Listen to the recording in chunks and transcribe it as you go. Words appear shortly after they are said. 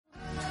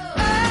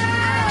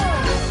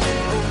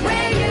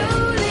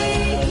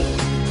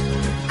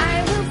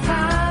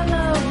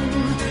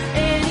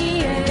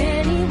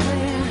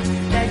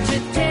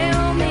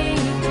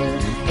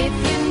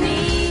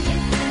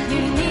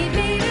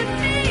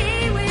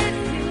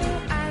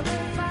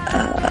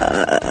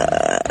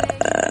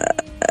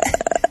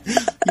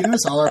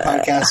notice all our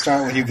podcasts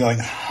start with you going,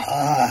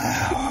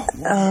 how do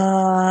we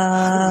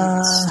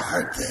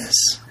start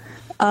this?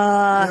 We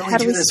only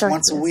do this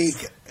once a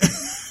week.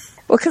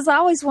 Well, because I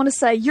always want to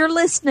say, you're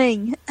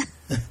listening.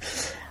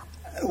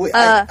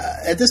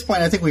 At this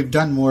point, I think we've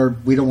done more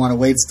We Don't Want to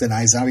Wait than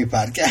iZombie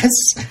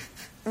podcasts.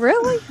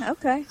 Really?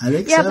 Okay. I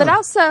think so. Yeah, but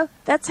also,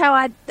 that's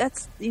all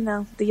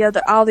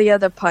the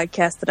other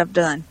podcasts that I've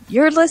done.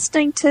 You're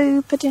listening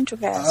to Potential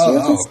Cast.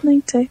 You're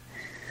listening to...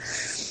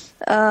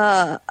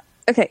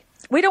 okay.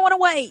 We Don't Want to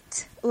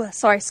Wait. Ooh,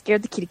 sorry, I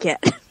scared the kitty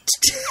cat.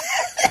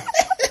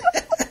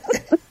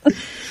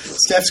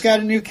 Steph's got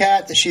a new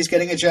cat that she's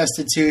getting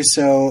adjusted to,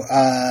 so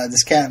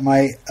this cat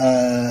might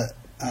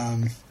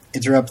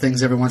interrupt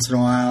things every once in a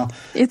while.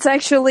 It's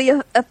actually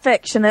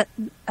affectionate.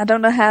 I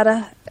don't know how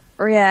to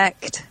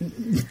react.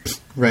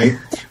 Right.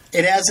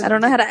 It hasn't. I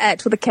don't know how to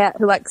act with a cat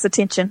who likes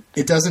attention.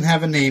 It doesn't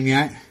have a name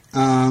yet.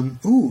 Name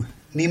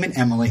it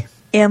Emily.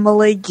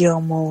 Emily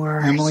Gilmore.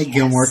 Emily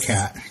Gilmore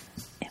cat.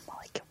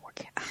 Emily Gilmore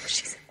cat. Oh,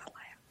 she's in my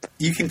lap.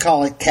 You can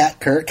call it Cat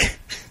Kirk.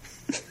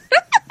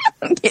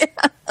 Yeah.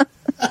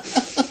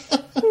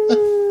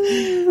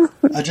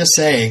 I'm just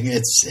saying,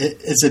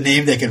 it's a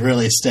name that could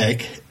really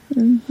stick.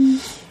 Mm-hmm.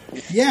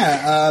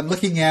 Yeah,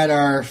 looking at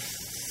our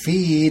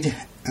feed.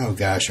 Oh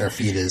gosh, our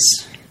feed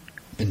has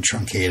been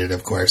truncated,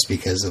 of course,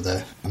 because of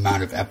the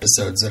amount of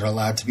episodes that are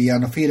allowed to be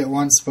on a feed at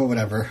once. But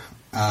whatever.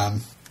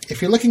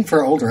 If you're looking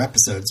for older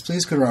episodes,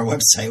 please go to our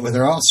website where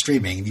they're all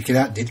streaming. You can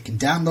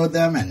download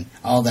them and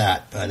all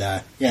that. But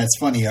yeah, it's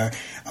funny. Our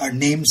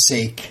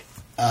namesake.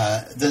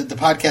 The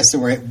podcast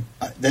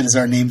that is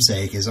our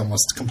namesake is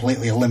almost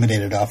completely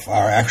eliminated off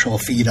our actual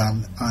feed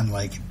on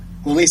like,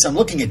 well, at least I'm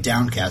looking at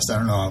Downcast. I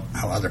don't know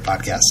how other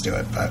podcasts do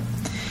it, but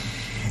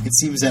it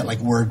seems that like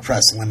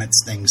WordPress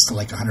limits things to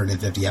like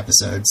 150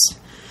 episodes.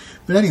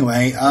 But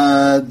anyway,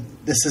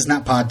 this is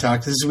not Pod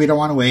Talk. This is We Don't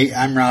Want to Wait.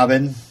 I'm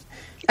Robin.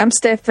 I'm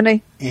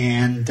Stephanie.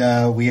 And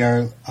we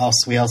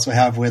also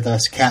have with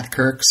us Cat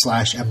Kirk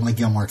 / Emily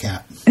Gilmore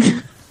Cat.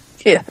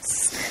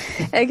 Yes.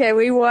 Okay,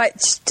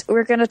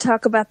 we're going to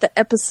talk about the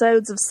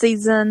episodes of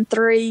Season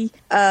 3,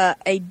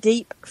 a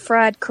deep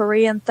fried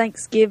Korean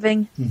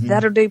Thanksgiving,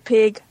 That'll Do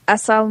Pig, I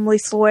solemnly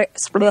swear,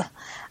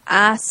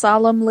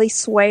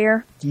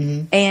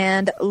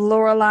 and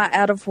Lorelai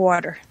Out of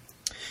Water.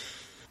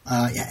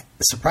 Yeah,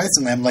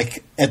 surprisingly, I'm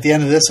like, at the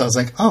end of this, I was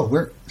like, oh,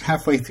 we're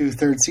halfway through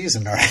third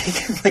season already.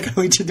 Like,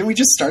 did we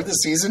just start the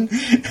season?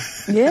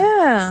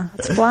 Yeah,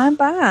 it's flying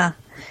by.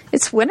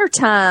 It's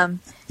wintertime.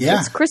 Yeah.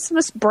 It's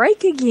Christmas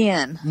break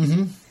again.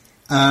 Mm-hmm.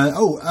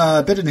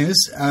 Bit of news.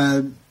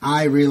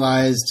 I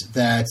realized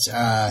that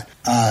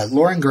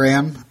Lauren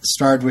Graham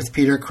starred with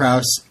Peter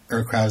Krause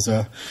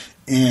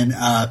in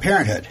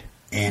Parenthood.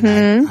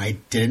 And I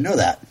didn't know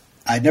that.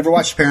 I'd never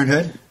watched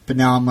Parenthood, but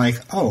now I'm like,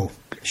 oh,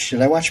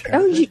 should I watch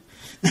Parenthood?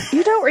 Oh,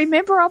 you don't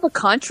remember all the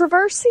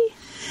controversy?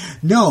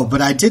 No,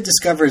 but I did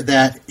discover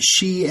that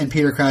she and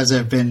Peter Krause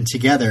have been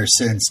together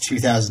since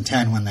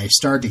 2010 when they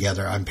starred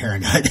together on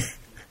Parenthood.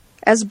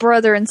 As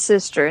brother and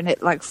sister, and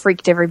it like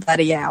freaked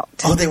everybody out.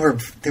 Oh, they were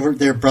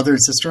brother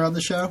and sister on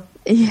the show?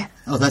 Yeah.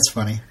 Oh, that's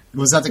funny.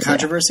 Was that the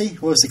controversy? Yeah.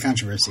 What was the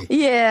controversy?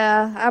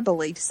 Yeah, I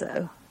believe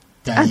so.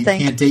 That you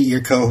can't date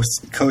your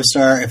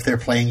co-star if they're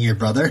playing your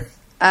brother?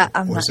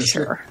 I'm not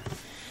sure.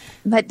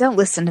 But don't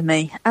listen to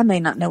me. I may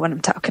not know what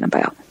I'm talking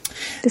about.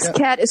 This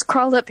cat is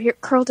curled up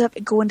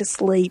and going to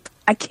sleep.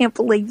 I can't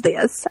believe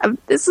this.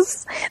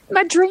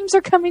 My dreams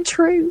are coming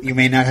true. You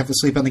may not have to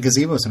sleep on the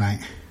gazebo tonight.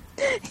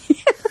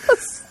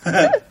 Yes.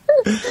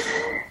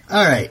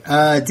 All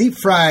right. Deep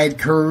fried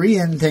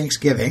Korean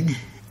Thanksgiving.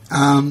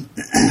 I'm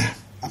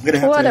gonna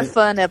have What a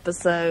fun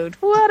episode.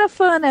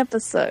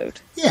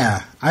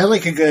 Yeah. I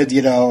like a good,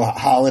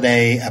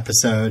 holiday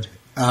episode.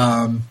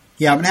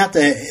 Yeah, I'm going to have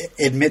to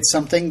admit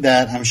something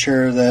that I'm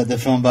sure the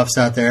film buffs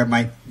out there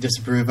might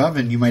disapprove of,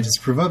 and you might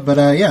disapprove of.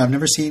 But, yeah, I've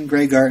never seen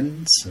Grey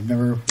Gardens. I've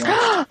never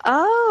watched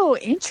Oh,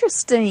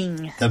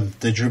 interesting.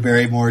 The Drew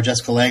Barrymore,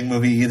 Jessica Lange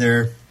movie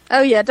either.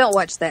 Oh, yeah, don't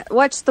watch that.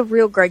 Watch the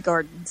real Grey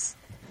Gardens.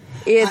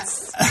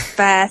 It's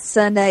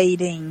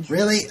fascinating.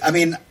 Really? I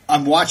mean,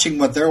 I'm watching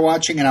what they're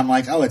watching, and I'm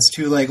like, oh, it's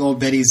two, like, old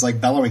biddies, like,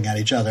 bellowing at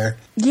each other.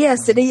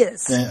 Yes, it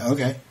is.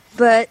 Okay.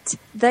 But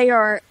they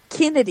are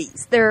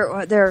Kennedys.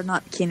 They're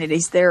not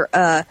Kennedys. They're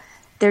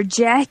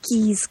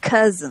Jackie's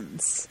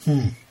cousins.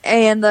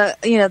 And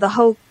the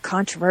whole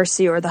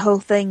controversy or the whole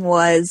thing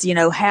was,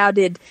 how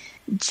did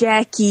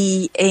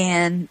Jackie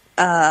and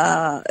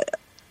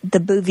the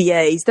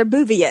Bouviers, they're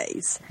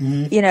Bouviers,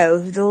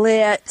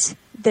 let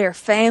their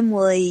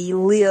family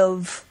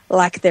live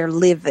like they're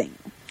living.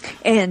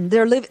 And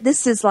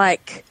this is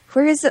like,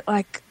 where is it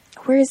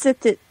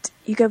that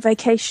you go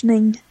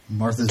vacationing?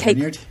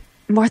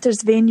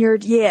 Martha's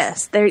Vineyard,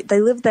 yes. They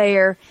live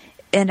there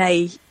in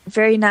a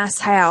very nice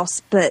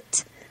house,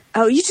 but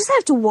you just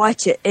have to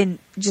watch it and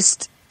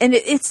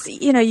it's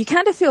you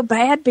kind of feel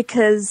bad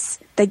because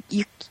are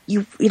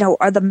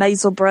the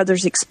Maisel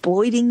brothers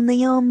exploiting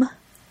them?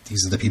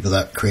 These are the people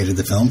that created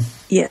the film?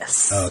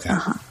 Yes. Oh, okay.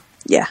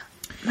 Yeah.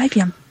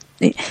 Maybe I'm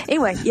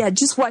Anyway, yeah,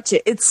 just watch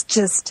it. It's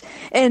just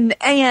and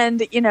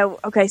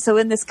okay. So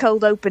in this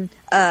cold open,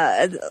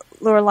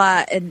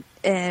 Lorelai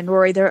and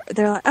Rory, they're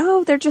like,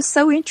 oh, they're just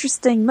so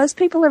interesting. Most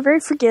people are very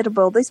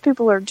forgettable. These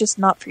people are just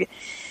not forget.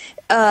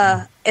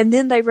 And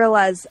then they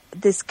realize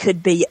this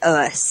could be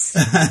us.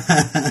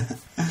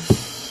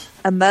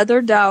 A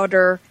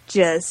mother-daughter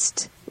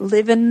just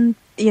living,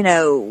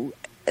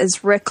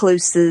 as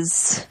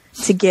recluses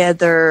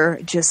together.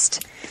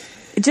 Just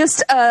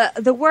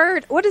the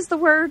word. What is the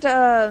word?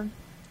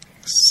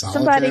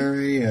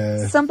 Solitary.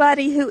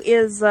 Somebody who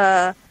is.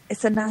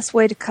 It's a nice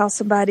way to call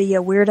somebody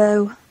a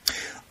weirdo.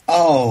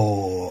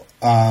 Oh,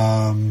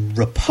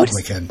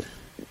 Republican.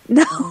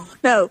 No.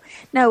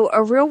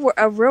 A real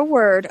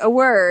word. A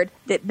word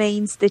that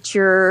means that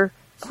you're.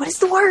 What is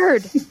the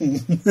word?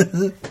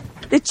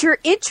 That you're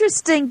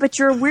interesting, but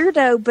you're a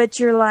weirdo, but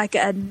you're like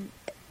an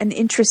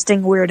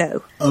interesting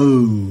weirdo.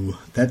 Oh,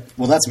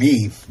 that's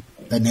me.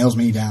 That nails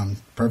me down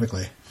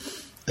perfectly.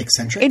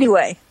 Eccentric?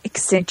 Anyway,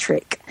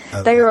 eccentric.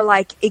 Okay. They are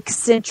like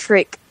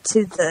eccentric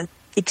to the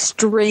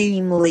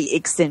extremely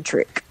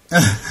eccentric.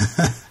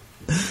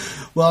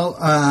 Well,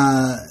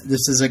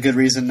 this is a good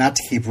reason not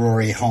to keep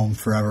Rory home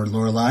forever,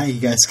 Lorelai. You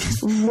guys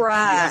can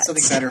right.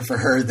 something better for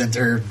her than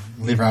to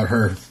live out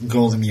her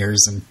golden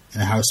years in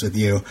a house with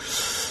you.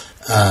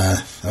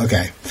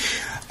 Okay.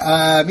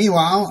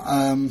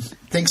 Meanwhile,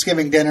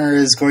 Thanksgiving dinner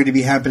is going to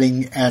be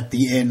happening at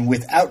the inn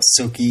without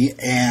Suki,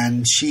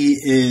 and she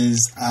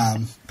is,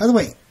 by the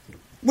way,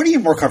 what are you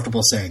more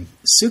comfortable saying?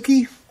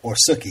 Suki or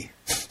Suki?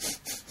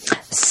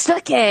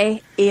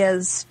 Suki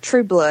is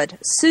True Blood.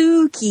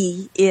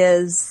 Suki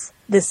is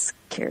this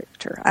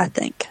character, I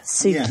think.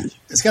 Suki. Yeah,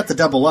 it's got the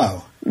double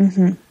O.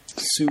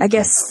 Mm-hmm. I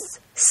guess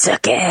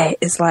Suki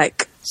is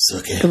like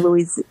Suki.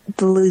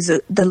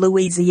 The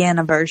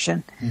Louisiana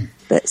version.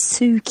 But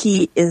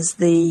Suki is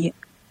the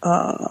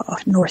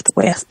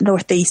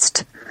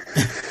northeast.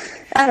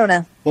 I don't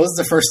know. What was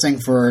the first thing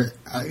for,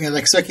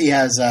 like Suki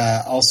has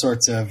all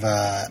sorts of,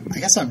 I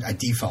guess I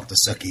default to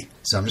Suki,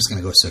 so I'm just going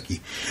to go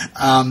Suki.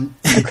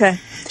 Okay.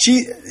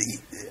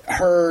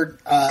 Her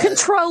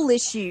control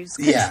issues.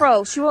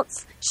 Control. Yeah.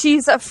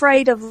 She's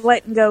afraid of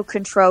letting go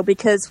control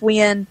because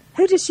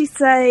who does she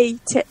say?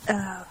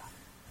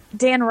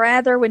 Dan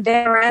Rather, when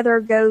Dan Rather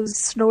goes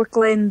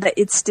snorkeling,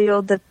 it's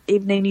still the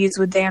evening news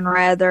with Dan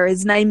Rather.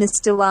 His name is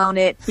still on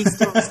it. He's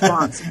still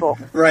responsible.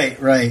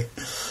 Right.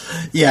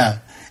 Yeah.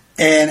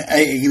 And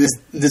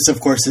this,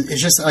 of course,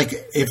 is just like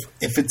if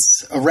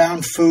it's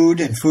around food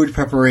and food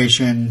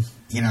preparation,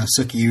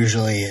 Suki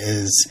usually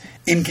is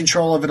in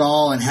control of it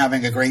all and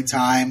having a great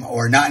time,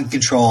 or not in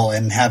control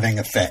and having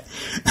a fit.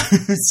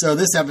 So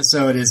this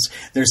episode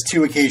there's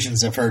two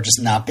occasions of her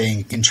just not being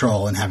in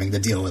control and having to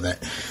deal with it.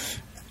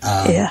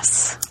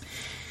 Yes.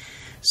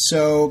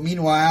 So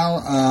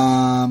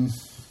meanwhile,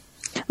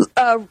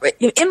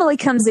 Emily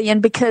comes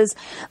in because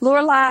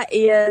Lorelai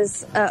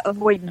is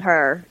avoiding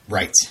her.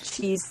 Right.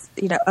 She's,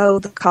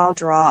 the call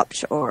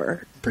dropped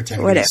or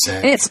pretending whatever.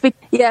 Sick.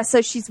 And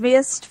so she's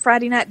missed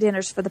Friday night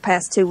dinners for the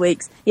past 2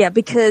 weeks. Yeah,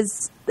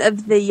 because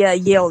of the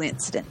Yale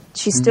incident.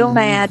 She's still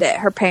mad at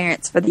her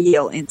parents for the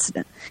Yale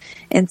incident.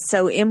 And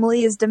so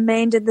Emily has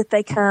demanded that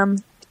they come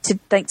to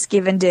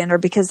Thanksgiving dinner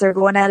because they're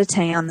going out of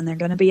town and they're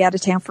going to be out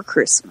of town for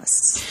Christmas.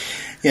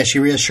 Yeah, she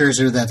reassures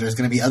her that there's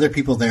going to be other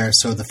people there,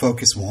 so the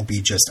focus won't be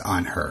just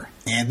on her.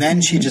 And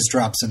then she just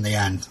drops in the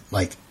end,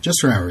 like,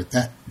 just remember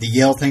that the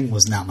Yale thing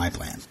was not my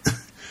plan.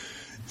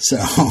 So,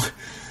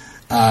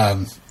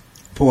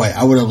 boy,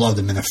 I would have loved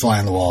them in a fly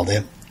on the wall.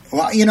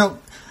 Well,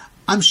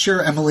 I'm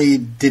sure Emily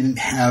didn't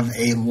have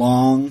a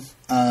long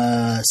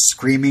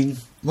screaming.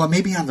 Well,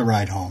 maybe on the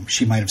ride home,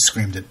 she might have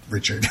screamed at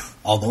Richard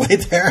all the way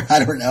there.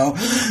 I don't know.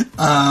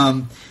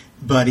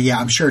 But yeah,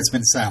 I'm sure it's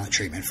been silent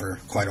treatment for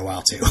quite a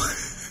while too.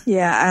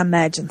 Yeah, I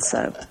imagine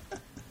so.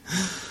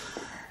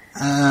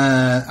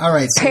 All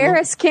right. So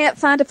Paris can't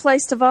find a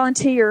place to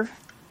volunteer.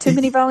 Too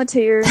many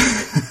volunteers.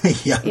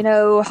 Yeah.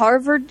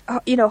 Harvard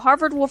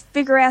will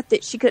figure out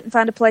that she couldn't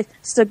find a place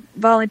to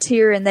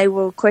volunteer, and they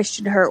will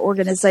question her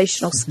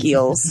organizational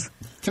skills.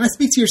 Can I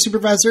speak to your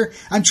supervisor?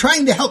 I'm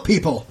trying to help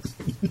people.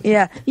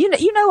 Yeah.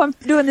 I'm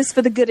doing this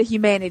for the good of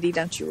humanity,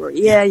 don't you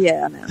worry.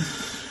 Yeah, I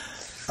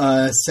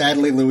know.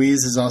 Sadly,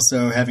 Louise is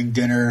also having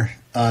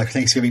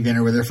Thanksgiving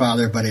dinner with her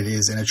father, but it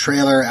is in a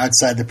trailer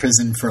outside the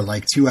prison for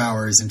like 2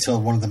 hours until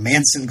one of the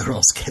Manson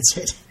girls gets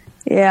it.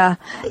 Yeah.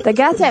 They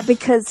got that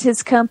because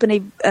his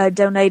company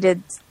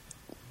donated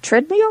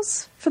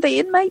treadmills for the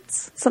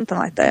inmates, something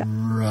like that.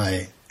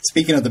 Right.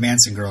 Speaking of the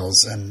Manson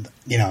girls, and,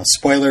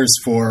 spoilers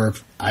for,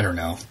 I don't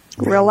know,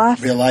 Real life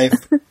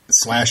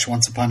 /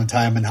 Once Upon a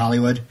Time in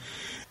Hollywood.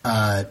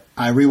 I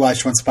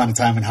rewatched Once Upon a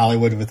Time in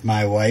Hollywood with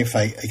my wife.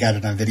 I got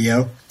it on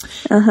video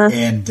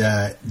and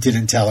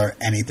didn't tell her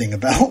anything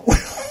about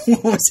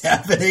what was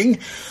happening.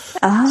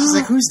 She's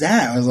like, "Who's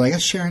that?" I was like,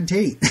 "That's Sharon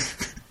Tate."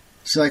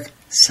 She's like,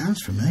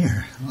 "Sounds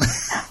familiar."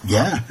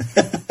 Yeah.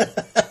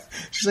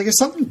 She's like, is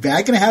something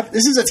bad going to happen?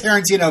 This is a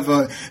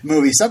Tarantino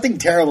movie. Something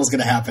terrible is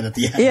going to happen at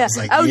the end. Yeah.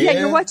 Like,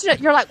 you're watching it.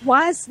 You're like,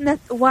 why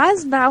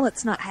is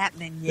violence not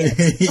happening yet?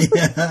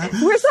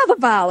 Where's all the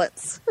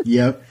violence?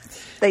 Yep.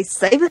 They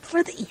save it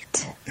for the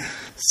end.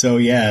 So,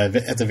 yeah,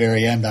 at the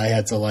very end, I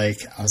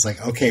was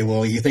like, okay,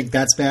 well, you think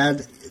that's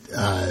bad?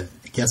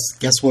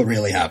 Guess what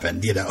really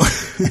happened,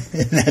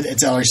 and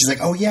tell her, she's like,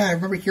 oh, yeah, I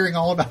remember hearing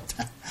all about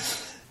that.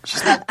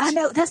 I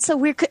know, that's so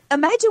weird.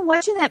 Imagine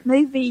watching that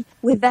movie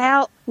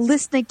without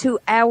listening to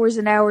hours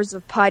and hours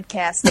of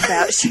podcasts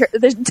about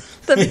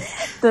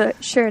the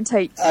Sharon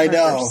Tate murders. I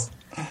know.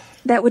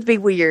 That would be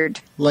weird.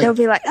 They'll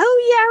be like,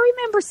 oh, yeah, I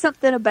remember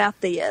something about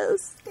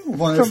this.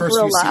 One of the first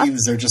few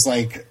scenes, they're just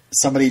like,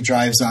 somebody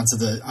drives onto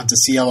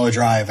Cielo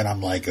Drive, and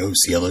I'm like, oh,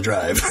 Cielo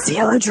Drive.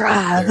 Cielo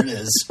Drive. There it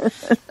is.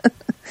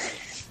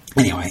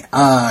 Anyway,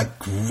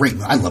 great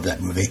movie. I love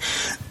that movie.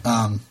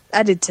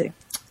 I did too.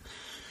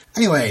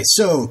 Anyway,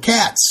 so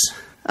cats.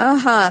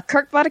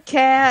 Kirk bought a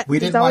cat. We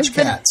didn't watch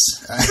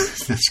Cats.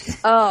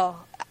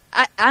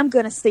 I'm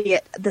going to see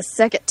it the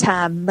second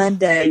time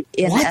Monday.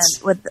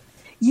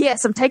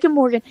 Yes, I'm taking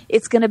Morgan.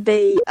 It's going to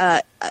be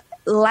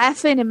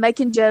laughing and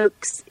making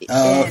jokes.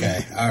 Oh,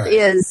 okay. All right.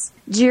 Is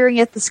jeering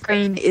at the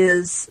screen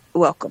is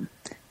welcome.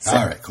 So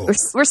all right, cool.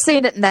 We're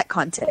seeing it in that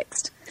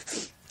context.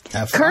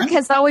 Have fun. Kirk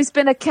has always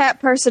been a cat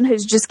person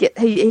who's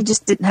he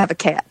just didn't have a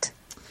cat.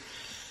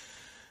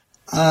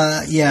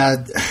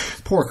 Yeah,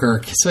 poor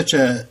Kirk. Such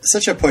a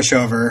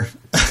pushover.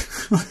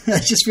 I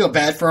just feel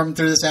bad for him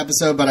through this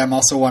episode, but I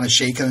also want to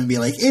shake him and be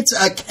like, "It's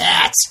a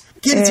cat.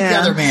 Get it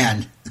together,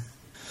 man."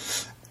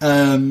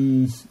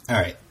 All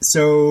right.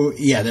 So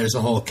yeah, there's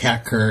a whole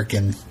cat Kirk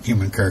and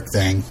human Kirk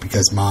thing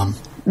because Mom.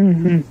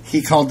 Mm-hmm.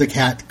 He called the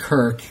cat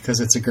Kirk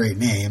because it's a great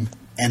name,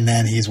 and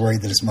then he's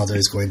worried that his mother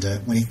is going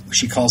to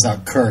she calls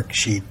out Kirk.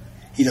 He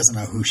doesn't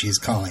know who she's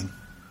calling.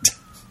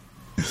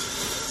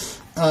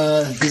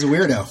 He's a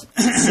weirdo.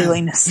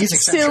 Silliness. He's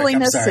eccentric.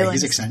 Silliness. I'm sorry.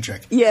 He's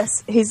eccentric.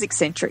 Yes, he's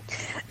eccentric.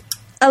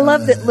 I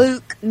love that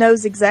Luke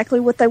knows exactly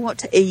what they want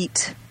to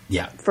eat.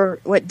 Yeah. For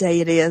what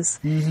day it is.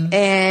 Mm-hmm.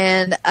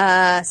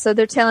 And so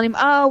they're telling him,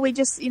 oh, we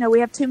just, we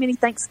have too many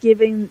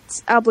Thanksgiving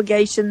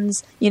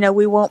obligations.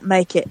 We won't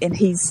make it. And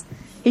he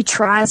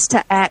tries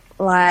to act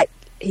like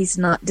he's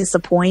not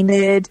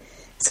disappointed.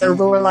 So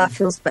Lorelai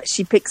feels, but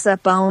she picks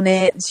up on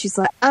it, and she's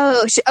like,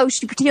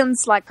 she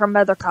pretends like her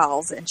mother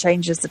calls and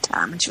changes the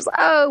time, and she's like,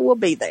 oh, we'll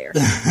be there.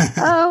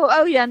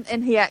 oh, yeah,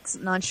 and he acts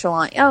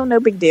nonchalant. Oh, no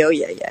big deal,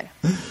 yeah.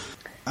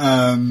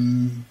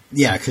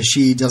 Yeah, because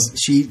she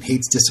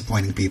hates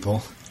disappointing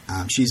people.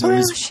 She's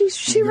always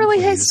she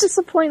really hates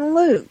disappointing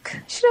Luke.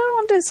 She don't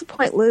want to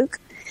disappoint Luke.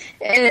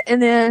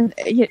 And then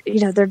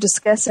they're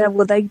discussing,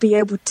 will they be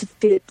able to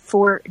fit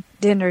 4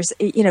 dinners?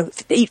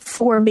 Eat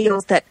 4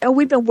 meals that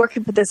we've been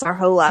working for this our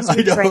whole lives.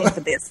 We've been training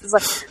for this. It's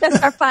like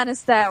that's our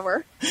finest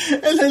hour.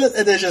 And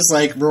then just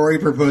like Rory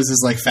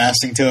proposes like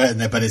fasting to it,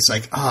 but it's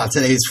like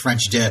today's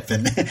French dip,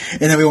 and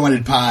then we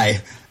wanted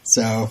pie.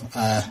 So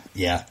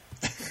yeah.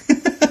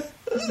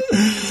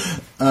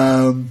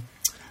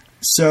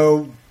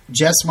 So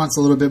Jess wants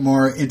a little bit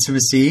more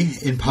intimacy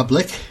in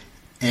public.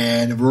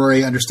 And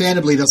Rory,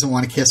 understandably, doesn't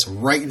want to kiss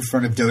right in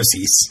front of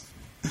Dosey's.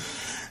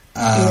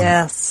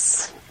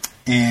 Yes.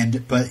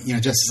 But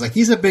Jess is like,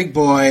 he's a big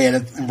boy.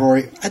 And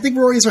Rory, I think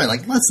Rory's right.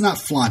 Like, let's not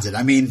flaunt it.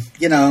 I mean,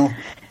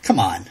 come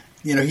on.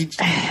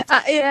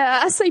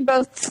 I see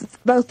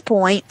both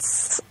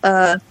points.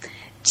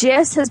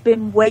 Jess has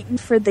been waiting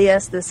for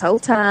this whole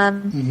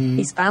time. Mm-hmm.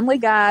 He's finally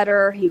got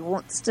her. He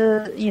wants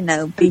to,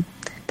 be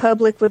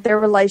public with their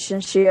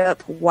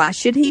relationship. Why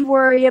should he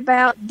worry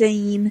about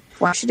Dean?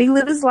 Why should he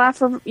live his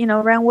life,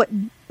 around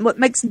what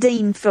makes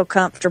Dean feel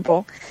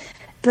comfortable?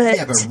 But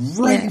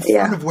right in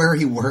front of where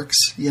he works,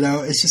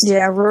 it's just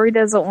Rory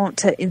doesn't want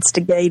to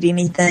instigate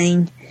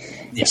anything.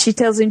 Yeah. She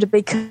tells him to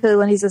be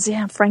cool, and he says,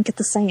 "Yeah, I'm Frank at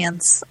the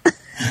Sands."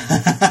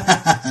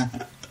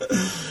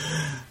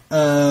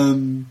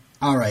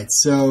 All right,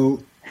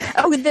 so.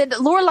 Then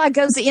Lorelai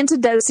goes into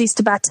Dosey's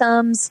to buy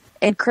Tums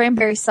and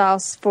cranberry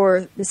sauce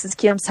for Mrs.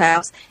 Kim's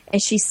house, and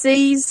she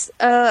sees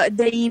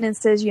Dean and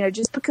says,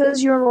 just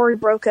because you and Rory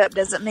broke up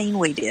doesn't mean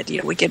we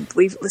did.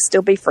 We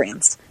still be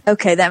friends.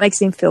 Okay, that makes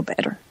him feel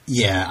better.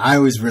 Yeah, I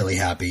was really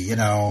happy,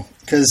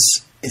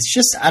 because it's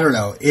just, I don't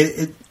know,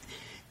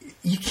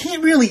 you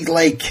can't really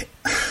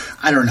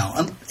I don't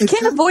know. You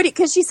can't avoid it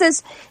because she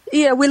says,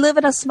 we live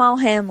in a small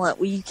hamlet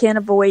where you can't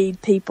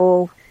avoid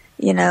people.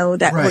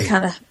 That right. we're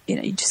kind of,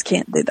 you just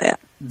can't do that.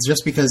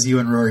 Just because you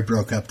and Rory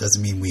broke up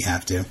doesn't mean we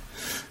have to.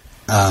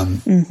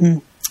 Mm-hmm.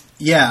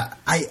 Yeah,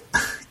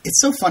 it's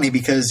so funny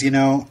because,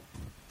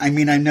 I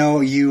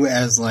know you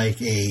as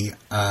like a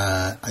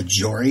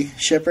Jory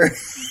shipper.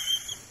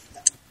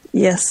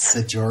 Yes.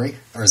 Is it Jory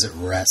or is it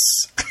Ress?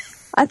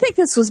 I think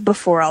this was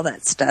before all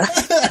that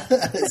stuff.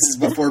 This is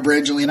before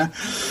Brangelina.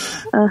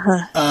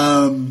 Uh-huh.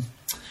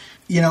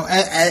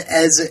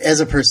 As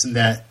a person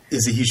that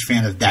is a huge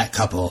fan of that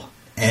couple,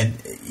 and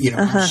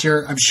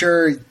uh-huh. I'm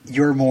sure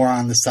you're more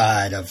on the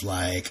side of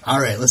like,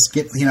 all right, let's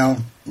get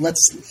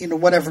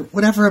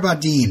whatever about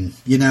Dean,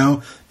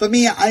 But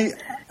me,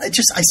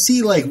 I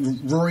see like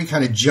Rory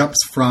kind of jumps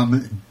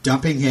from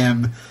dumping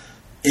him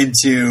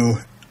into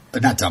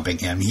not dumping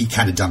him. He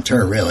kind of dumped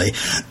her, really.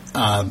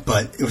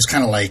 But it was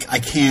kind of like, I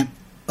can't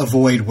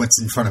avoid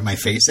what's in front of my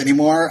face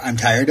anymore. I'm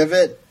tired of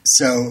it.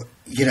 So,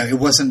 it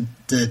wasn't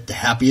the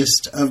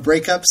happiest of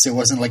breakups. It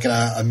wasn't like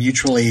a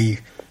mutually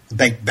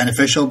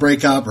beneficial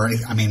breakup, or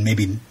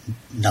maybe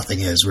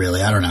nothing is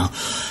really. I don't know.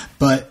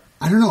 But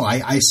I don't know.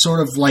 I sort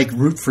of like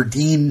root for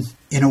Dean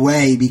in a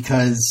way,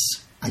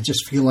 because I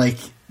just feel like,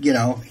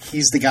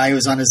 he's the guy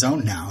who's on his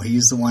own now.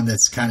 He's the one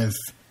that's kind of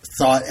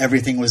thought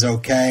everything was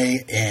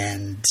okay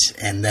and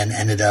then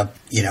ended up,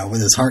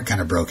 with his heart kind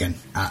of broken.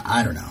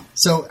 I don't know.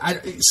 So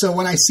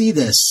when I see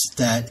this,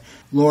 that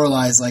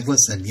Lorelai's like,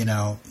 listen,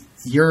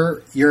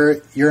 you're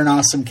an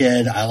awesome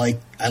kid. I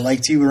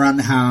liked you around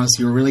the house.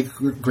 You were really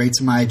great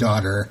to my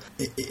daughter.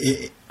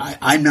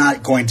 I'm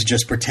not going to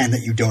just pretend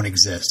that you don't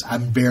exist.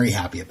 I'm very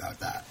happy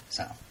about that.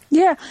 So.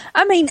 Yeah,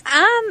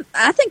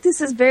 I think this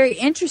is very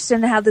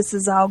interesting how this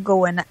is all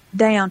going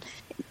down.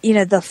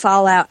 The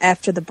fallout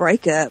after the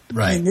breakup.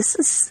 Right. This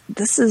is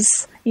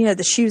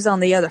the shoes on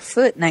the other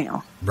foot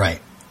now. Right.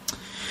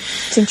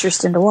 It's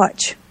interesting to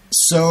watch.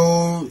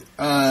 So,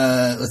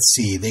 let's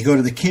see. They go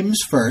to the Kims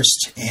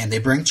first, and they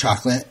bring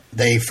chocolate.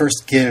 They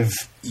first give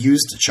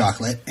used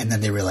chocolate, and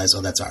then they realize,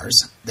 oh, that's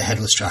ours. The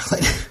headless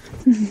chocolate.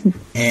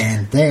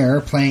 And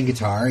there, playing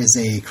guitar, is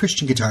a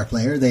Christian guitar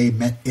player. They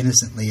met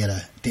innocently at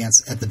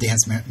the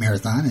dance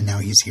marathon, and now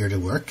he's here to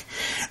work.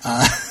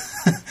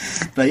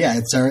 But yeah,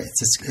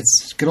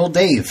 it's good old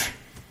Dave.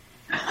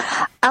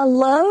 I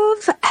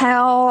love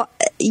how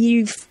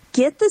you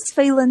get this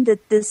feeling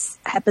that this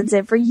happens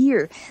every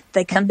year.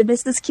 They come to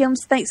Mrs.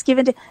 Kim's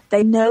Thanksgiving Day.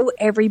 They know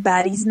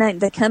everybody's name.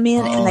 They come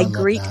in and they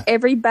greet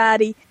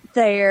everybody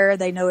there.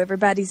 They know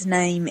everybody's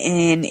name,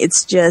 and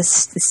it's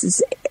just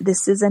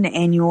this is an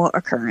annual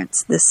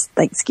occurrence. This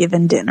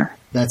Thanksgiving dinner.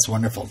 That's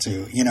wonderful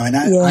too.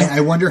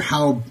 I wonder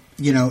how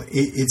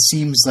it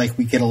seems like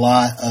we get a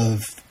lot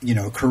of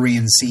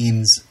Korean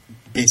scenes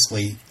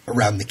basically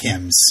around the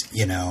Kims,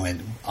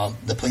 and all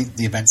the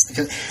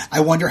events. I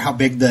wonder how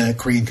big the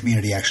Korean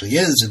community actually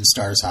is in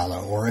Stars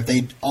Hollow, or if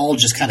they all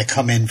just kind of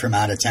come in from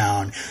out of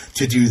town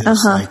to do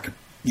this, like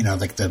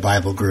the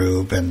Bible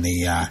group and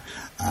the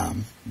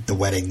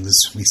weddings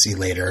we see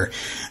later.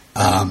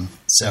 And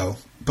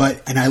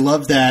I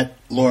love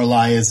that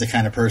Lorelai is the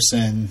kind of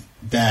person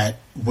that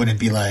wouldn't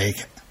be like,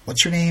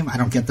 what's your name? I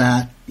don't get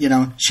that.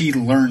 She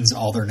learns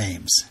all their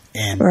names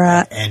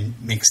and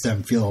makes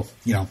them feel,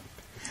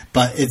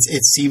 but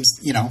it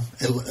seems,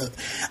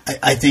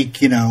 I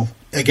think,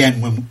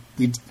 again, when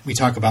we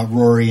talk about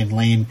Rory and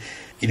Lane,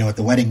 at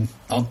the wedding,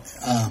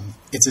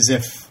 it's as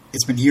if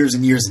it's been years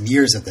and years and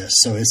years of this.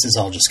 So this is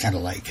all just kind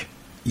of like,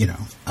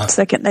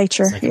 second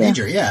nature.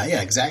 Nature.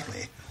 Yeah,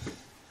 exactly.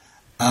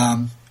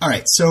 All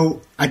right.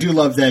 So I do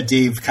love that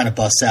Dave kind of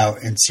busts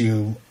out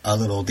into a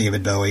little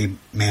David Bowie,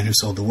 Man Who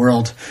Sold the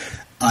World,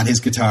 on his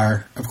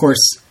guitar. Of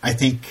course, I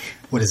think,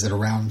 what is it,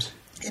 around?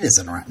 It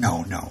isn't around.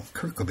 No.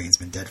 Kurt Cobain's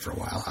been dead for a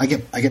while. I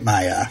get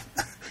my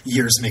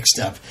years mixed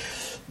up.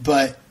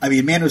 But,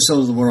 Man Who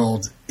Sold the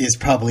World is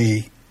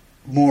probably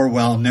more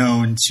well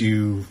known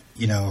to,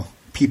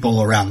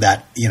 people around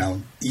that,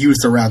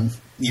 youth around,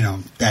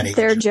 that age.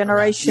 Their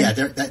generation.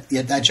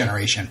 That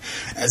generation,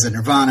 as a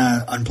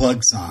Nirvana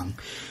Unplugged song.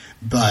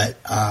 But,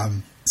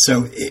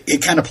 so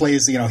it kind of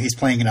plays, he's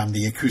playing it on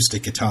the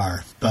acoustic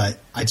guitar, but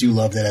I do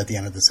love that at the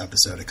end of this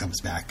episode it comes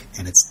back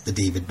and it's the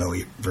David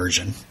Bowie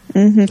version.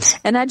 Mm-hmm.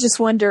 And I just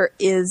wonder,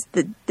 is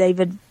the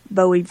David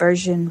Bowie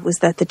version, was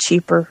that the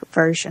cheaper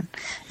version?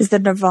 Is the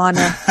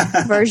Nirvana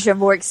version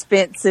more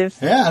expensive?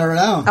 Yeah, I don't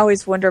know. I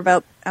always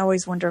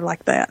wonder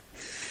like that.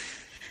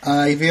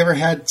 Have you ever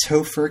had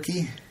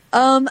tofurkey?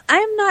 I'm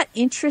not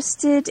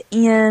interested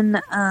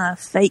in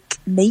fake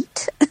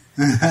meat.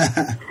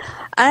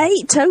 I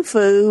eat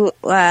tofu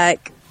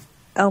like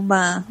on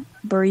my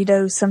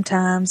burritos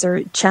sometimes,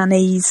 or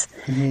Chinese,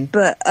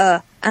 but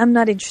I'm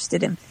not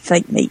interested in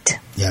fake meat.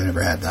 Yeah, I've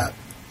never had that.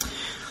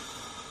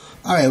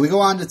 All right, we go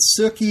on to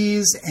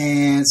Sookie's,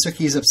 and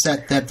Sookie's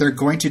upset that they're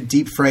going to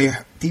deep fry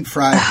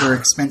her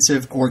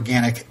expensive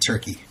organic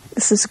turkey.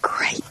 This is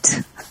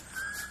great.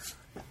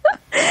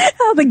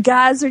 How the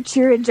guys are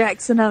cheering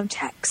Jackson on.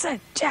 Jackson.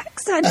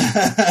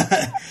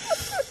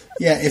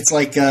 Yeah, it's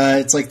like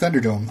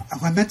Thunderdome. Oh,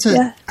 I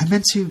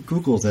meant to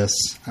Google this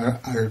or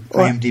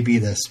IMDb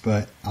this,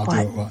 but I'll do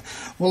it.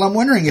 Well, I'm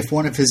wondering if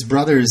one of his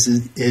brothers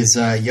is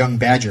young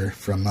Badger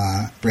from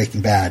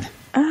Breaking Bad.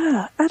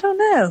 I don't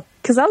know,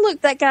 because I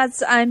looked that guy's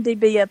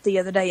IMDb up the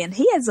other day, and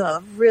he has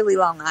a really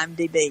long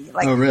IMDb.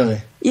 Oh,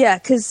 really? Yeah,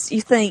 because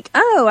you think,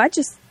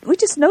 we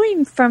just know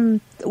him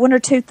from one or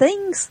two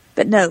things,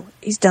 but no,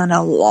 he's done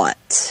a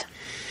lot.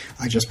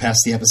 I just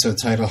passed the episode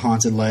title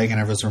Haunted Leg, and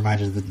I was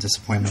reminded of the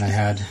disappointment I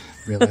had,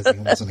 realizing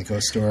it wasn't a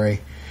ghost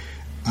story.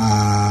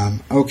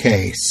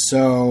 Okay,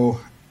 so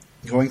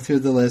going through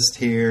the list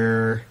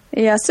here.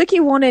 Yeah,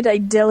 Sookie wanted a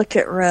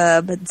delicate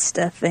rub and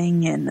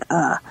stuffing, and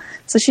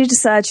so she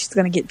decides she's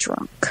going to get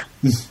drunk.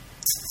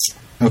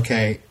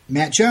 Okay,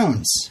 Matt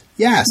Jones.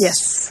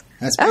 Yes.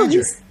 That's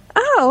Badger.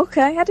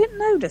 Okay. I didn't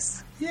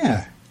notice.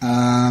 Yeah.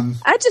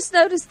 I just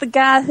noticed the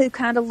guy who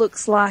kind of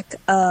looks like...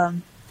 oh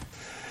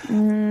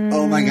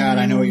my God,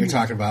 I know what you're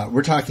talking about.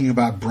 We're talking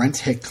about Brent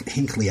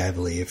Hinkley, I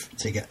believe.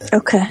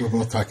 Okay. We're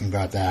both talking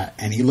about that.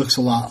 And he looks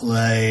a lot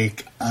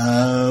like,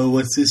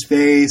 what's his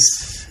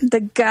face?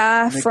 The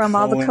guy from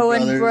all the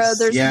Coen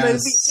Brothers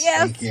movies. Yes.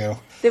 Thank you.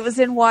 That was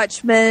in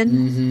Watchmen.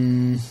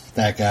 Mm-hmm.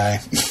 That guy.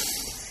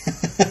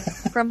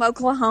 From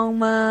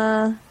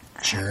Oklahoma.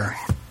 Sure.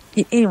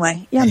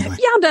 Anyway,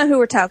 y'all know who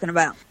we're talking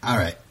about. All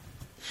right.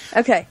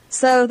 Okay,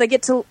 so they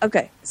get to...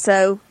 Okay,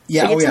 so they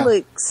get to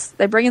Luke's.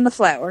 They bring in the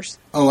flowers.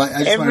 Oh,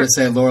 I just wanted to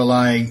say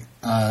Lorelai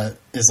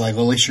is like,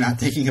 well, at least you're not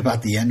thinking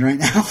about the end right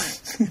now.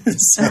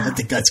 So I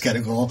think that's kind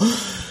of cool.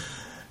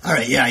 All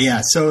right,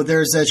 yeah. So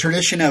there's a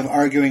tradition of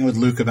arguing with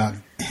Luke about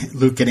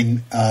Luke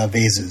getting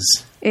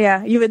vases.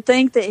 Yeah, you would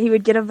think that he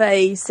would get a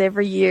vase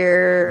every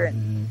year.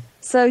 Mm.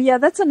 So, yeah,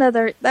 that's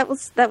another... That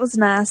was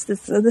nice.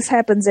 This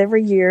happens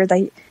every year.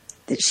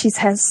 She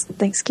has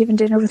Thanksgiving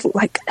dinner with,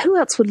 like, who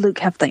else would Luke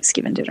have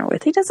Thanksgiving dinner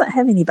with? He doesn't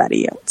have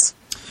anybody else.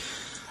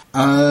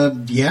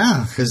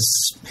 Yeah,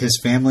 because his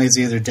family is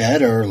either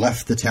dead or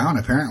left the town,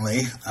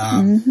 apparently.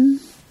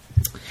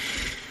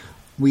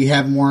 We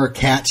have more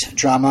cat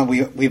drama.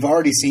 We've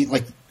already seen,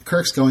 like,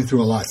 Kirk's going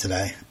through a lot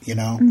today, you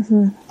know?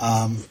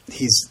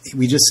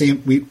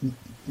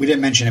 We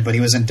didn't mention it, but he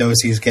was in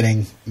dose. He was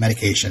getting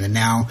medication, and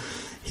now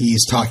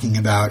he's talking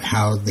about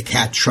how the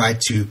cat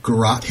tried to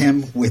garrote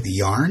him with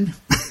yarn.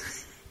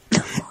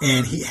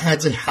 And he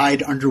had to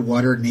hide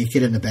underwater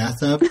naked in the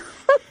bathtub.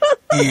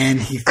 And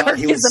he thought Kirk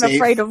he was isn't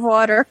afraid of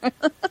water.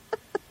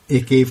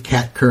 It gave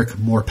Cat Kirk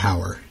more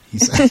power, he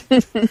said.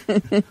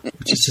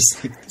 Which is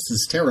just like, this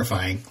is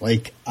terrifying.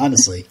 Like,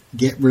 honestly,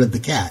 get rid of the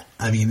cat.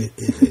 I mean,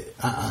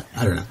 I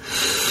don't know.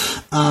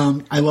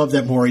 I love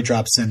that Maury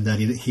drops in that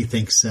he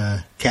thinks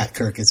Cat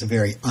Kirk is a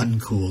very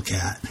uncool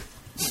cat.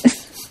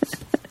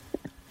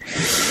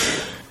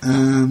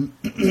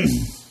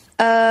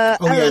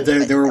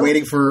 They were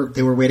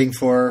waiting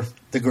for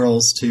the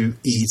girls to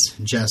eat.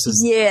 Jess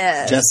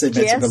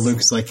admits it, but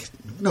Luke's like,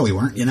 no, we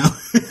weren't, you know?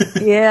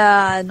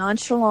 Yeah,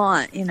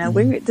 nonchalant, you know,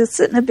 this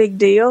isn't a big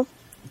deal.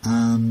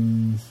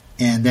 And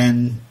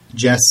then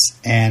Jess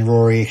and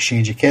Rory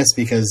exchange a kiss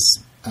because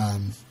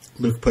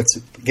Luke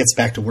gets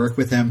back to work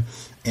with him,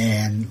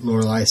 and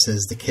Lorelai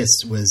says the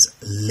kiss was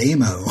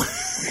lame-o.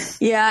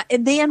 Yeah,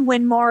 and then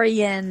when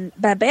Maury and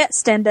Babette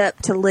stand up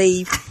to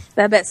leave,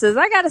 Babette says,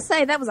 I gotta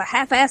say, that was a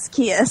half-ass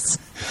kiss.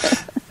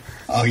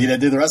 Oh, you didn't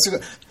do the rest of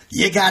it?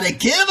 You gotta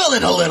give a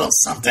little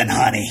something,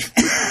 honey.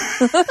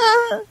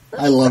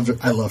 I love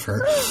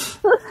her.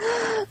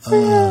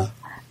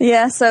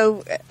 Yeah,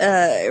 so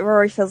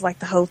Rory feels like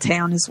the whole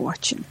town is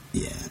watching.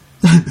 Yeah.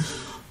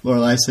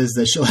 Lorelai says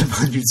that she'll have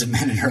hundreds of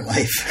men in her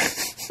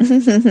life.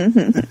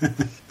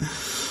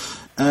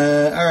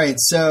 All right,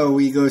 so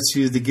we go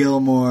to the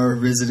Gilmore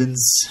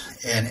residence,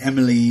 and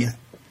Emily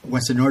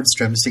went to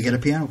Nordstrom's to get a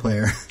piano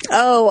player.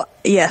 Oh,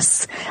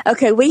 yes.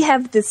 Okay, we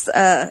have this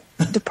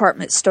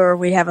department store.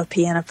 We have a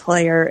piano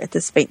player at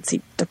this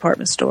fancy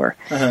department store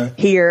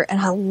here, and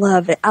I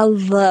love it.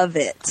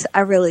 I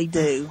really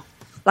do.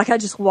 Like, I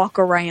just walk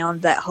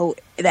around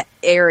that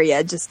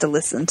area just to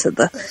listen to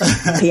the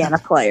piano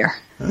player.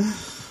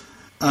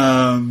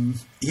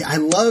 Yeah, I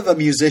love a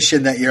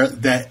musician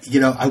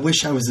I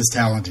wish I was as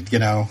talented,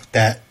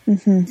 that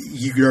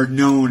you're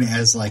known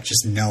as, like,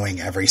 just knowing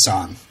every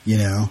song,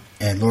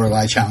 and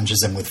Lorelai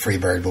challenges him with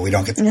Freebird, but we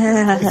don't get to play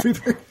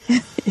Freebird.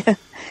 Yeah.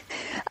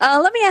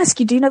 Let me ask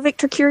you, do you know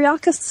Victor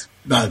Kiriakis?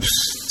 No.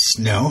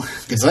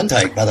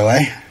 Gesundheit, by the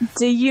way.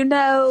 Do you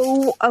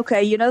know,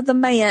 you know the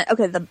man,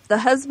 the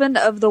husband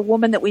of the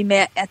woman that we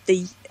met at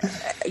the,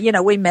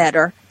 we met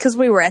her, because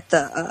we were at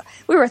the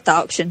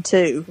auction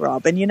too,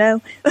 Robin,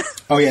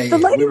 Oh, yeah, the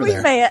lady we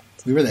met.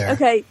 We were there.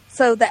 Okay,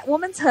 so that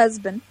woman's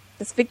husband,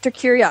 that's Victor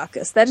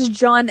Kiriakis. That is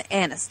John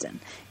Aniston.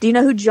 Do you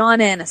know who John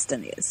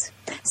Aniston is?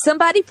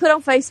 Somebody put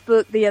on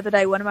Facebook the other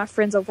day, one of my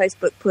friends on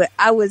Facebook put,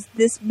 I was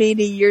this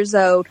many years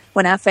old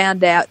when I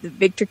found out that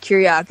Victor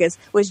Kiriakis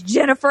was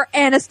Jennifer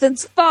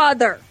Aniston's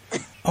father.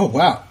 Oh,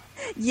 wow.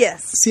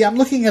 Yes. See, I'm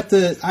looking at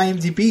the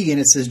IMDb, and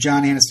it says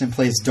John Aniston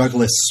plays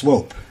Douglas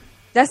Swope.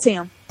 That's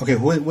him. Okay,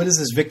 what is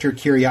this Victor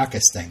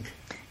Kiriakis thing?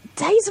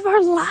 Days of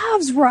Our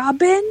Lives,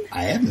 Robin.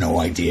 I have no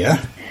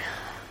idea.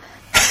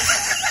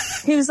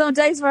 He was on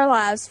Days of Our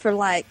Lives for,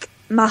 like,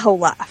 my whole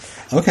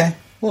life. Okay.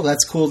 Well,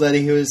 that's cool that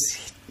he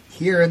was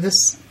here in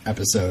this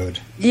episode.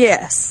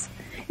 Yes.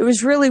 It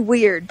was really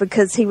weird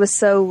because he was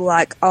so,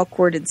 like,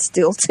 awkward and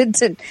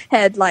stilted and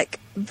had, like,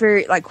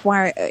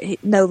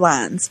 no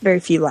lines,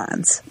 very few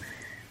lines.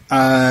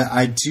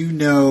 I do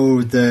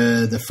know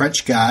the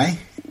French guy.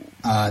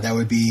 That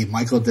would be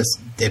Michael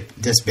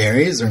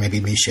Desbarres, or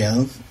maybe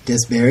Michel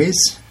Desbarres.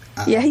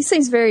 Yeah, he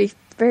seems very,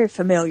 very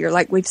familiar,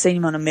 like we've seen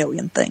him on a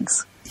million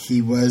things.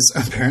 He was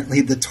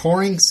apparently the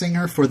touring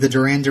singer for the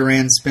Duran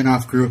Duran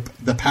spin-off group,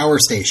 The Power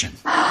Station.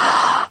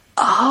 Oh!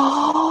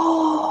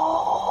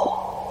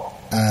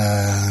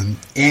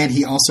 And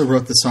he also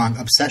wrote the song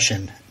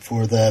Obsession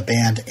for the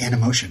band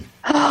Animotion.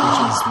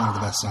 which is one of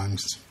the best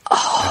songs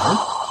ever.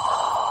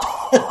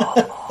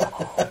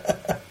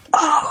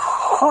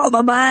 Oh,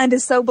 my mind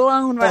is so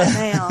blown right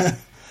now.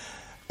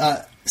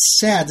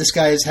 Sad, this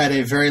guy has had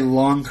a very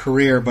long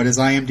career, but his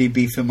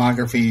IMDb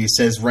filmography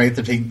says right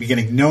at the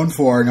beginning, known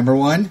for, number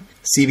one,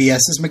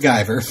 CBS's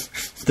MacGyver,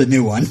 the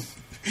new one,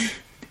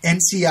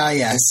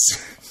 NCIS,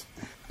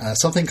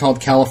 something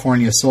called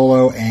California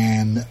Solo,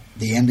 and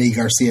the Andy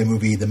Garcia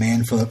movie, The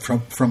Man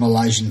from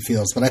Elysian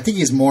Fields. But I think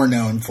he's more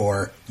known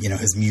for,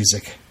 his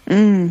music.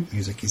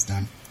 Music he's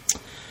done.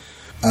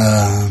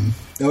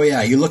 Oh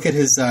yeah, you look at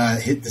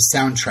the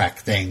soundtrack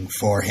thing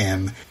for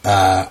him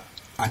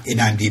in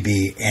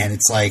IMDb, and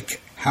it's like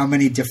how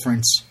many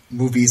different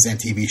movies and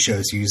TV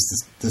shows use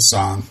the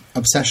song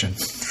 "Obsession."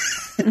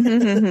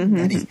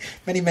 many.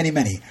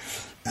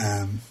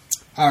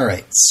 All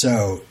right,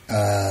 so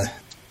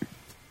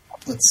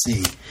let's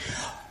see.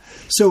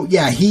 So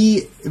yeah,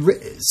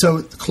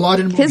 Claude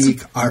and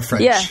Monique are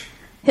French. Yeah,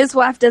 his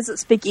wife doesn't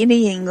speak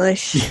any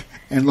English,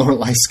 and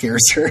Lorelai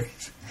scares her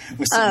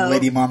with some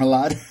Lady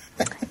Marmalade.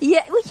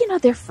 Yeah, well,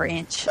 they're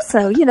French,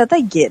 so,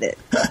 they get it.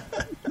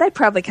 They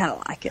probably kind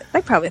of like it.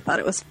 They probably thought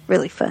it was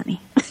really funny.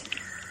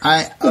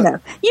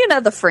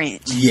 The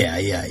French.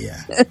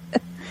 Yeah.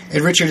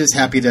 And Richard is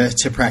happy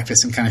to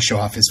practice and kind of show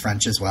off his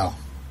French as well.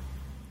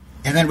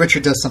 And then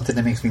Richard does something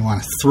that makes me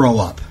want to throw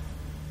up,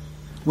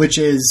 which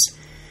is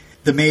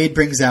the maid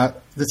brings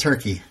out the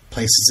turkey,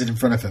 places it in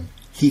front of him.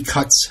 He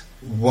cuts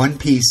one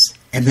piece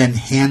and then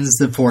hands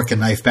the fork and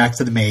knife back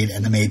to the maid,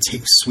 and the maid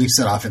sweeps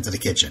it off into the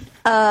kitchen.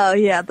 Oh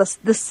yeah,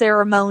 the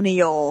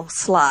ceremonial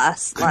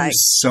slice, I'm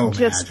so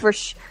mad.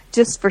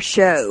 just for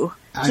show,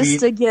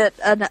 to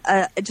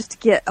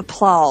get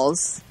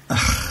applause.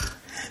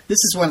 This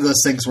is one of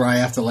those things where I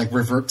have to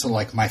revert to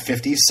my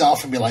 50s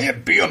self and be like, hey,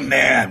 "Be a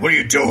man! What are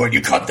you doing?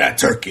 You cut that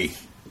turkey.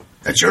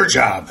 That's your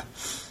job."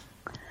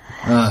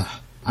 I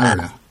don't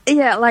know.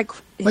 Yeah, like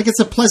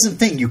it's a pleasant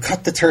thing. You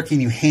cut the turkey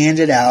and you hand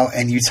it out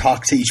and you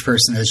talk to each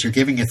person as you're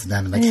giving it to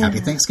them and Happy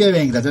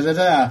Thanksgiving, da da da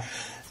da.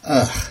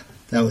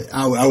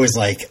 I was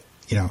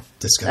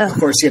disgusting. Of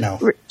course,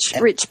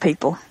 rich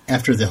people.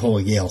 After the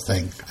whole Yale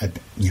thing, I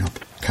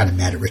kind of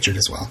mad at Richard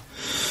as well.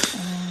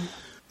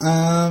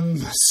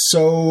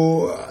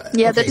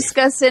 They're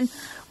discussing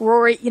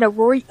Rory.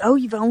 Rory. Oh,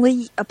 you've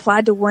only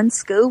applied to one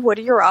school. What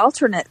are your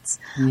alternates?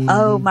 Mm-hmm.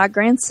 Oh, my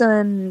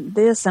grandson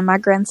this and my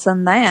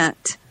grandson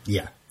that.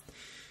 Yeah.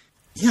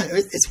 Yeah,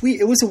 it's weird.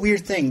 It was a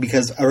weird thing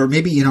because, or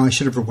maybe, I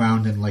should have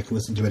rewound and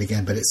listened to it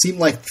again, but it seemed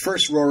like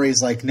first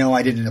Rory's like, no,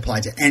 I didn't apply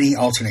to any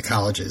alternate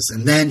colleges.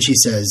 And then she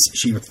says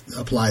she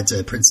applied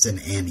to Princeton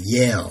and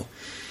Yale.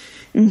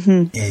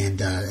 Mm-hmm. And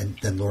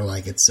then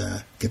Lorelai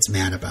gets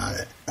mad about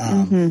it.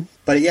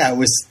 But yeah,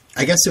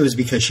 I guess it was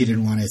because she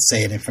didn't want to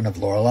say it in front of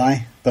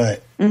Lorelai,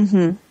 but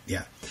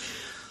yeah.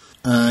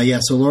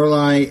 So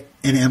Lorelai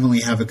and Emily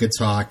have a good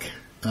talk.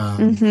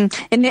 And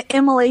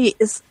Emily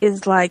is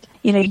like,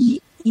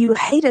 you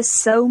hate us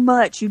so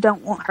much, you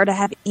don't want her to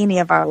have any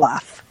of our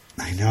life.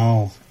 I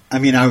know. I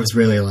mean, I was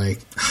really like,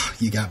 oh,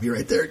 you got me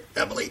right there,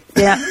 Emily.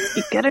 Yeah,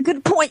 you got a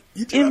good point,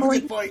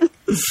 Emily. Have a good point.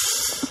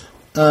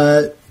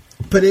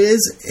 But it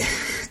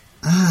is,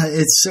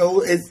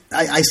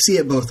 I see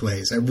it both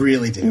ways. I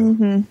really do.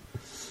 Mm-hmm.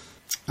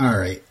 All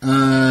right.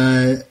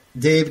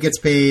 Dave gets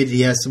paid.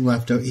 He has some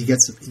he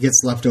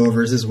gets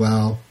leftovers as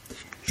well.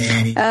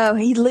 And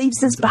he leaves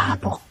his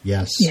Bible.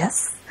 Yes.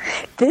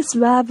 This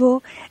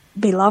Bible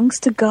belongs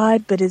to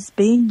God, but is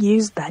being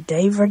used by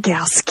Dave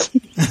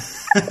Rogowski.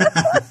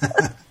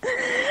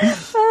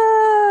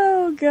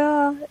 Oh,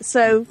 God.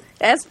 So,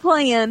 as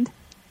planned,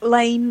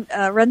 Lane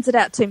runs it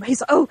out to him.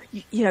 He's like, oh,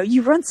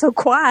 you run so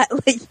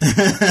quietly.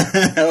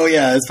 Oh,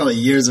 yeah. It's probably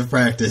years of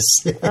practice.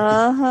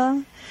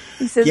 Uh-huh.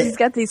 He says he's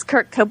got these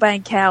Kurt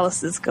Cobain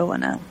calluses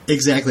going on.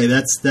 Exactly.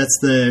 That's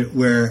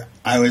where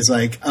I was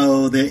like,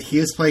 oh, he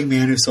was playing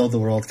Man Who Sold the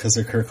World because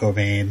of Kurt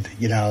Cobain.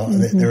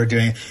 They were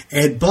doing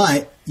it.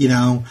 But,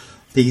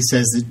 he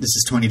says that this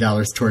is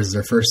 $20 towards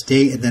their first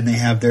date, and then they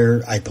have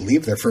their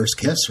first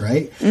kiss,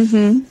 right?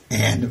 Mm-hmm.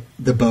 And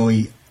the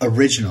Bowie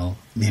original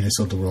Man Who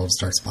Sold the World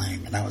starts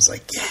playing, and I was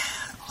like, yeah,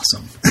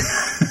 awesome.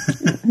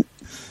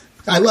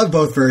 I love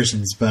both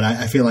versions, but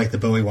I feel like the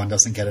Bowie one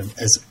doesn't get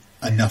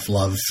enough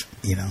love.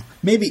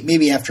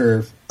 Maybe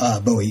after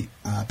Bowie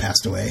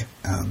passed away,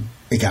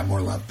 it got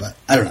more love, but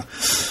I don't know.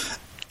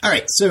 All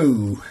right,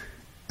 so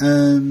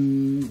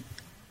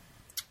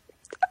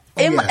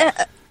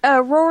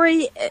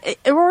Rory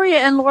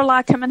and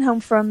Lorelai coming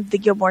home from the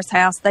Gilmore's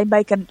house. They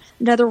make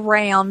another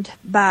round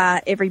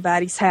by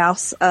everybody's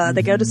house.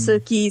 They go to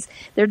Sookie's.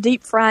 They're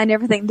deep frying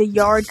everything. The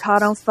yard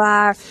caught on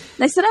fire.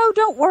 They said, "Oh,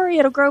 don't worry,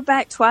 it'll grow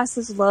back twice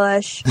as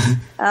lush."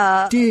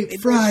 Deep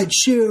fried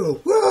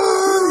shoe.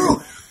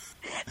 Woo!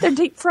 They're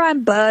deep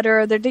frying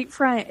butter. They're deep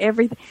frying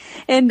everything.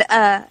 And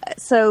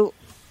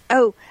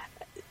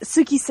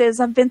Sookie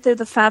says, "I've been through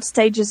the 5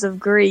 stages of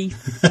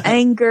grief: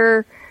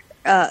 anger."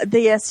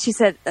 She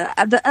said,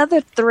 the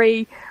other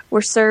 3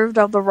 were served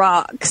on the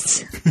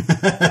rocks.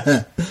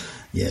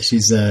 Yeah,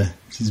 she's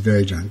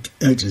very drunk,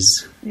 which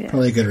is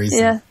probably a good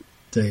reason.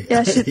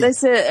 Yeah, they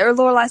said, or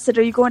Lorelai said,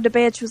 "Are you going to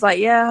bed?" She was like,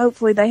 "Yeah,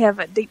 hopefully they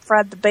haven't deep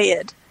fried the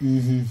bed."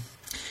 Mm-hmm.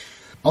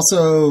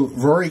 Also,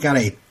 Rory got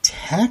a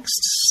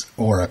text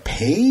or a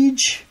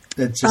page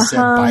that just said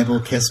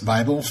 "Bible Kiss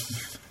Bible."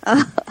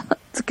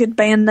 It's a good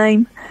band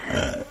name.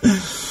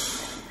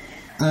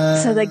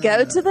 So they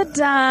go to the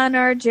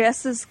diner.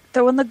 Jess is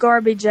throwing the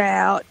garbage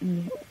out,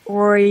 and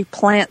Rory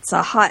plants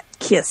a hot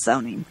kiss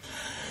on him.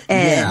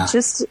 And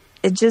just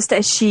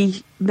as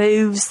she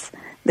moves,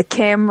 the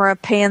camera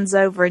pans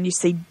over, and you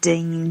see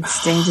Dean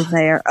standing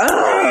there.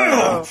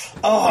 Oh,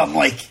 I'm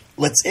like,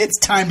 it's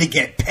time to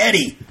get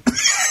petty.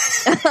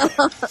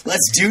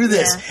 Let's do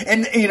this. Yeah.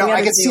 And,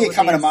 I can see it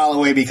coming a mile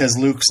away because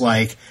Luke's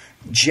like,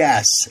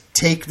 Jess,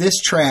 take this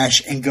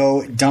trash and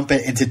go dump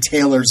it into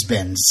Taylor's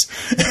bins.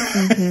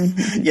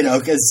 Mm-hmm.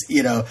 Because,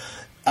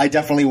 I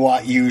definitely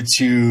want you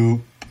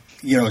to,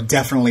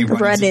 definitely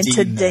run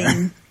into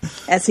Dean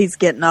as he's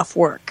getting off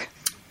work.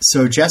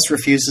 So Jess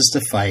refuses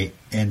to fight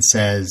and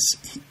says,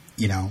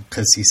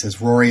 because he says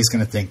Rory's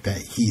going to think that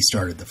he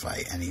started the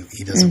fight and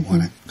he doesn't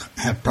want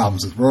to have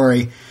problems with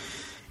Rory.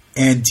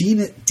 And Dean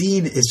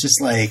is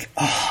just like,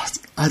 oh,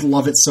 I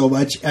love it so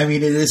much. I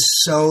mean, it is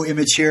so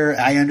immature.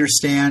 I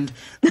understand.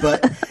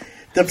 But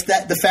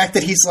the fact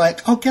that he's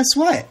like, oh, guess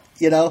what?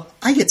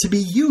 I get to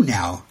be you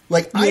now.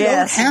 Like, I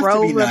don't have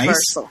to be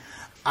reversal. Nice.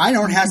 I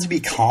don't have to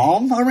be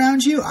calm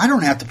around you. I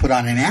don't have to put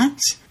on an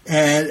act.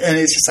 And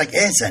it's just like,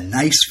 it's a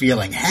nice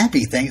feeling.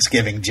 Happy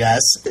Thanksgiving,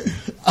 Jess.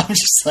 I'm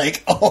just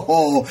like,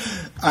 oh,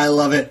 I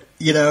love it.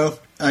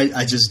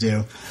 I just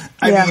do.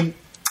 I mean,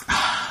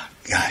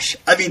 gosh.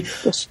 I mean,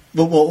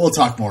 we'll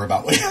talk more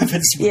about what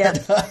happens. Yeah,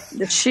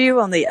 the shoe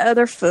on the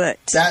other foot.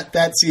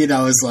 That's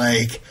is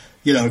like,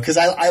 because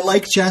I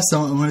like Jess. I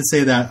want to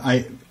say that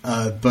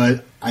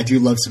but I do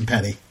love some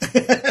petty.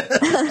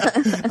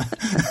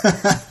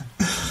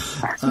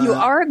 You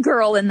are a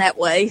girl in that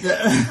way.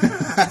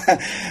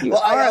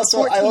 I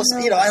also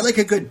I like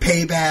a good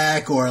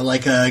payback or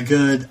like a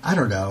good, I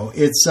don't know.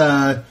 It's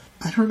I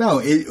don't know.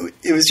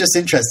 It was just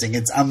interesting.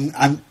 It's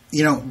I'm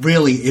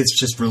really it's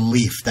just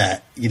relief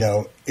that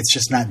it's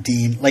just not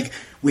Dean. Like,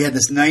 we had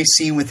this nice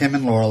scene with him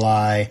and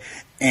Lorelai,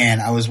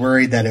 and I was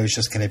worried that it was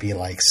just going to be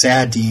like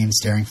sad Dean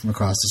staring from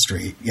across the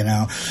street,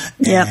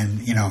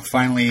 And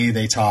finally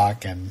they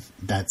talk, and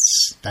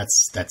that's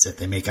it.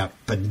 They make up.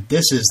 But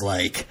this is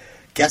like,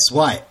 guess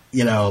what?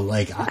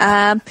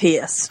 I'm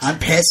pissed. I'm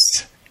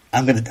pissed.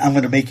 I'm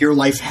gonna make your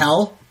life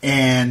hell.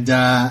 And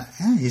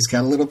he's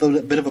got a little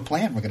bit of a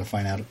plan we're going to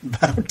find out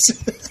about.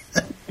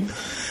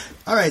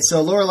 All right,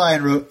 so Lorelai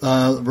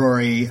and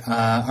Rory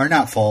are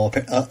not full,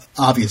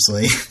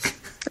 obviously.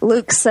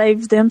 Luke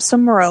saved them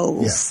some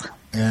rolls. Yeah.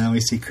 And we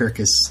see Kirk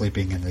is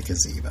sleeping in the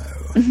gazebo.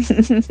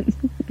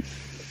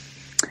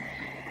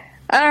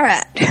 All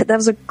right, that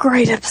was a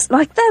great episode.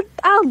 Like that,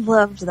 I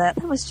loved that.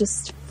 That was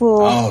just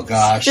full. Oh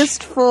gosh,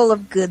 just full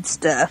of good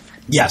stuff.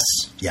 Yes.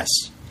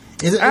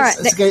 It's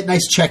a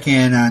nice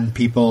check-in on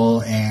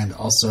people, and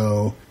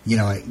also,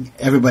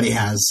 everybody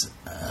has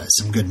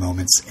some good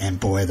moments. And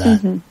boy,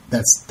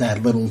 that's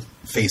that little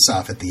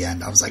face-off at the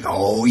end. I was like,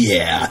 oh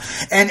yeah.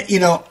 And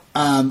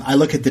I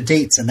look at the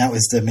dates, and that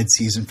was the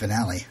mid-season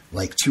finale.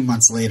 Like 2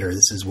 months later,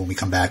 this is when we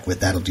come back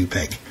with That'll Do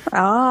Pig.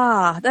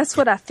 Ah, that's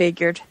what I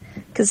figured,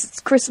 because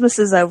Christmas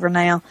is over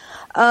now.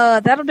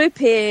 That'll Do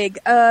Pig.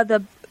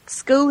 The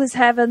school is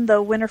having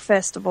the winter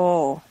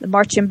festival. The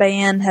marching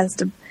band has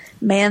the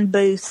man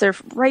booths. They're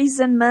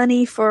raising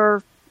money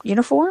for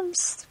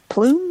uniforms,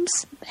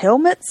 plumes,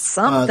 helmets,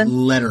 something.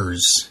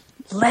 Letters.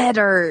 I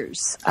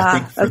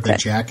think for the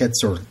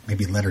jackets, or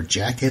maybe letter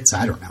jackets.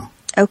 I don't know.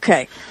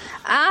 Okay.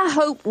 I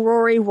hope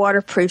Rory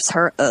waterproofs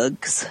her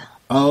Uggs.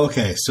 Oh,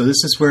 okay. So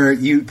this is where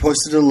you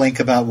posted a link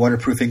about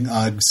waterproofing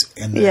Uggs.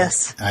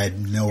 Yes. I had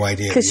no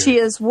idea. Because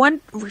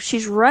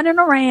she's running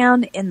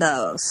around in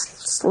the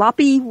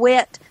sloppy,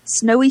 wet,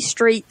 snowy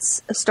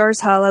streets of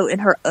Stars Hollow in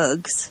her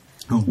Uggs.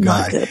 Oh, God.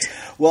 Not good.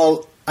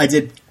 Well, I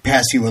did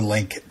pass you a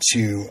link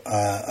to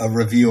a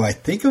review. I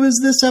think it was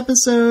this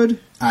episode.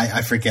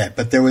 I forget.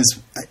 But there's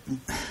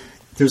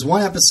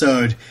one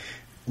episode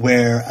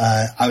where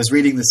I was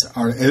reading this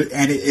article,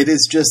 and it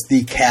is just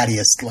the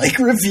cattiest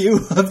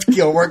review of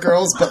Gilmore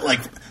Girls, but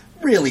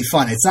really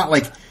fun. It's not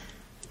like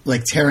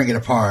tearing it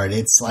apart.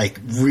 It's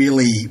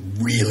really,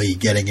 really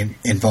getting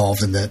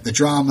involved in the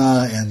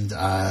drama and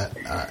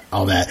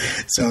all that.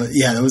 So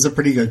yeah, that was a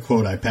pretty good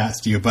quote I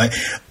passed you. But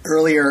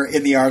earlier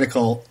in the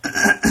article,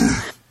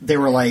 they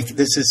were like,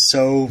 "This is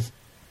so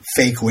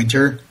fake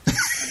winter."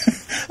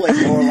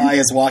 Lorelai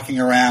is walking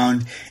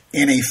around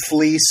in a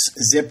fleece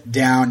zipped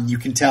down. You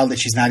can tell that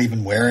she's not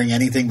even wearing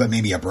anything but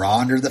maybe a bra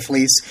under the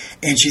fleece.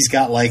 And she's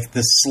got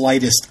the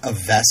slightest of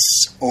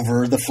vests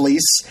over the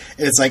fleece.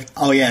 And it's like,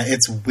 oh yeah,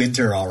 it's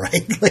winter, all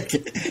right.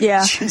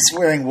 Yeah. She's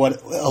wearing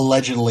what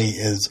allegedly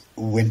is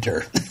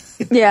winter.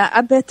 Yeah,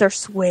 I bet they're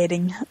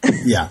sweating.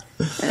 Yeah.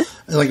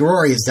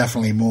 Rory is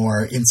definitely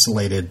more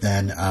insulated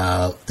than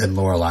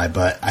Lorelai,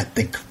 but I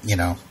think,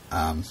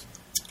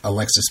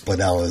 Alexis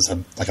Bledel is a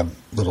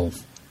little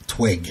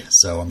twig,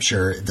 so I'm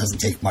sure it doesn't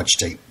take much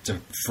to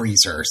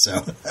freeze her.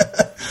 So,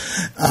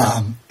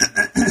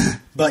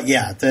 but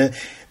yeah,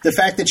 the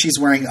fact that she's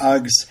wearing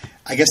Uggs,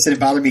 I guess didn't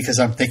bother me because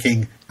I'm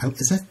thinking,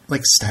 is that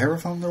like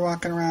styrofoam they're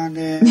walking around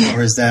in,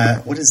 or is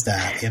that what is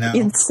that?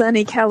 In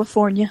sunny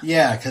California.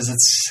 Yeah, because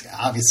it's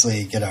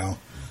obviously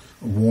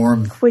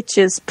warm, which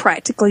is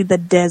practically the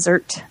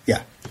desert.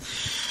 Yeah.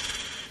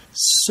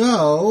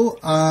 So,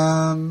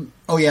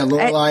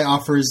 Lorelai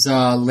offers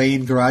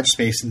Lane garage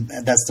space, and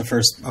that's the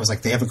first. I was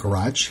like, they have a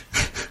garage?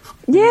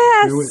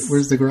 Yes.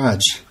 Where's the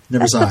garage?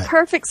 Never that's saw the it.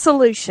 Perfect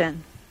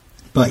solution.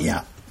 But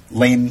yeah,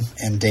 Lane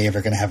and Dave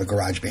are going to have a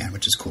garage band,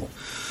 which is cool.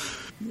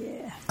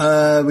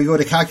 Yeah. We go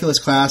to calculus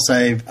class.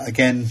 I,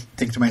 again,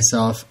 think to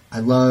myself, I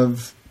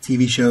love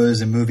TV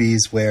shows and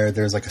movies where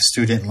there's like a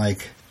student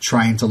like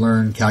trying to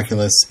learn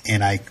calculus,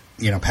 and I,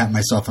 pat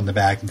myself on the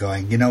back and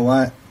going, you know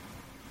what?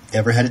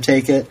 Never had to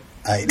take it.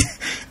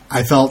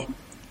 I felt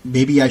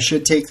maybe I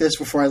should take this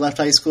before I left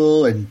high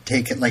school and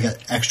take it like an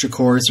extra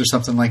course or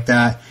something like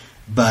that.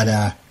 But,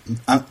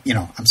 I'm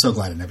so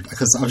glad I never,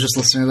 because I was just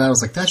listening to that. I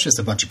was like, that's just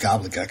a bunch of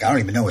gobbledygook. I don't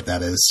even know what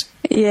that is.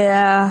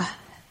 Yeah.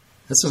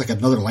 That's just like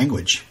another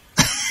language.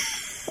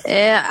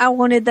 Yeah, I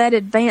wanted that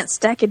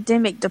advanced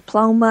academic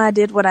diploma. I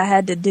did what I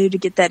had to do to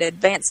get that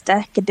advanced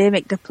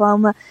academic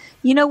diploma.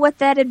 You know what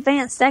that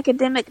advanced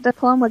academic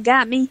diploma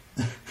got me?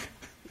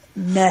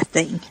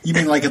 Nothing. You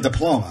mean like a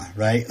diploma,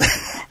 right?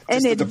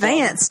 An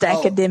advanced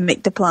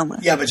academic diploma.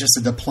 Yeah, but just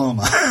a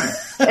diploma.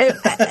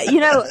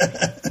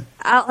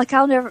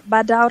 I'll never.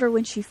 My daughter,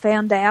 when she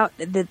found out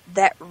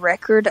that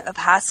record of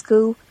high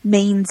school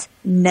means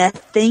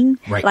nothing,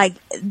 right. Like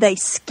they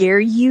scare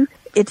you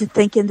into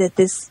thinking that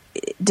this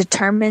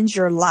determines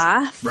your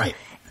life, right?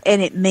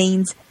 And it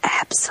means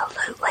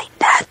absolutely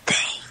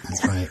nothing.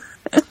 That's right.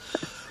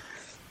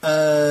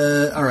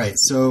 All right.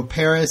 So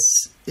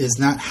Paris is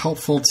not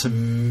helpful to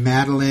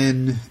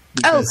Madeline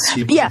because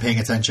she wasn't paying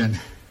attention.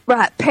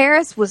 Right.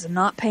 Paris was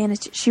not paying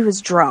attention. She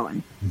was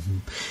drawing. Mm-hmm.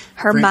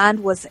 Her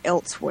mind was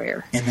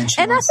elsewhere. And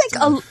I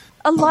think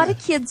a lot of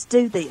kids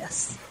do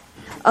this.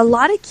 A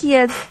lot of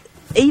kids,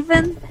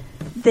 even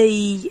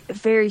the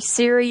very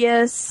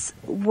serious,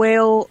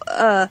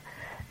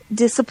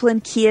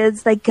 disciplined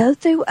kids, they go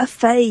through a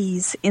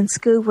phase in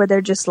school where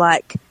they're just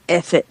like,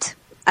 F it.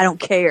 I don't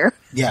care.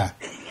 Yeah.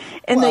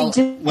 And they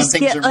just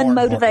get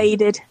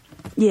unmotivated.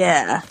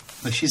 Yeah.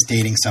 Like she's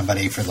dating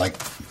somebody for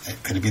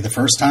could it be the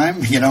first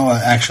time?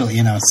 Actually,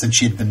 since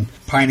she'd been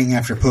pining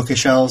after puka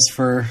shells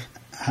for,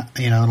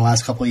 the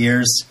last couple of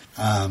years.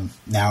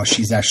 Now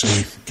she's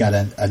actually got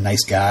a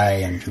nice guy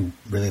and who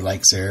really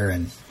likes her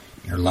and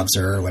loves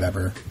her or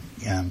whatever.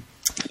 Yeah.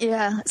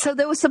 Yeah. So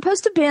there was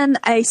supposed to have been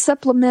a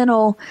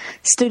supplemental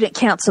student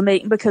council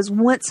meeting because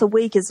once a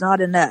week is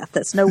not enough.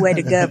 That's no way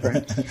to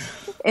govern.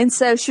 And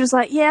so she was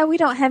like, yeah, we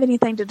don't have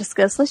anything to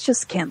discuss. Let's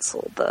just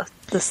cancel the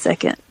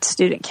second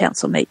student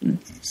council meeting.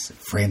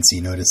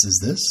 Francie notices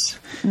this.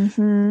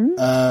 Mm-hmm.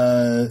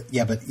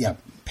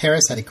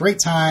 Paris had a great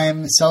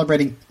time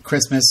celebrating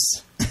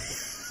Christmas.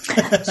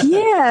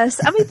 Yes.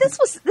 I mean, this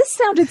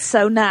sounded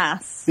so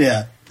nice.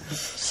 Yeah.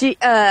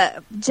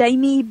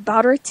 Jamie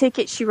bought her a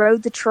ticket. She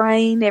rode the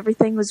train.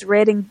 Everything was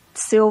red and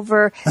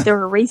silver. There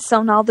were wreaths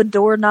on all the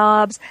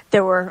doorknobs.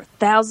 There were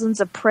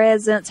thousands of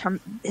presents.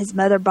 His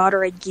mother bought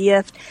her a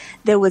gift.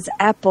 There was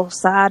apple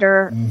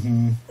cider.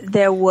 Mm-hmm.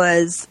 There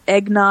was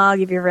eggnog.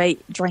 If you ever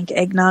drink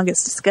eggnog,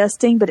 it's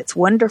disgusting, but it's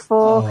wonderful.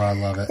 Oh, I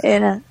love it.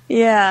 And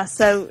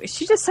so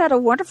she just had a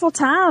wonderful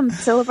time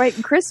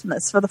celebrating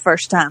Christmas for the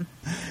first time.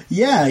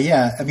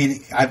 Yeah. I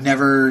mean, I've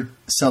never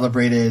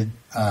celebrated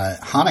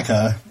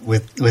Hanukkah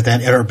with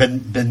that, or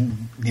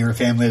been near a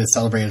family that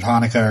celebrated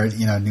Hanukkah,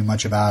 or knew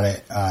much about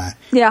it.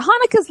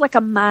 Hanukkah's like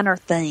a minor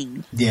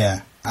thing.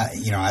 Yeah,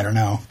 I don't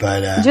know,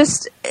 but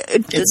that's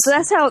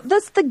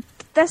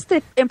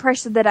the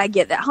impression that I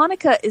get, that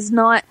Hanukkah is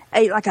not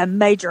a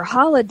major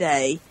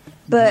holiday,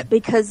 but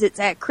because it's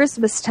at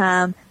Christmas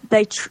time,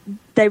 they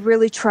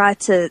really try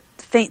to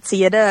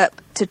fancy it up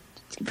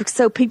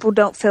so people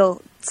don't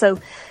feel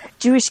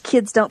Jewish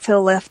kids don't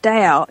feel left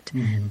out.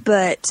 Mm-hmm.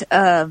 But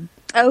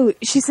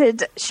she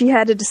said she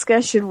had a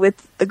discussion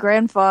with the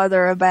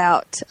grandfather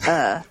about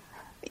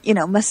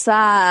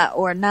Messiah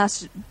or a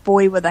nice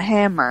boy with a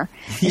hammer.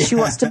 Yeah. She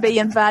wants to be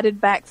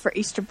invited back for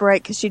Easter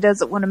break because she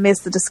doesn't want to miss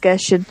the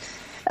discussion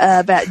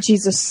about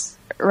Jesus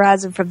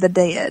rising from the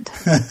dead.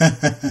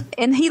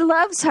 And he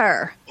loves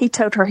her. He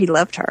told her he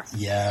loved her.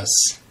 Yes.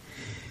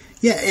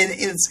 Yeah, and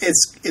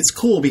it's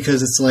cool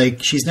because it's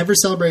like she's never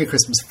celebrated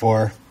Christmas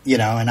before,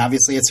 and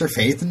obviously it's her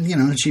faith,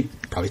 and she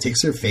probably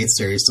takes her faith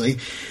seriously.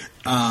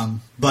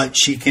 But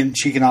she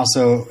can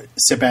also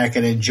sit back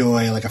and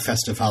enjoy like a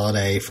festive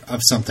holiday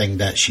of something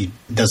that she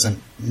doesn't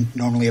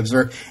normally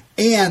observe.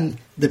 And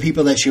the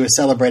people that she was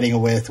celebrating it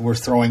with were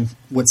throwing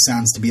what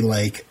sounds to be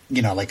like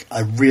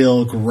a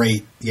real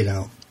great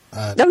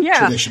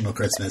traditional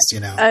Christmas.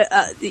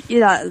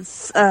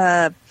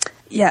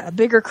 A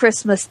bigger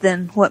Christmas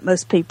than what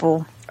most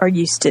people are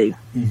used to.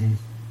 Mm-hmm.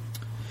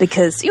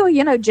 Because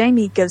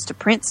Jamie goes to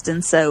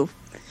Princeton, so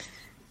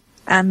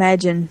I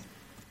imagine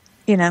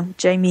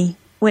Jamie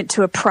went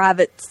to a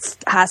private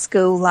high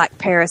school like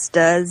Paris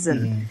does,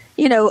 and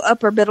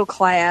upper middle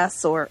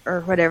class or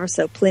whatever,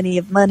 so plenty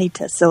of money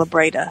to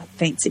celebrate a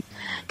fancy.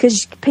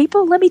 Because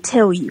people, let me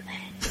tell you,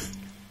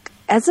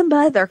 as a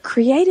mother,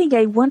 creating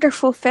a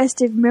wonderful,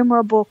 festive,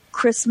 memorable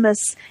Christmas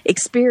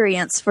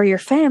experience for your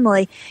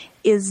family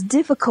is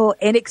difficult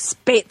and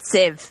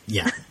expensive.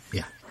 Yeah.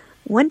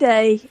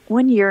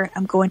 One year,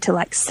 I'm going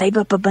to save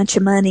up a bunch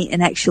of money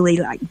and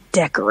actually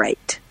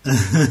decorate.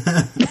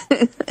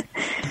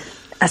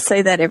 I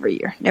say that every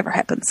year. Never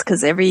happens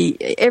because every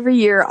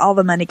year all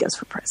the money goes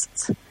for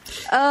presents.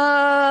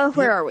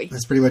 Where are we?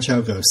 That's pretty much how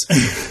it goes.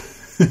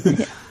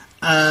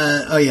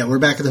 Yeah. We're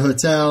back at the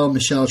hotel.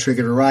 Michelle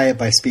triggered a riot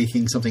by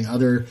speaking something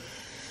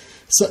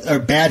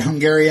bad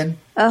Hungarian.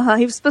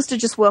 He was supposed to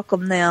just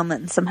welcome them,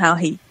 and somehow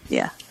Right.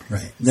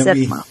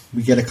 Then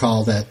we get a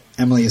call that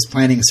Emily is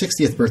planning a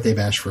 60th birthday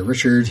bash for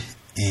Richard,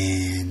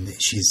 and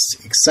she's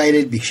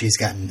excited because she's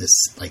gotten this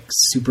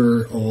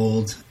super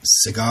old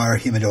cigar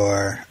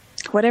humidor.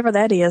 Whatever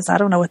that is, I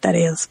don't know what that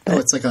is. But... Oh,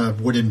 it's like a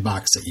wooden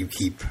box that you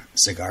keep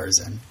cigars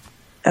in.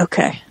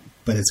 Okay.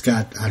 But it's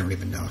got, I don't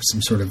even know,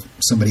 some sort of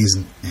somebody's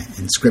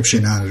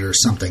inscription on it or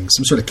something.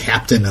 Some sort of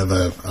captain of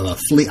a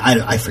fleet.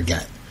 I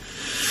forget.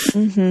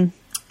 Mm-hmm.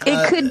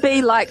 It could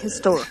be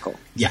historical.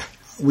 Yeah.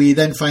 We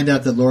then find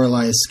out that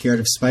Lorelai is scared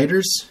of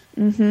spiders.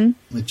 Mm-hmm.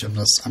 Which I'm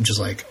just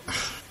like,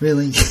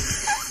 really?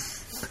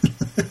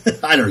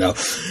 I don't know.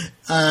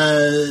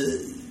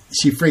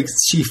 She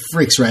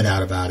freaks right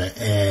out about it,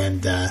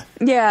 and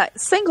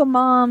single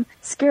mom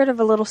scared of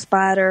a little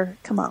spider.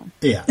 Come on.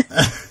 Yeah.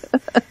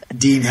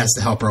 Dean has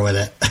to help her with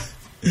it,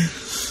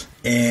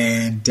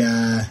 and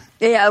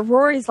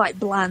Rory's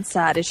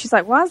blindsided. She's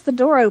like, "Why's the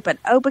door open?"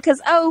 Oh,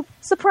 because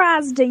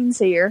surprise, Dean's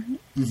here.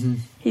 Mm-hmm.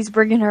 He's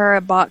bringing her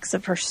a box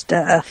of her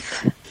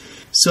stuff.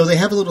 So they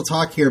have a little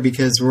talk here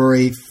because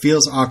Rory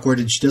feels awkward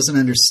and she doesn't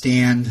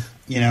understand,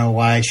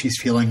 why she's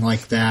feeling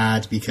like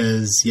that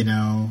because,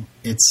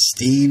 it's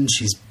Dean.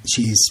 She's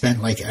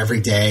spent every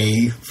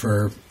day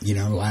for, the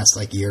last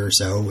year or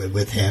so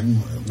with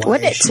him.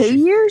 Wasn't it 2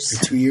 years?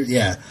 2 years,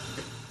 yeah.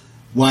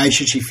 Why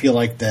should she feel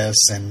like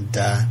this? And,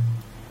 and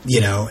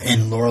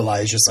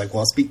Lorelai is just like,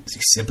 well,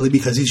 it's simply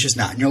because he's just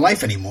not in your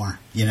life anymore,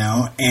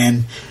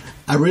 And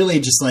I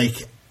really just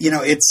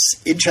it's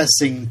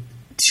interesting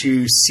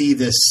to see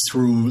this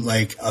through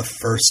a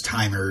first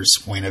timer's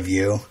point of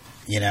view,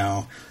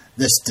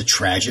 the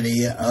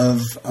tragedy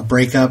of a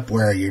breakup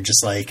where you're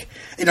just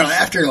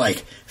after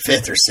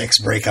fifth or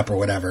sixth breakup or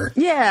whatever.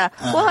 Yeah.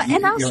 Well,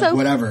 and also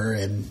whatever.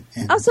 And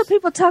also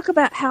people talk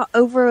about how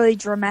overly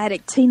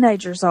dramatic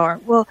teenagers are.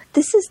 Well,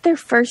 this is their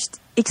first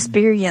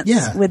experience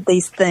with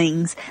these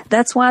things.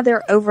 That's why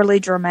they're overly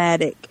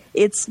dramatic.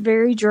 It's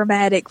very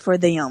dramatic for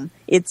them.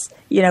 It's,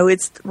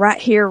 it's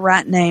right here,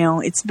 right now.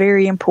 It's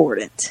very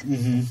important.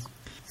 Mm-hmm.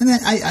 And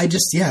then I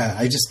just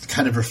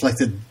kind of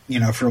reflected,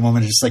 for a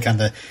moment, just on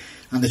the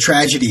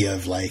tragedy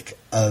of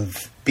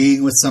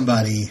being with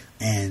somebody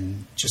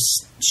and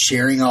just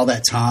sharing all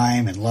that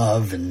time and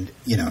love and,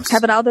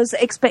 having all those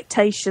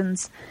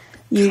expectations,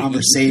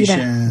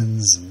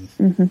 conversations and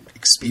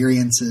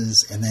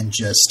experiences, and then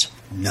just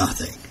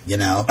nothing,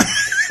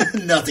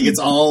 nothing. It's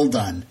all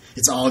done.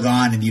 It's all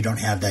gone, and you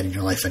don't have that in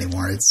your life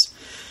anymore.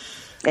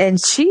 And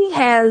she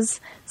has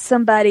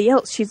somebody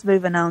else she's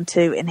moving on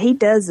to, and he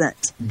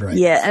doesn't. Right.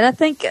 Yeah, and I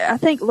think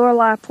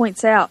Lorelai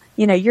points out,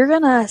 you're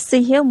going to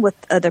see him with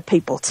other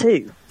people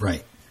too.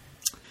 Right.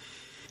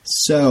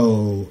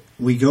 So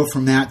we go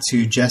from that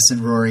to Jess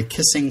and Rory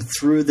kissing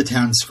through the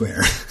town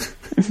square.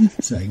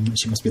 So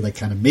she must be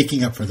kind of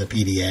making up for the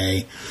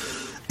PDA,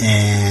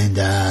 and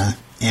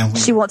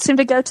she wants him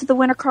to go to the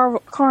winter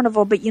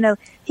carnival, but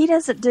he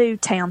doesn't do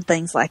town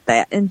things like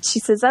that. And she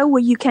says, "Oh,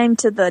 well, you came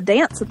to the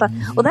dance."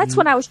 Well, that's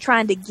when I was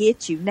trying to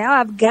get you. Now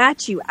I've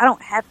got you. I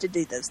don't have to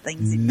do those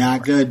things anymore.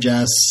 Not good,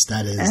 Jess.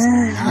 That is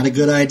not a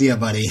good idea,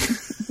 buddy.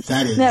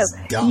 That is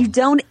dumb. You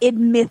don't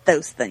admit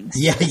those things.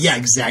 Yeah,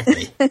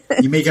 exactly.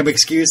 You make up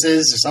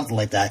excuses or something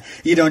like that.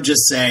 You don't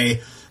just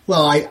say,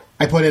 "Well,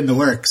 I put in the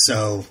work,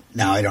 so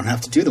now I don't have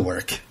to do the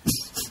work."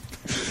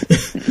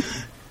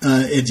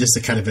 And just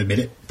to kind of admit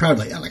it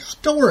proudly. I'm like, oh,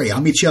 don't worry,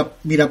 I'll meet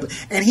up.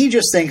 And he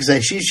just thinks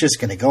that she's just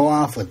going to go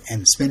off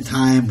and spend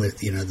time with,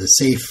 the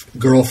safe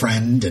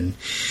girlfriend, and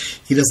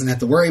he doesn't have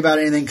to worry about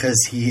anything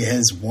because he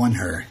has won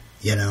her,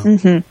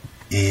 Mm-hmm.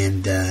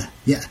 And,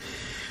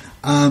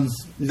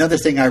 another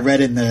thing I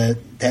read in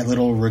that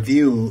little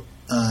review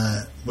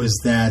was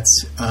that,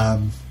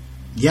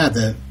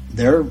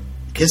 their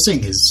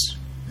kissing is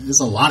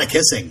a lot of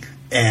kissing.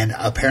 And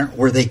apparently,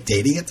 were they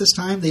dating at this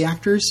time, the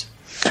actors?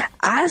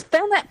 I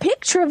found that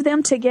picture of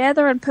them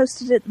together and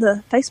posted it in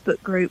the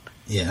Facebook group.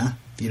 Yeah,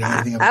 you know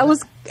anything about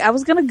I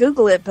was going to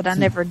Google it, but I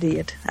never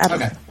did. I don't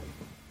know.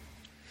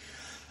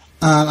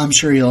 I'm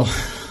sure you'll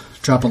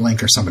drop a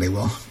link or somebody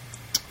will.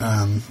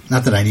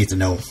 Not that I need to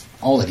know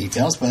all the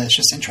details, but it's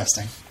just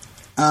interesting.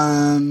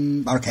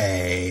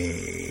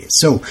 Okay,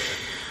 so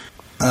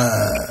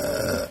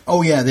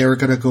they were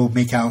going to go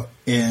make out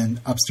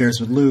upstairs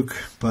with Luke,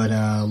 but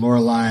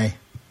Lorelai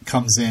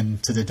comes in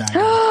to the diner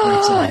and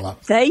breaks it all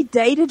up. They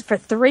dated for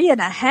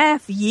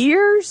 3.5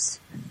 years?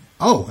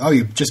 Oh,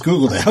 you just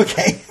Googled it.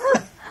 Okay.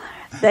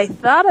 They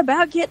thought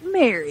about getting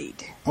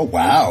married. Oh,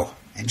 wow.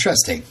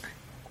 Interesting.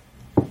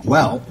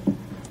 Well,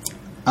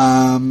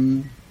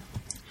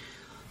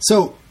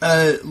 so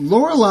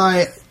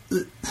Lorelai,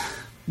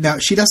 now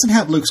she doesn't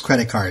have Luke's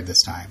credit card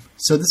this time.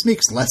 So this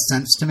makes less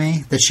sense to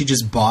me that she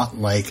just bought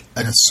like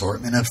an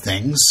assortment of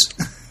things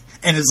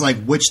and is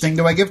like, which thing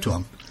do I give to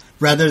him?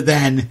 Rather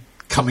than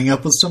coming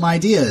up with some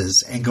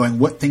ideas and going,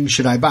 what things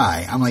should I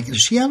buy? I'm like, does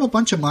she have a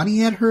bunch of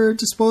money at her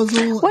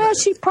disposal? Well,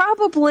 she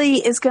probably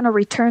is going to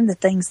return the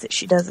things that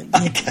she doesn't use.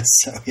 I guess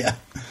so, yeah.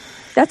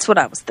 That's what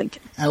I was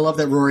thinking. I love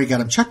that Rory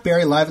got him Chuck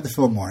Berry live at the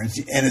Fillmore. And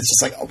it's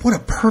just like, oh, what a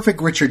perfect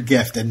Richard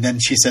gift. And then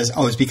she says,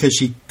 oh, it's because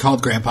she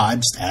called Grandpa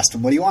and just asked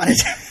him what he wanted.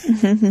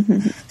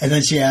 And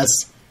then she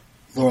asks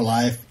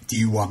Lorelai, do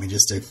you want me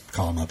just to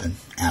call him up and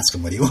ask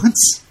him what he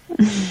wants?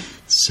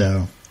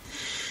 So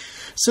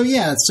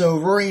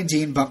Rory and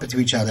Dean bump into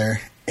each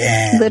other.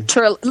 And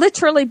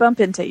literally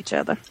bump into each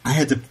other. I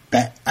had to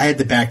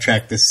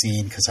backtrack this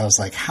scene because I was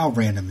like, how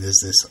random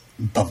is this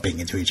bumping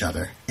into each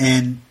other?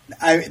 And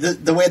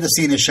the way the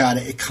scene is shot,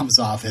 it comes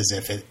off as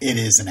if it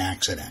is an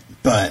accident.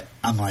 But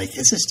I'm like,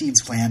 is this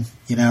Dean's plan?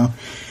 You know?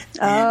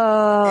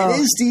 Oh. It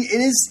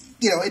is,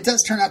 it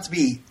does turn out to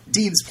be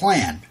Dean's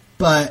plan.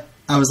 But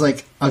I was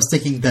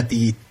thinking that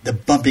the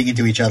bumping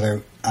into each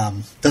other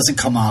doesn't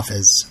come off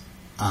as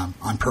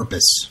on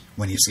purpose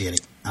when you see it.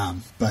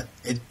 But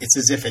it's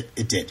as if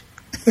it did.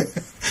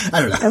 I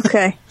don't know.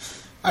 Okay.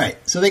 All right.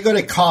 So they go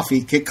to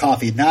get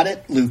coffee, not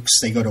at Luke's.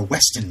 They go to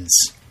Weston's.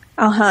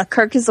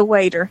 Kirk is the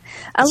waiter.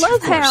 I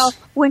love how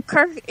when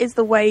Kirk is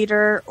the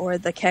waiter or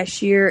the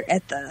cashier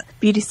at the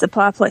beauty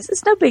supply place,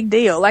 it's no big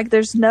deal. Like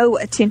there's no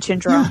attention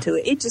drawn to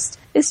it.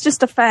 It's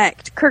just a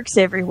fact. Kirk's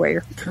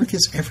everywhere. Kirk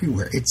is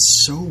everywhere.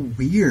 It's so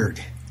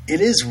weird.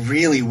 It is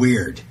really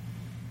weird.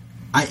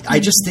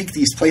 I just think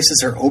these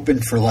places are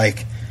open for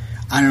like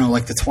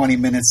the 20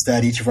 minutes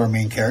that each of our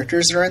main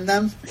characters are in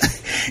them.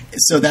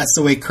 So that's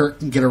the way Kirk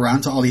can get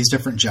around to all these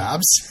different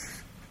jobs.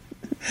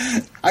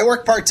 I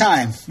work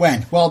part-time.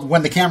 When? Well,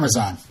 when the camera's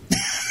on.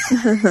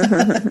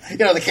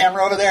 The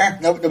camera over there.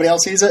 Nobody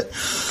else sees it.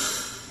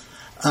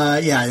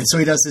 And so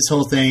he does this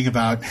whole thing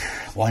about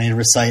wanting to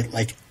recite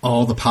like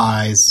all the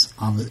pies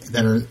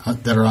that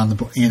are on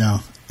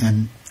the,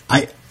 and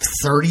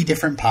 30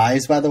 different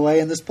pies, by the way,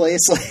 in this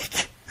place.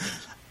 Like,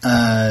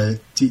 I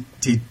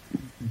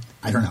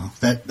don't know.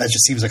 That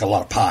just seems like a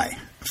lot of pie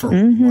for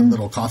one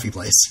little coffee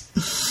place.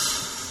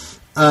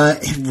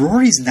 And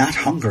Rory's not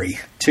hungry,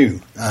 too.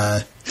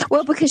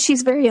 Well, because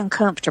she's very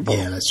uncomfortable.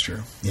 Yeah, that's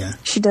true. Yeah.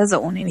 She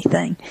doesn't want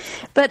anything.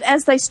 But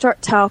as they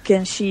start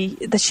talking, she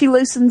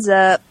loosens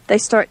up. They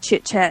start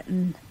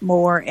chit-chatting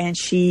more, and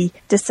she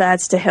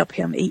decides to help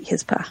him eat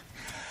his pie.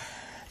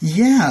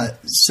 Yeah,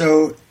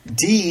 so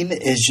Dean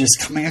is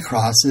just coming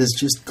across as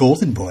just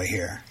golden boy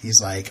here.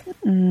 He's like,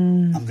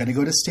 I'm going to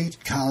go to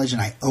state college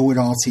and I owe it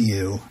all to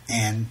you.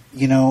 And,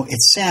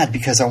 it's sad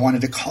because I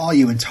wanted to call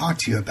you and talk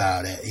to you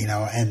about it,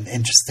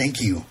 and just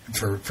thank you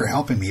for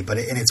helping me. But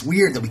it's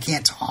weird that we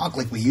can't talk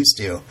like we used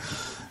to.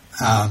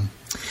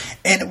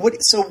 And what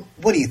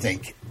do you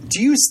think?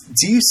 Do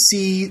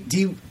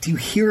you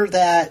hear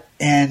that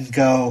and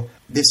go,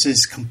 this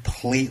is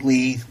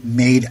completely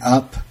made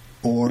up?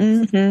 Or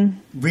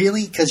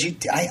really? Because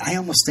I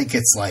almost think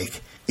it's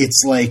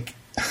like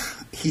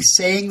he's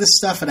saying this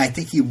stuff, and I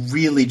think he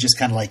really just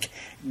kind of like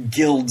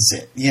gilds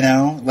it,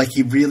 like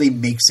he really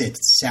makes it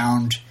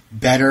sound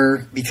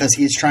better because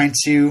he's trying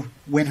to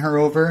win her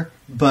over.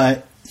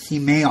 But he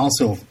may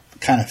also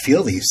kind of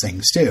feel these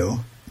things too.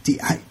 Do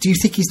you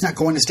think he's not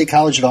going to state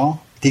college at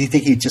all? Did you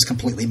think he just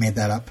completely made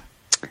that up?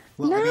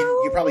 Well, no. I mean,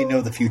 you probably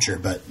know the future,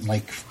 but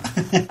like,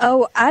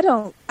 I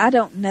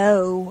don't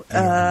know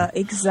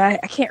I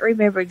can't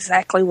remember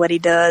exactly what he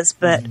does,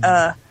 but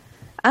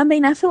I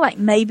mean, I feel like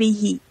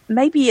maybe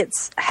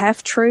it's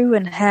half true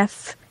and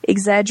half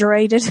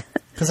exaggerated.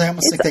 Because I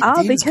almost think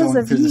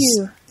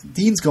that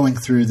Dean's going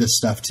through this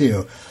stuff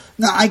too.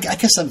 No, I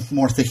guess I'm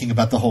more thinking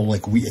about the whole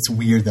like it's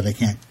weird that I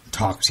can't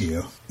talk to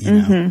you,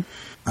 know.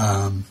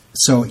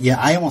 So yeah,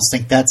 I almost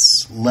think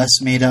that's less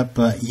made up,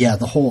 but yeah,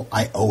 the whole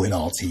I owe it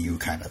all to you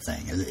kind of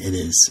thing. It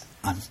is.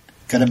 I'm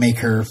going to make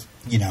her,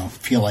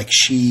 feel like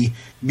she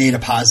made a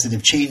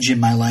positive change in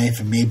my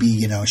life, and maybe,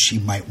 she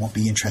won't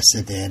be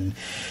interested in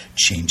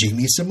changing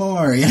me some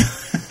more,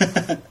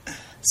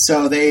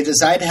 So they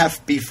decide to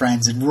be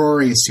friends, and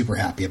Rory is super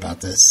happy about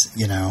this,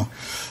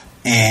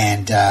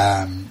 and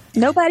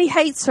nobody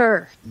hates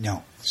her.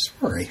 No,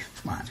 Rory,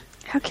 come on.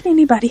 How can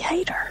anybody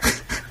hate her?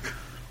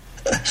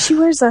 She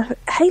wears a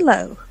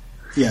halo.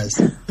 Yes.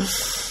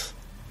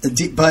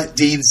 But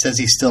Dean says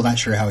he's still not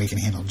sure how he can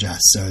handle Jess,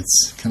 so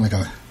it's kind of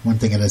like one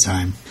thing at a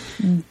time.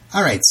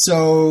 All right,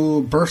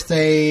 so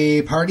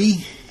birthday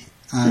party.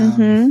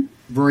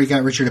 Rory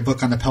got Richard a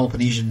book on the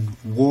Peloponnesian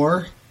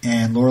War,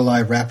 and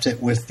Lorelai wrapped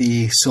it with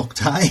the silk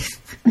tie.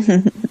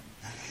 And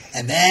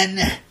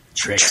then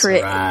Trix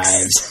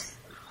arrives.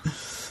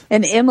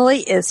 And Emily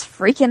is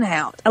freaking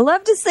out. I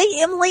love to see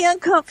Emily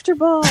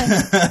uncomfortable.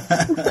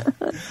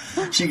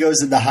 She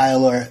goes into high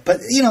alert.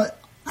 But,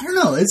 I don't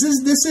know. This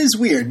is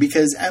weird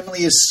because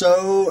Emily is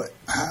so,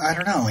 I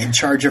don't know, in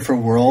charge of her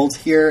world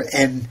here.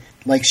 And,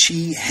 like, does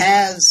she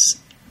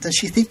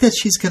think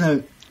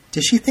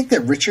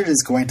that Richard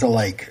is going to,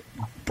 like,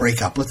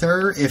 break up with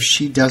her if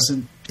she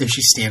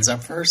stands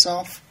up for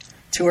herself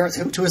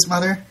to his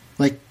mother?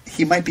 Like,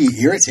 he might be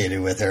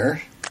irritated with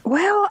her.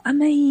 Well, I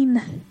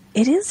mean,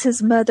 it is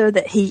his mother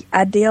that he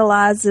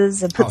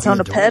idealizes and puts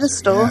on a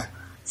pedestal. Her, yeah.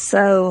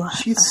 So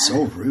she's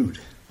so rude.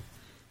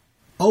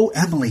 Oh,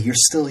 Emily, you're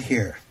still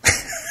here.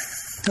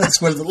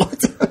 That's what it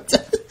looked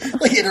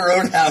like in her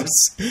own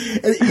house.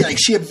 And, like,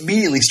 she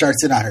immediately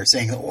starts in on her,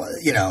 saying,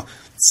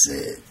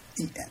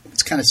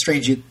 it's kind of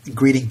strange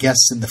greeting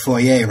guests in the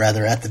foyer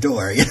rather at the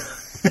door.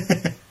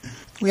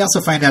 We also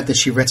find out that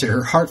she rented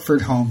her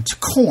Hartford home to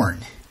Korn.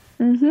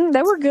 Mm-hmm.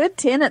 They were good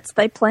tenants.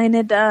 They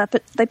planted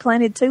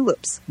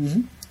tulips.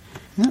 Mm-hmm.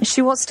 Yeah.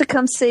 She wants to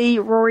come see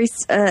Rory's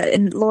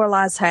and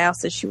Lorelai's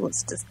house, and she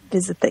wants to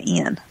visit the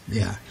inn.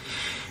 Yeah,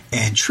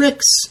 and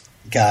Trix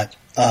got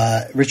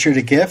Richard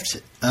a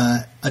gift,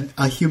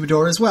 a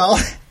humidor as well.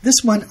 This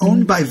one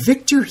owned by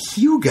Victor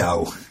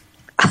Hugo.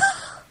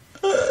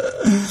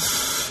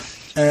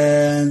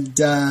 And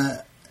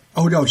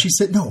she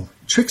said no.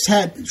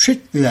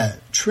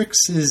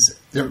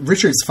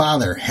 Richard's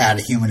father had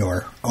a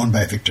humidor owned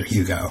by Victor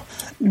Hugo,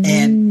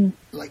 and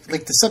like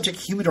the subject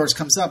humidors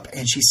comes up,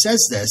 and she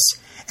says this,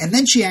 and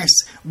then she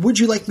asks, "Would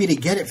you like me to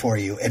get it for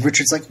you?" And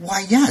Richard's like,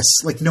 "Why, yes,"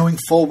 like knowing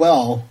full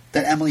well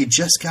that Emily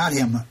just got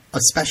him a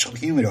special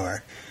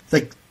humidor.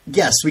 Like,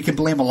 yes, we can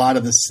blame a lot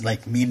of this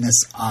like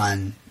meanness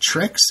on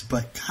Trix,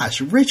 but gosh,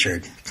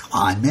 Richard, come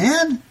on,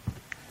 man.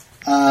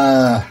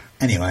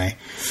 Anyway.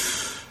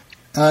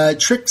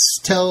 Trix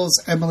tells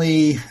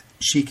Emily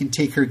she can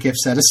take her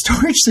gifts out of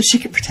storage so she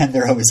can pretend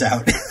they're always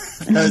out.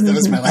 that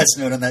was my last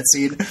note on that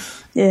scene.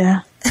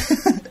 Yeah.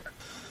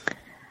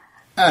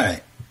 All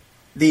right.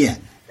 The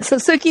end. So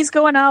Suki's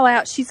going all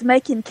out. She's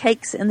making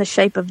cakes in the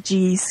shape of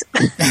G's.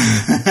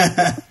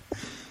 The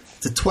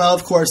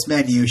 12-course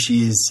menu.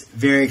 She's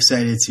very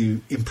excited to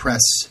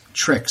impress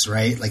Trix,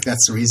 right? Like,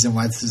 that's the reason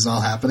why this is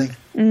all happening?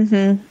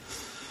 Mm-hmm.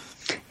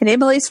 And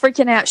Emily's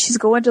freaking out. She's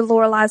going to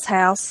Lorelai's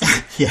house.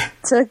 Yeah.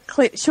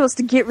 She wants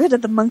to get rid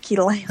of the monkey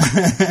lamp.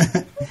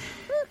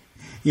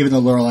 Even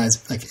though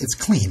Lorelai's like, it's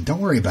clean.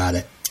 Don't worry about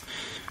it.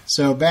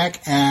 So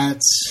back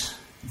at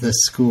the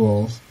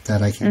school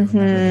that I can't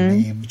remember the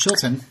name,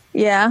 Chilton.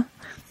 Yeah.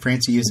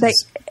 Francie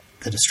uses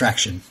the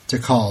distraction to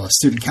call a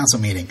student council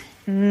meeting.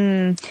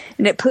 And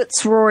it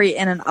puts Rory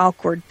in an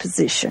awkward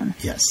position.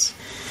 Yes.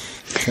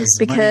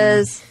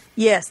 Because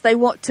yes, they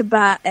want to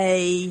buy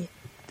a...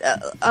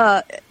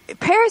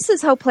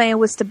 Paris's whole plan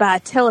was to buy a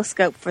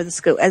telescope for the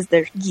school as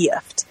their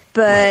gift,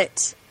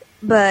 but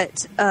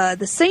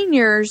the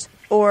seniors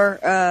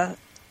or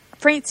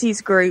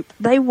Francie's group,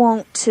 they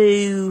want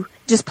to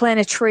just plant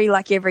a tree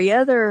like every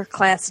other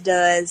class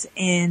does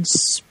and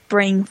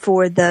spring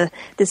for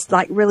this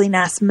like really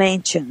nice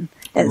mansion,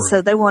 and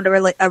so they want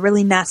a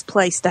really nice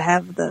place to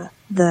have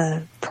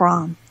the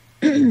prom.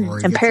 And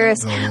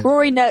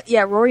Rory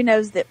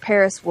knows that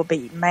Paris will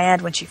be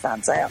mad when she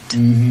finds out.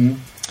 Mm-hmm.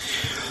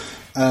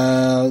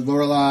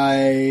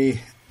 Lorelai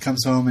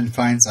comes home and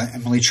finds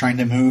Emily trying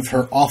to move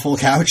her awful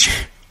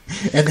couch.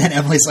 And then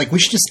Emily's like, we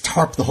should just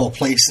tarp the whole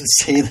place and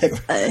say that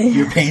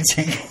you're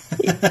painting.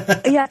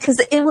 Yeah, because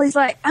Emily's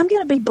like, I'm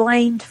going to be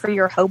blamed for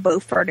your hobo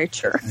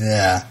furniture.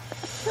 Yeah.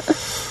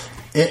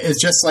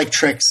 It's just like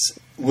Trix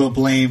will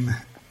blame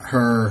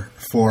her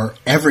for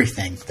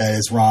everything that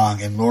is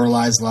wrong in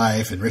Lorelai's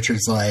life and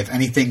Richard's life.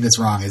 Anything that's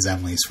wrong is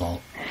Emily's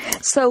fault.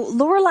 So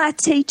Lorelai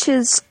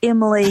teaches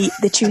Emily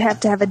that you have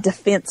to have a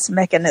defense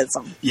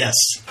mechanism. Yes.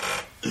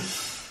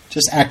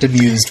 Just act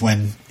amused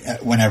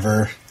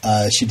whenever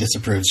she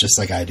disapproves, just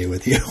like I do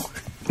with you.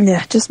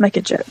 Yeah, just make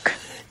a joke.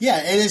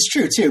 Yeah, it is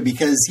true, too,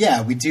 because,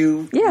 we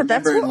do... Yeah,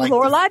 that's what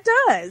Lorelai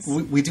does.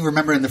 We do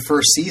remember in the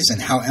first season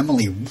how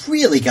Emily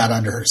really got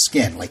under her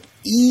skin, like,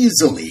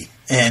 easily.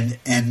 And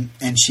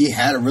she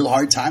had a real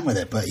hard time with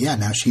it. But, yeah,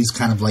 now she's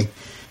kind of like...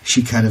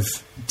 She kind of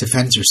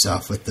defends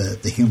herself with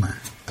the humor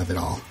of it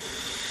all.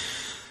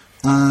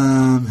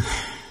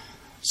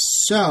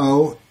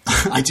 So,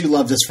 I do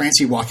love this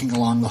Francie walking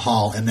along the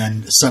hall, and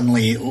then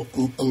suddenly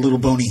a little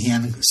bony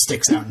hand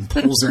sticks out and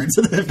pulls her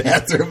into the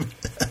bathroom.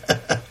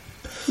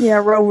 Yeah,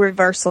 role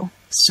reversal.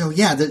 So,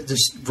 yeah,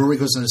 Rory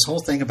goes into this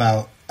whole thing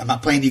about, I'm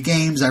not playing you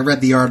games, I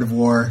read The Art of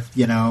War,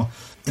 And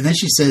then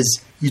she says,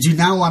 you do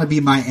not want to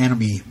be my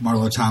enemy,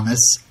 Marlo Thomas.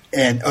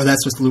 And,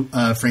 that's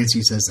what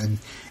Francie says.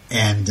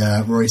 And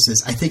Rory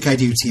says, I think I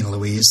do, Tina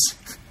Louise.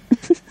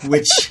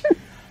 Which,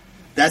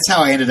 that's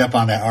how I ended up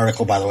on that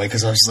article, by the way,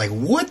 because I was just like,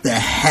 what the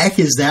heck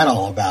is that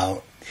all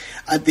about?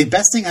 The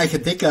best thing I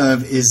could think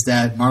of is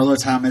that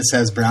Marlo Thomas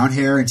has brown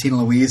hair and Tina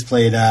Louise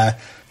played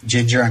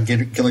Ginger on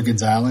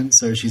Gilligan's Island,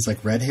 so she's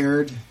like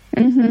red-haired.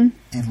 Mm-hmm.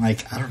 And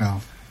like, I don't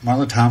know.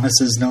 Marlo Thomas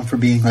is known for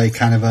being like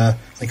kind of a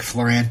like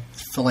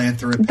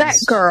philanthropist. That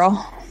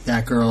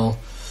girl.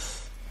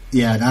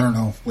 Yeah, and I don't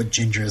know what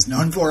Ginger is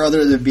known for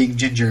other than being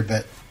Ginger,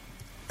 but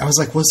I was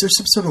like, was there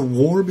some sort of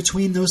war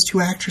between those two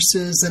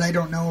actresses that I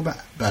don't know about?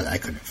 But I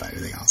couldn't find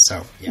anything else,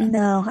 so, yeah.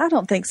 No, I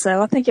don't think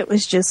so. I think it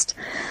was just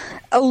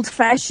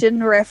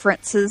old-fashioned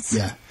references.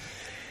 Yeah.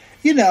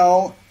 You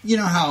know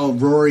how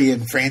Rory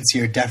and Francie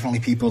are definitely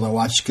people that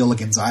watch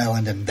Gilligan's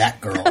Island and That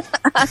Girl.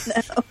 I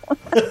know.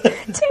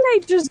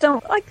 Teenagers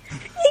don't, like,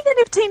 even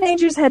if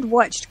teenagers had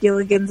watched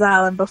Gilligan's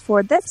Island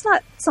before, that's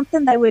not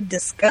something they would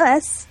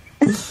discuss.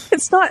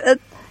 It's not a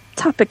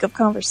topic of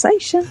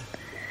conversation.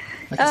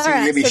 I can see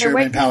Amy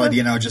Sherman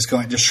Palladino just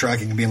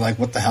shrugging and be like,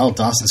 what the hell,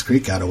 Dawson's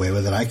Creek got away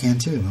with it, I can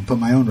too. And put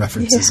my own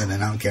references in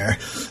and I don't care.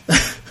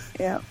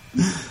 Yeah.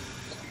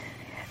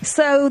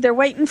 So they're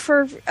waiting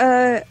for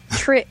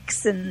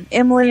Trix and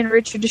Emily and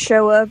Richard to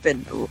show up,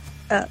 and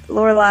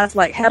Lorelai's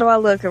like, how do I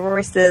look? And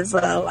Rory says,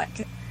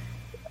 like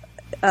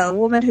a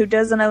woman who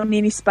doesn't own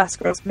any Spice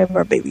Girls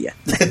memorabilia.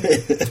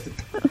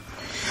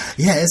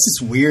 Yeah, it's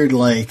this weird,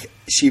 like,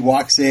 she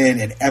walks in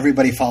and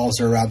everybody follows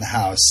her around the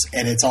house,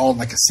 and it's all in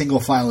like a single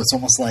file. It's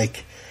almost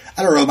like,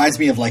 I don't know, it reminds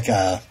me of like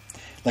a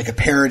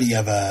parody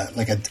of a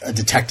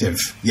detective,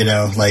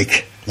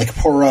 like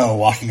Poirot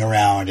walking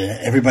around, and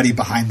everybody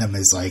behind them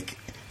is like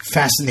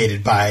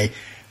fascinated by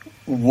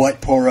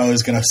what Poirot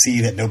is going to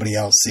see that nobody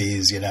else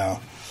sees,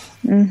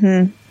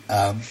 Mm-hmm.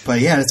 But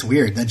yeah, it's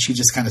weird. Then she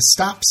just kind of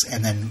stops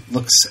and then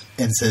looks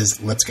and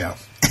says, "Let's go."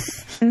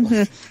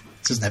 Mm-hmm.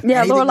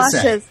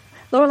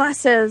 Lorelai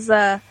says,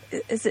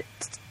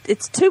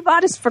 it's too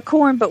modest for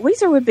corn, but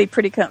Weezer would be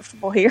pretty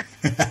comfortable here.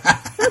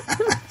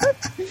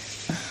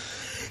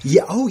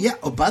 Yeah. Oh, yeah.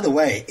 Oh, by the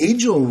way,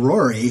 Angel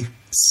Rory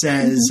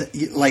says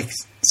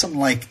something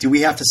like, "Do we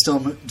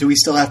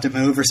still have to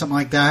move?" or something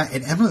like that.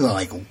 And Emily,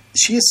 like,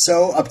 she is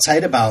so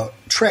uptight about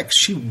Trix.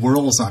 She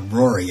whirls on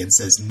Rory and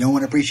says, "No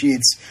one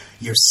appreciates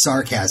your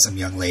sarcasm,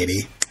 young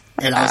lady."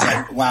 And I was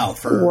like, wow,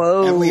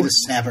 for Emily to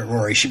snap at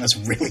Rory, she must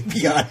really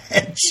be on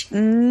edge.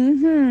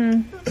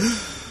 Mm-hmm.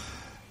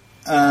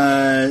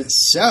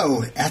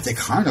 So, at the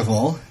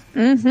carnival,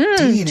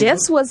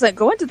 Jess wasn't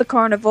going to the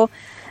carnival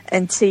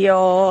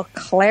until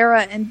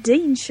Clara and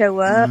Dean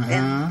show up.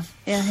 And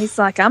he's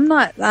like,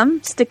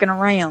 I'm sticking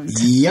around.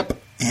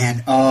 Yep.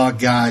 And, oh,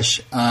 gosh,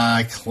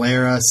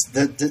 Clara,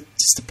 just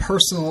the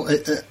personal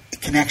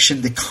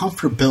connection, the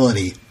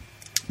comfortability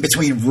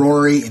between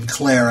Rory and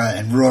Clara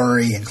and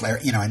Rory and Clara,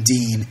 and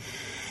Dean.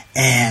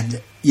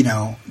 And,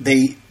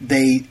 they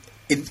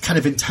kind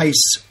of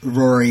entice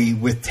Rory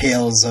with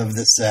tales of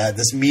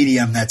this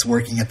medium that's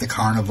working at the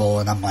carnival.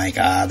 And I'm like,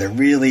 they're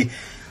really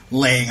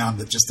laying on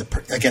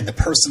the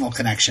personal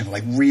connection,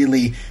 like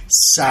really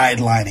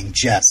sidelining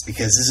Jess,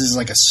 because this is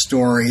like a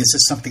story. This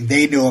is something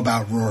they know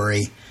about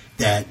Rory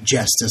that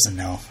Jess doesn't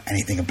know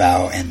anything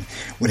about and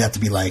would have to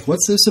be like,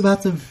 what's this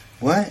about the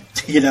what?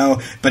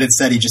 But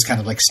instead he just kind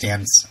of like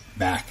stands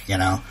back,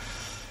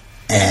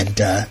 and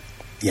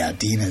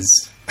Dean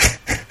is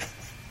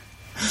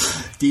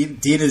Dean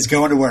is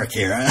going to work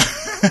here.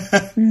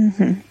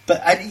 Mm-hmm.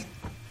 But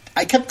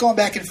I kept going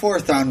back and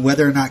forth on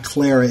whether or not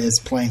Clara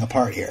is playing a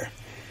part here.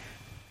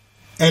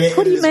 And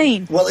what do you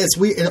mean? Well, it's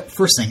weird.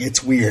 First thing,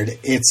 it's weird.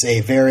 It's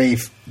a very,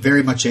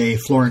 very much a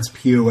Florence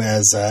Pugh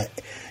as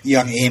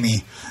young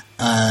Amy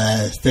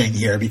thing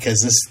here,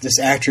 because this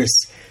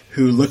actress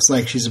who looks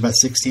like she's about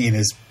 16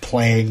 is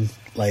playing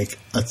like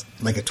a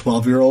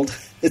 12-year-old.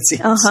 It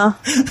seems.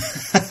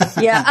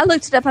 Yeah, I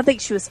looked it up. I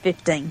think she was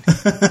 15.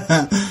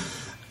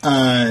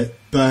 I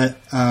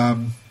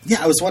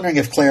was wondering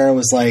if Clara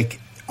was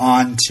like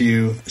on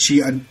to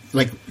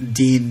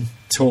Dean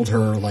told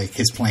her like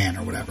his plan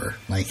or whatever.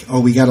 Like,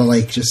 oh, we got to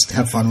like just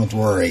have fun with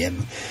Rory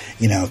and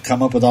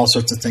come up with all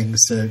sorts of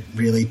things to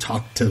really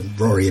talk to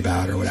Rory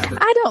about or whatever.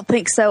 I don't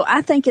think so.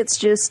 I think it's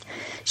just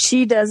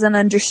she doesn't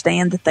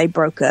understand that they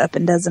broke up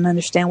and doesn't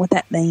understand what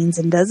that means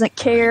and doesn't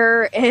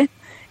care and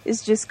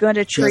is just going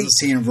to treat. She hasn't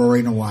seen Rory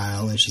in a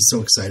while and she's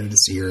so excited to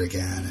see her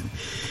again.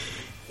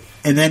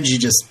 And then she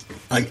just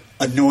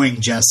annoying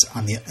Jess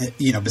on the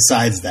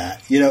besides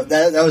that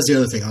that was the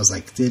other thing. I was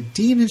like, did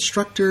Dean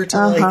instruct her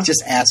to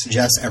just ask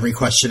Jess every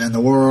question in the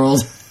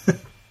world?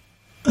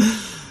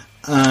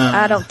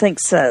 I don't think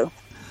so.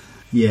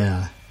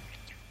 Yeah.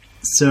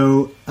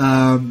 So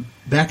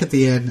back at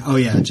the end,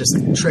 just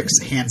Trix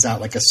hands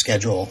out like a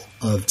schedule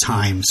of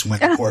times when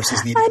the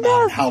courses need to come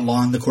out, how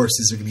long the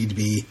courses are going to need to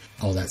be,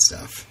 all that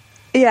stuff.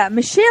 Yeah,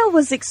 Michelle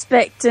was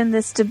expecting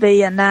this to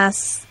be a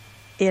nice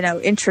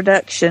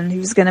introduction. He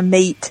was going to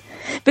meet,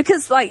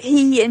 because like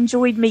he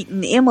enjoyed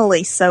meeting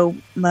Emily so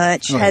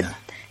much, had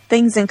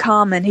things in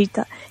common. He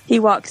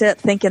walked up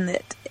thinking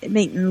that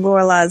meeting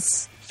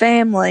Lorelai's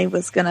family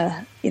was going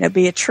to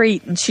be a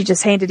treat, and she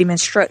just handed him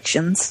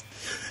instructions.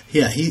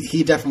 Yeah,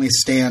 he definitely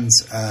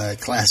stands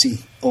classy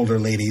older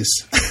ladies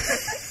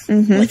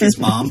like his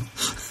mom.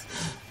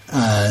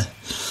 All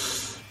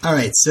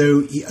right,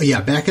 so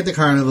back at the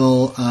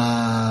carnival,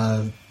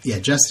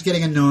 Jess is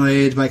getting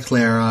annoyed by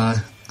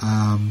Clara.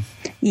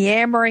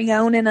 Yammering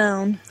on and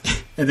on.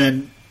 And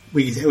then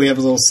we have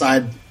a little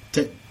side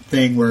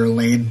thing where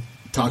Elaine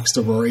talks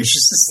to Rory.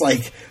 She's just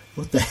like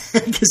what the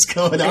heck is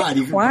going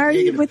on? Why are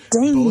you with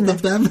Dean? Both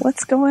of them?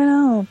 What's going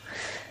on?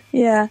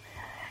 Yeah.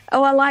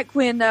 Oh, I like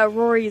when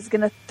Rory is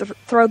going to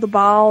throw the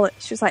ball.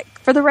 She's like,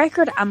 for the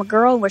record, I'm a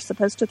girl and we're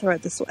supposed to throw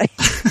it this way.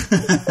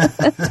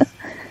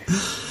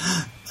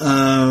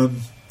 Oh,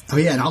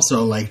 yeah, and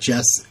also, like,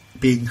 Jess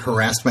being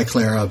harassed by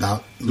Clara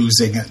about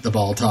losing at the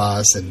ball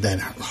toss and then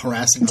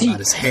harassing him about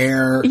his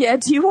hair. Yeah,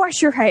 do you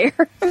wash your hair?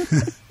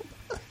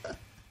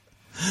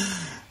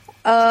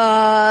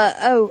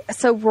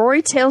 So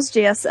Rory tells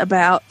Jess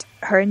about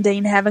her and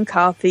Dean having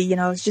coffee. You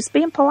know, I was just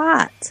being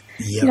polite.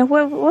 Yep. You know,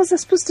 what was I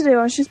supposed to do?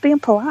 I was just being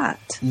polite.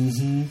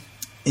 Mm-hmm.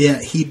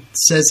 Yeah, he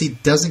says he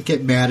doesn't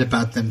get mad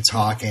about them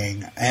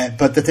talking.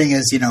 But the thing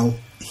is, you know,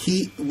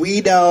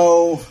 we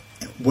know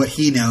what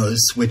he knows,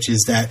 which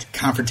is that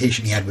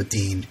confrontation he had with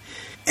Dean.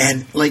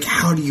 And, like,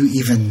 how do you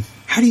even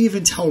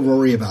tell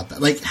Rory about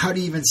that? Like, how do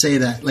you even say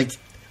that? Like,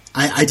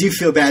 I do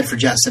feel bad for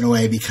Jess in a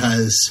way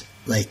because,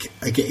 like,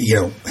 you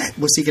know,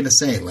 what's he going to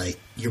say? Like,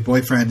 your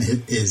boyfriend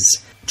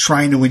is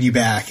trying to win you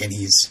back, and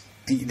he's,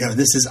 you know,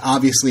 this is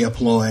obviously a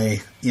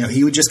ploy. You know,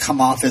 he would just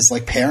come off as,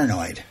 like,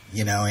 paranoid,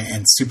 you know,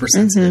 and super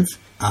sensitive.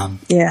 Mm-hmm.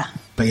 Yeah.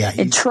 But, yeah.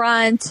 And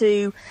trying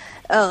to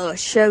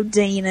show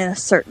Dean in a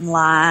certain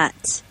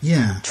light.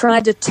 Yeah.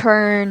 Trying to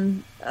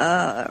turn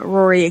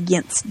Rory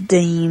against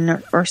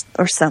Dean or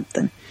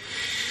something.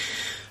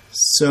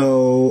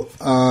 So,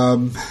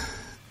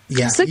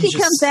 yeah. Suki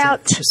comes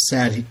out. Just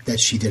sad that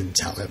she didn't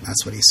tell him.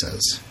 That's what he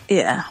says.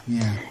 Yeah.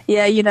 Yeah.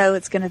 Yeah, you know,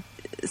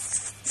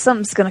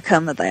 something's going to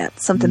come of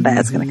that. Something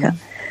bad's going to come.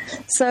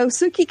 So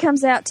Suki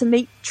comes out to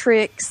meet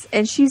Trix,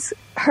 and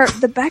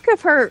the back of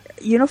her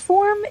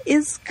uniform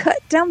is cut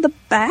down the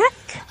back.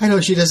 I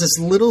know, she does this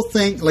little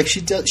thing, like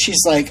she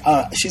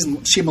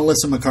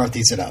Melissa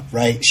McCarthy's it up,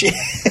 right? She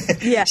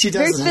does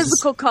very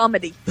physical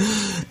comedy.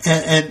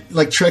 And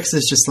like Trix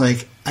is just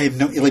like, I have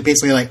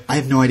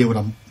no idea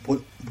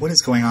what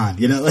is going on,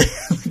 you know, like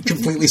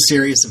completely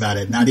serious about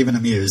it, not even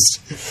amused.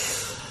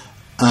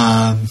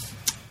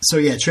 So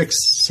yeah, Trix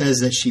says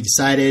that she's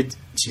decided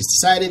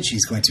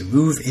she's going to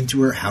move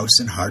into her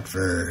house in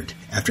Hartford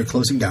after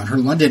closing down her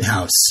London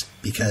house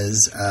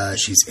because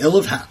she's ill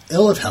of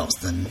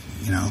health, and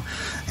you know.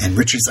 And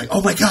Richard's like,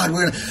 "Oh my God,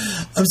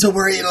 I'm so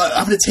worried.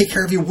 I'm going to take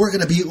care of you. We're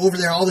going to be over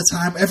there all the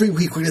time. Every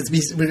week we're going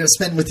to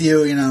spend with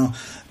you, you know."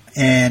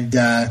 And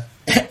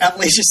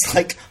Emily's just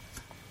like,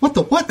 "What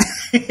the what?"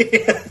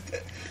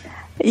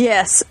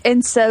 Yes,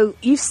 and so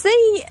you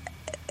see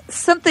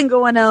something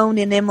going on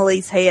in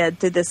Emily's head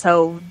through this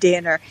whole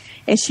dinner,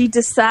 and she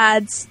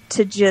decides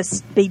to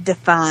just be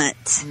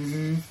defiant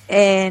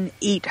and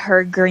eat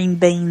her green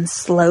beans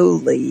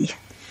slowly.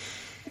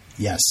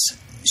 Yes,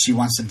 she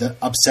wants to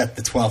upset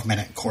the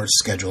 12-minute course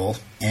schedule,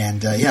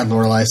 and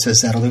Lorelai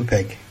says that'll do,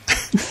 pig.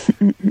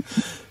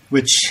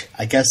 Which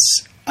I guess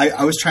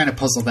I was trying to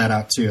puzzle that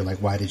out too. Like,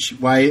 why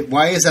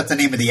is that the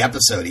name of the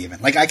episode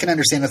even? Like, I can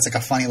understand that's like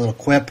a funny little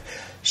quip.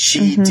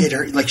 She did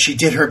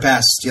her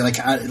best. You're like,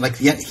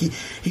 he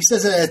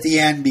says it at the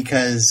end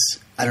because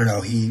I don't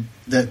know.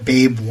 The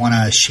Babe won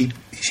a sheep.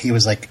 He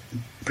was like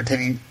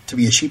pretending to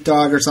be a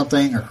sheepdog or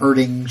something, or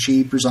herding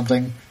sheep or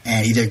something,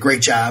 and he did a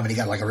great job, and he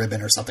got like a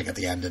ribbon or something at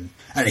the end, and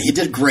I don't know, he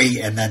did great.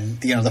 And then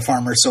the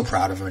farmer's so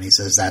proud of him, and he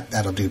says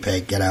that'll do,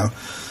 pig. You know.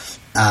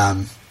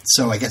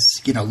 So I guess,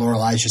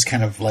 Lorelai's just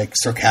kind of like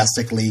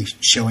sarcastically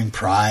showing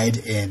pride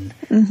in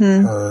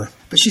her.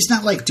 But she's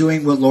not like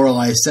doing what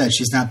Lorelai said.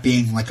 She's not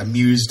being like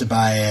amused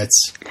by it.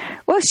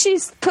 Well,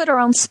 she's put her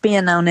own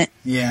spin on it.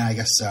 Yeah, I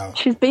guess so.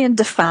 She's being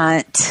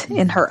defiant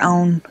in her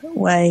own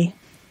way.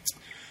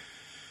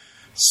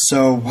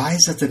 So why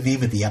is that the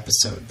name of the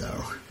episode,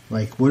 though?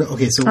 Like, what?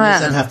 Okay, so what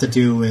does that have to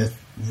do with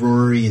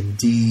Rory and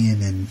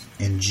Dean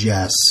and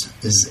Jess?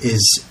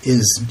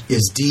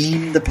 Is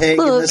Dean the pig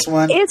in this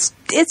one? It's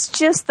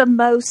just the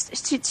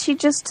most. She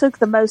just took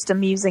the most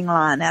amusing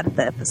line out of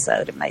the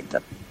episode and made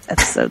the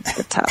episode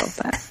the title of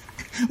that.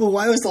 Well,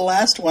 why was the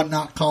last one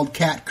not called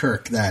Cat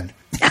Kirk then?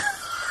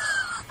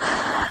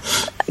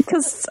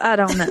 Because I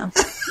don't know.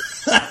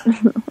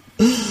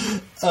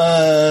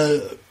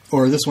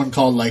 Or this one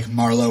called like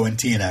Marlo and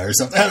Tina or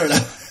something. I don't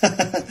know.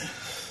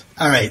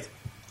 All right.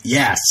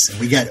 Yes,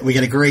 we got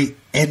a great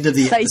end of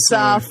the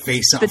episode.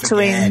 Face off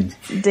between again.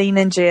 Dean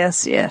and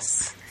Jess.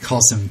 Yes,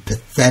 calls him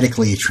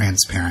pathetically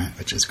transparent,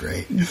 which is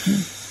great.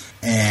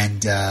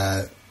 And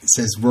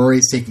says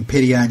Rory's taking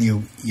pity on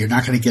you. You're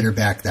not going to get her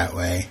back that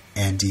way.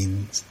 And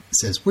Dean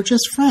says, "We're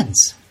just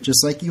friends,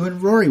 just like you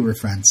and Rory were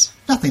friends.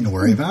 Nothing to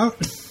worry about."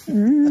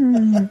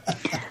 And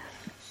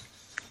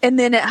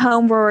then at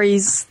home, Rory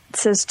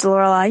says to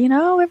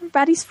Lorelai,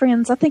 everybody's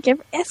friends. I think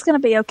it's going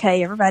to be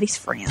okay. Everybody's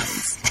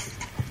friends.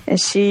 And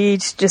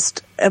she's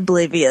just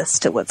oblivious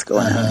to what's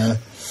going on.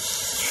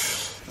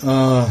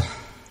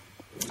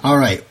 All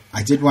right.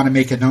 I did want to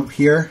make a note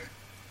here.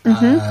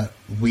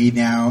 We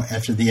now,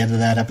 after the end of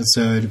that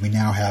episode, we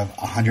now have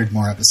 100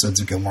 more episodes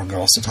of Gilmore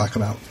Girls to talk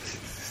about.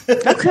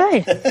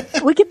 Okay.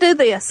 We can do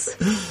this.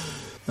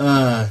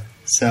 So,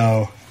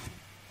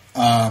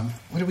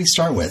 what did we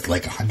start with?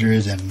 Like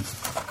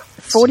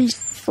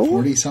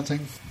 140 something?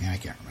 Yeah, I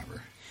can't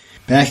remember.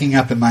 backing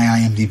up in my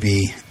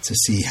IMDb to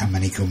see how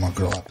many Gilmore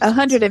Girl episodes.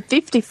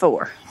 154.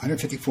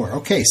 154.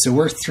 Okay, so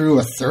we're through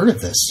a third of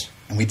this,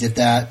 and we did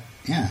that.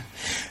 Yeah.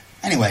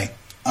 Anyway,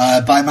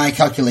 by my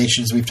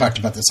calculations, we've talked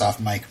about this off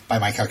mic. By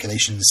my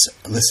calculations,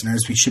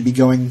 listeners, we should be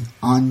going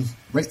on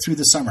right through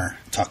the summer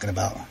talking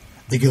about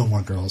the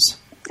Gilmore Girls.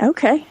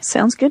 Okay,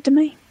 sounds good to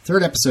me.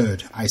 Third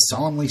episode, I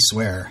Solemnly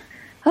Swear.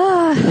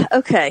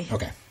 Okay.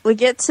 Okay. We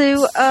get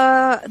to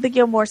the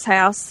Gilmore's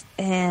house,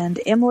 and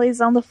Emily's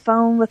on the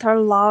phone with her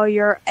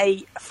lawyer.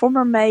 A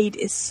former maid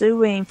is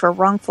suing for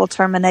wrongful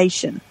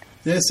termination.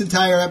 This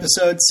entire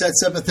episode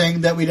sets up a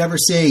thing that we never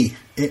see.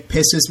 It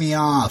pisses me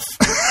off.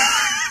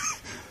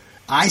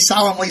 I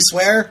solemnly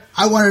swear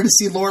I wanted to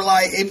see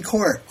Lorelai in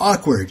court,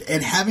 awkward,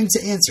 and having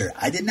to answer.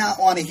 I did not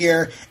want to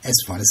hear, as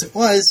fun as it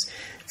was,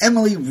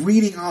 Emily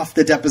reading off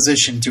the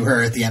deposition to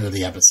her at the end of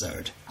the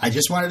episode. I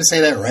just wanted to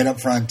say that right up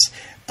front,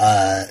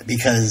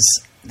 because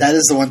that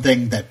is the one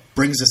thing that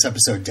brings this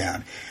episode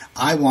down.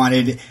 I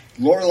wanted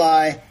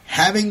Lorelai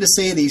having to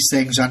say these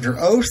things under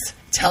oath,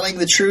 telling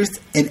the truth,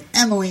 and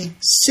Emily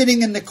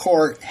sitting in the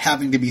court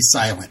having to be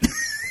silent.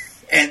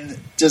 And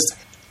just,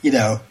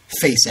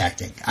 face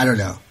acting. I don't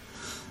know.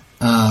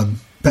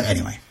 But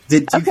anyway.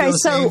 Okay,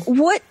 so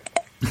what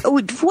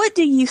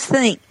do you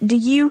think? Do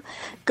you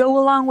go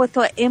along with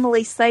what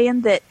Emily's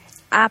saying, that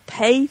I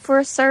pay for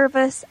a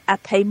service, I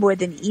pay more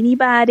than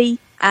anybody,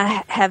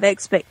 I have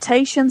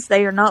expectations,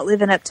 they are not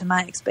living up to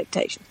my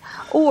expectations?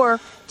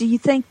 Or do you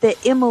think that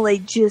Emily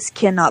just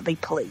cannot be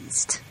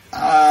pleased?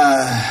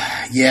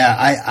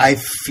 Yeah, I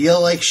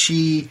feel like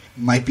she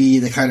might be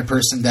the kind of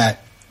person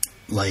that,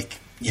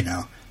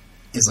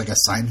 is like a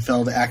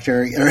Seinfeld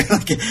actor, or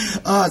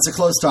it's a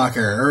close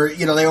talker, or,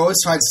 they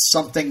always find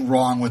something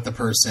wrong with the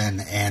person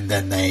and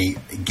then they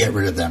get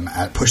rid of them,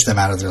 push them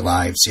out of their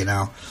lives,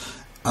 Yeah,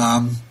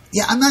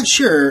 I'm not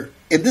sure.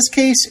 In this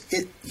case,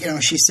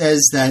 she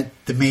says that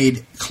the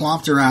maid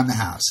clomped around the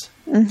house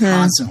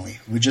constantly,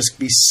 would just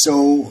be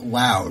so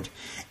loud.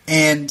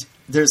 And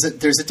there's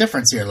a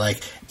difference here.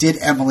 Did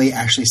Emily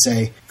actually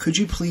say, could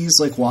you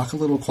please walk a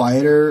little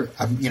quieter?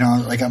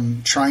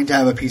 I'm trying to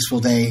have a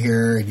peaceful day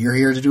here and you're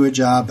here to do a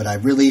job, but I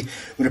really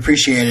would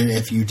appreciate it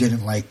if you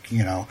didn't I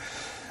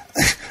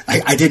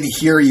didn't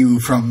hear you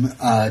from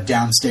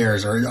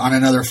downstairs or on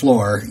another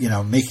floor,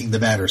 making the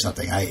bed or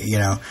something.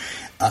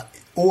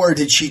 Or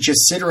did she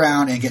just sit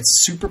around and get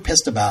super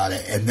pissed about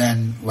it and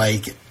then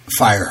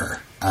fire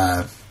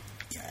her?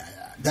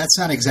 That's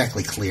not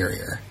exactly clear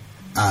here.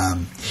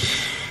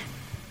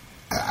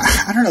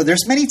 I don't know.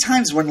 There's many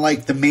times when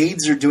the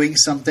maids are doing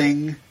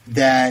something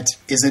that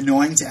is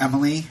annoying to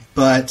Emily,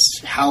 but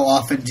how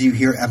often do you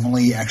hear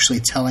Emily actually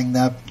telling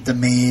the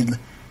maid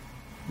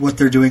what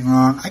they're doing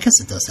wrong? I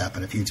guess it does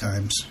happen a few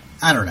times.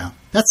 I don't know.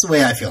 That's the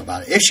way I feel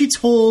about it. If she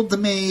told the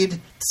maid to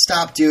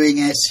stop doing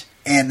it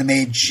and the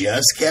maid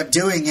just kept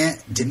doing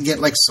it, didn't get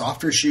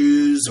softer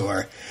shoes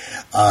or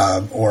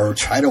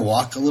try to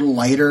walk a little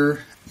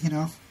lighter,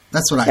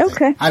 that's what I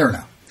think. I don't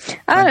know.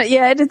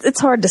 It's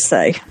hard to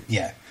say.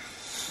 Yeah.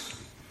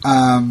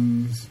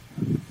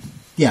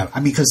 Yeah,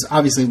 because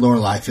obviously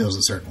Lorelai feels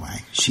a certain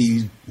way.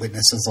 She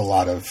witnesses a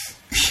lot of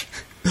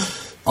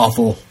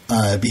awful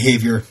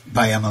behavior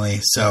by Emily,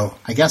 so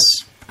I guess,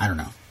 I don't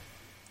know.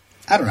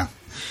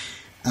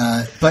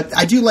 But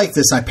I do like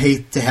this. I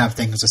pay to have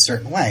things a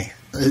certain way.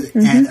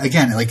 And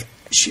again,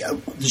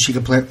 she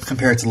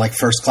compare it to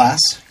First Class,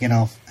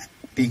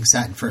 being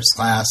sat in first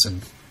class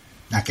and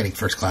not getting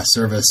first class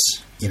service.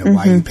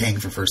 Why are you paying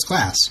for first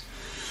class?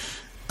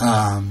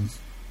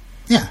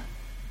 Yeah.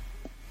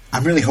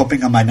 I'm really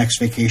hoping on my next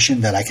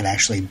vacation that I can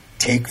actually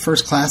take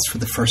first class for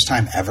the first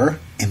time ever.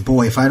 And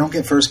boy, if I don't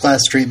get first class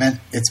treatment,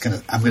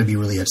 I'm gonna be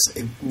really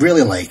upset.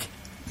 Really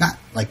not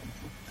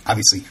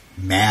obviously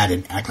mad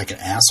and act like an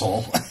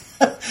asshole,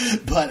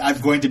 but I'm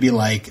going to be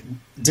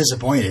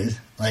disappointed.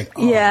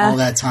 All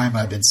that time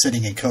I've been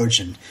sitting in coach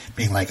and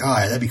being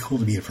that'd be cool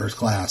to be in first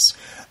class.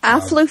 I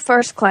flew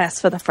first class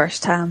for the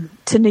first time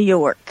to New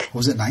York.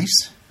 Was it nice?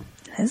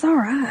 It's all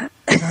right.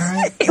 All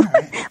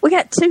right. We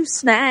got 2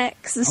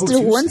 snacks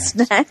instead of 1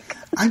 snack.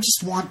 I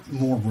just want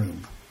more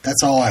room.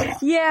 That's all I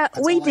want. Yeah,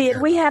 we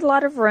did. We had a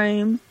lot of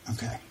room.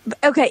 Okay.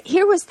 Okay,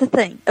 here was the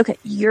thing. Okay,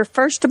 you're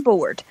first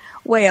aboard.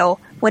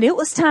 Well, when it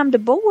was time to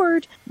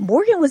board,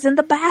 Morgan was in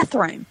the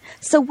bathroom.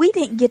 So we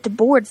didn't get to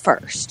board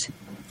first.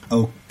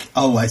 Oh,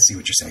 I see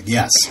what you're saying.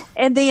 Yes.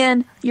 And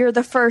then you're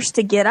the first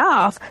to get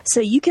off, so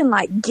you can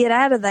get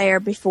out of there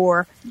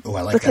before. Oh,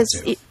 I like that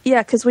too.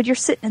 Because when you're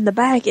sitting in the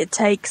back, it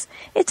takes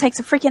a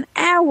freaking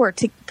hour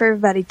for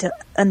everybody to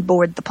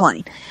unboard the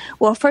plane.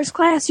 Well, first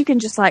class, you can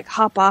just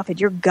hop off and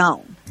you're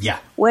gone. Yeah.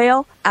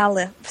 Well,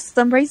 for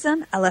some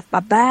reason, I left my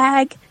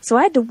bag, so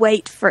I had to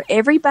wait for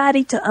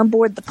everybody to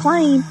unboard the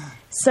plane.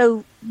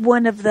 So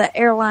one of the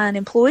airline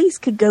employees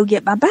could go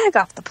get my bag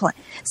off the plane.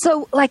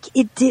 So,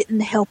 it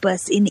didn't help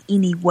us in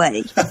any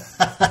way.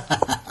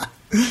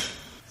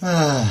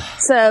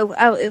 So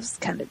it was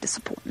kind of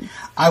disappointing.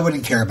 I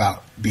wouldn't care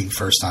about being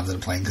first onto the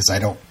plane because I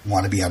don't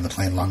want to be on the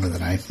plane longer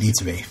than I need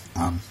to be.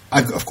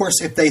 Of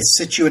course, if they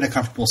sit you in a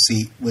comfortable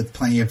seat with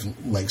plenty of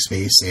leg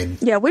space and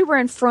yeah, we were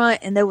in front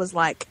and there was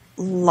like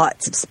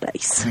lots of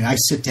space. I mean, I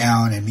sit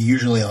down and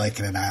usually like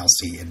in an aisle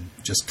seat and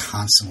just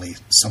constantly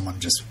someone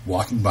just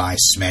walking by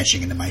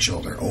smashing into my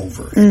shoulder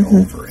over and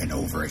over and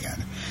over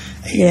again.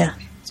 Yeah.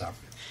 So,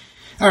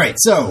 all right.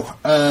 So,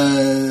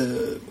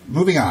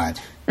 moving on.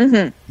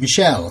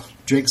 Michelle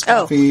drinks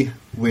coffee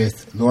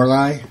with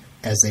Lorelai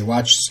as they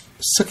watch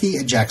Sookie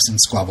and Jackson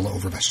squabble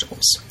over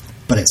vegetables.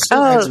 But it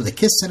still ends with a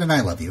kiss and an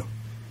I love you.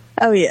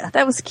 Oh, yeah.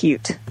 That was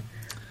cute.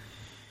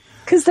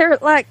 Because they're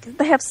like,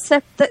 they have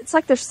it's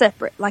like they're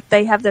separate. Like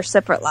they have their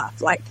separate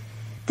life. Like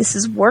this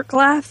is work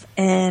life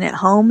and at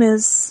home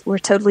we're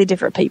totally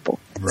different people.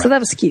 Right. So that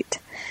was cute.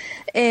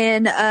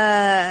 And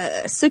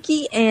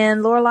Sookie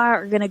and Lorelai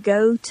are going to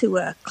go to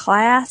a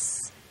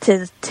class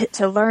to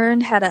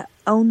learn how to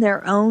own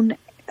their own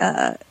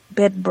bed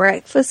and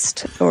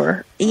breakfast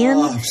or inn.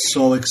 Oh, I'm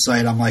so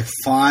excited. I'm like,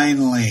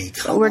 finally.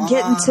 We're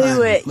getting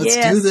to it. Let's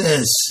do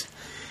this.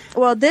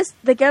 Well,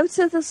 they go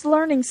to this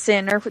learning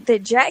center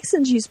that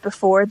Jackson's used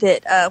before,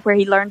 that where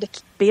he learned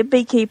to be a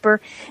beekeeper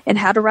and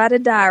how to write a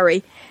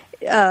diary.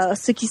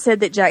 Sookie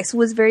said that Jackson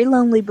was very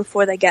lonely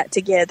before they got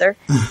together,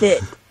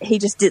 that he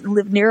just didn't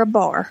live near a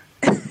bar.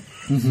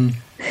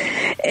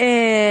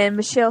 And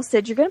Michelle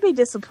said, "You're going to be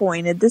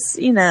disappointed. This,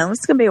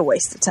 it's going to be a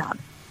waste of time."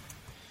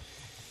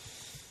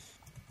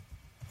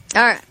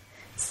 All right,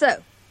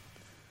 so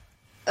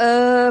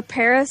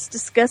Paris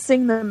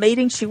discussing the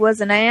meeting she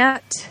wasn't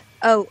at.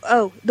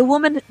 Oh, the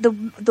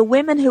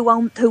women who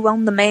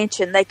owned the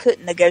mansion, they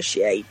couldn't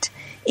negotiate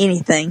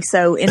anything.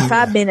 So in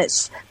 5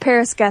 minutes,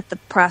 Paris got the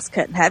price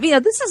cut in half.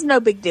 This is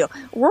no big deal.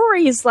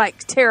 Rory is like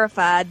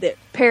terrified that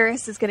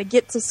Paris is going to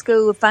get to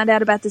school, find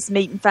out about this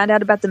meeting, find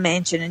out about the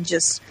mansion, and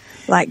just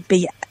like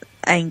be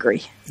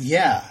angry.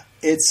 Yeah,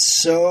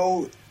 it's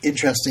so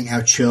interesting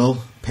how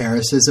chill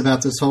Paris is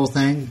about this whole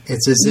thing.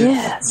 It's as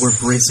if we're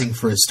bracing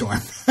for a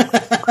storm.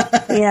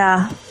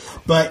 Yeah.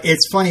 But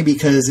it's funny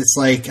because it's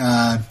like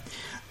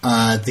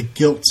the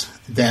guilt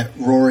that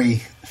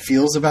Rory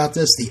feels about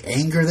this, the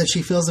anger that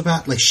she feels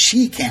about, like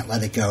she can't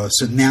let it go.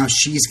 So now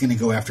she's going to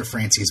go after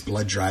Francie's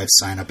blood drive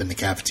sign up in the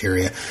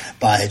cafeteria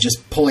by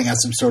just pulling out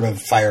some sort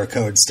of fire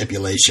code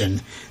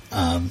stipulation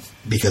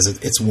because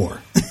it's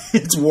war.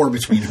 It's war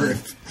between her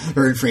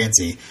and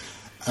Francie.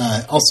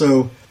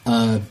 Also,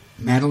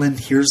 Madeline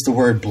hears the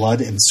word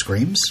blood and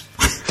screams.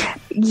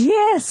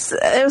 Yes,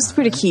 it was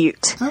pretty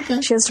cute.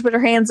 Okay. She has to put her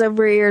hands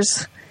over her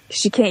ears.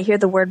 She can't hear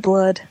the word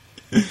blood.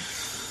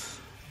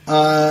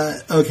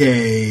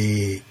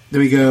 Okay. There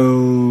we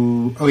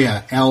go. Oh,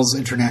 yeah. Al's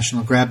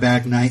International Grab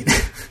Bag Night.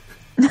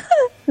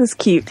 That's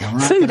cute.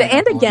 Food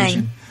and a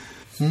game.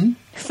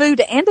 Food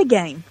and a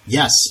game.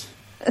 Yes.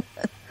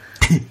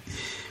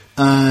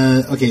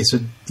 Okay, so,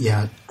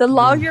 yeah. The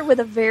lawyer with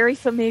a very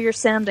familiar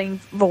sounding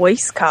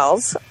voice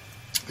calls.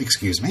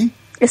 Excuse me?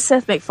 It's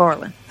Seth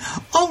MacFarlane.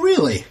 Oh,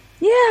 really?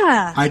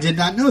 Yeah. I did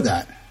not know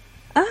that.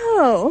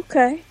 Oh,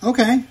 okay.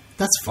 Okay.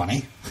 That's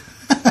funny.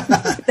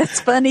 That's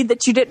funny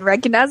that you didn't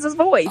recognize his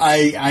voice.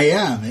 I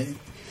am.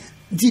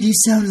 Did he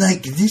sound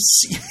like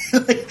this?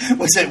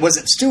 Was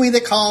it Stewie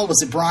that called?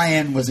 Was it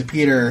Brian? Was it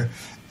Peter?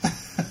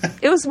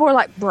 It was more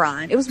like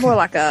Brian. It was more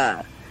like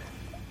a,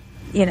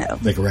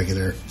 like a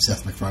regular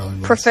Seth MacFarlane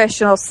voice.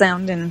 Professional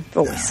sounding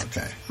voice. Oh,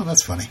 okay. Oh,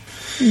 that's funny.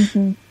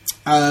 Mm-hmm.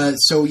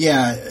 So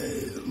yeah,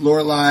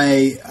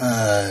 Lorelai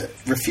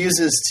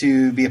refuses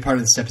to be a part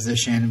of this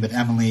deposition, but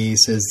Emily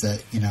says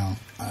that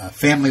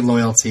family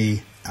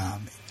loyalty.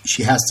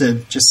 She has to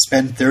just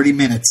spend 30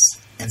 minutes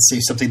and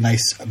say something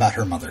nice about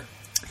her mother.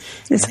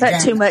 Is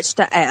that too much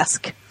to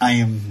ask? I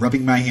am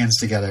rubbing my hands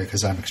together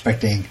because I'm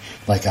expecting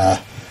like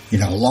a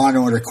Law and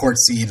Order court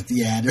scene at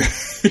the end or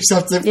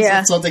something.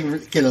 Yeah. Something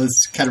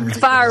it's kind of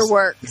ridiculous.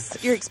 Fireworks.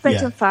 You're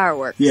expecting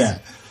fireworks. Yeah.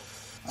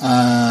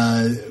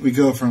 We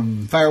go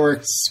from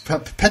fireworks,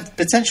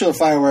 potential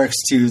fireworks,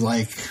 to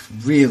like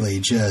really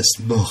just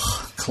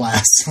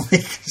class,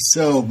 like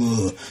so.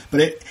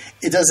 But it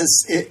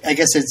does. I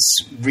guess it's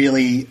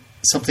really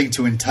something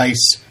to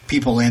entice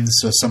people in,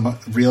 so some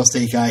real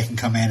estate guy can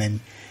come in and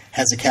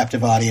has a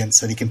captive audience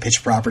that he can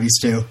pitch properties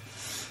to.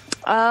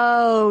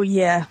 Oh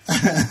yeah,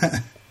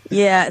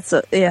 yeah.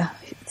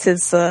 It's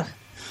his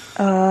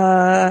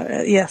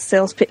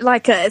sales pitch.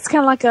 Like it's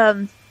kind of like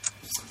a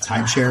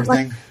timeshare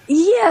thing.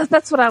 Yeah,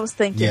 that's what I was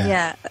thinking.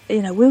 Yeah,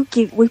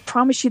 we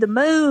promise you the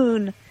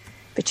moon,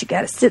 but you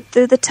got to sit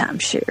through the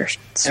timeshare.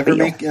 Ever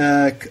make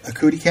a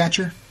cootie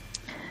catcher?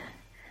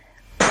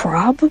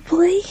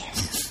 Probably.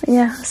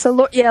 Yeah. So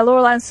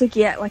Lorelai and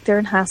Sookie act like they're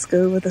in high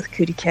school with a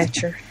cootie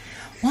catcher.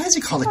 Why is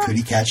it called a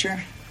cootie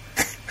catcher?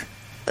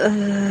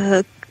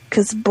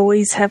 Because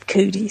boys have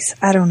cooties.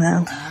 I don't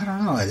know.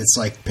 It's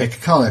like pick a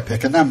color,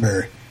 pick a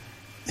number.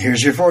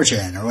 Here's your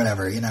fortune, or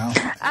whatever,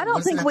 I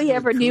don't think we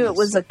ever knew it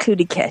was a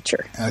cootie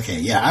catcher. Okay,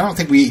 yeah, I don't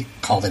think we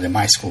called it in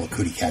my school a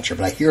cootie catcher,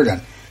 but I hear it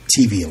on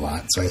TV a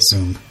lot, so I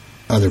assume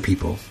other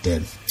people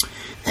did.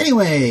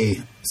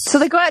 Anyway. So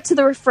they go out to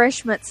the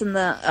refreshments and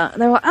they're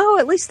like, oh,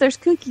 at least there's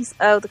cookies.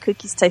 Oh, the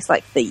cookies taste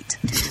like feet.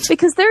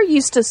 Because they're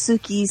used to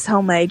Suki's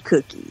homemade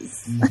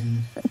cookies. Mm-hmm.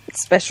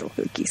 Special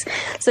cookies.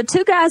 So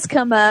 2 guys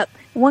come up.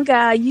 One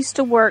guy used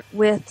to work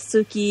with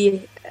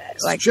Suki,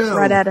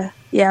 right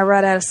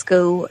out of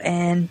school,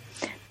 and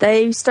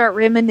they start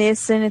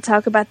reminiscing and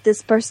talk about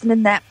this person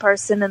and that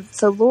person, and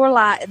so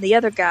Lorelai and the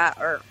other guy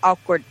are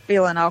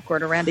feeling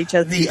awkward around each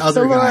other. The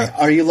other guy,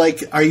 are you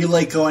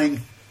like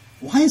going,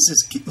 why is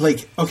this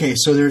like? Okay,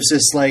 so there's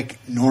this like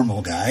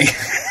normal guy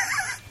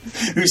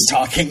who's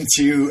talking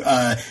to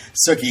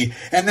Suki,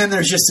 and then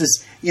there's just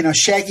this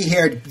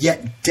shaggy-haired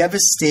yet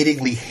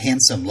devastatingly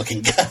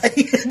handsome-looking guy.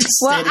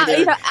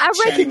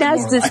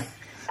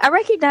 I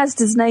recognized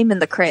his name in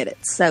the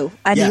credits, so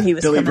I knew he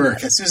was Billy coming Burke.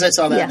 up. As soon as I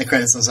saw that in the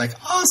credits, I was like,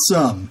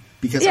 awesome!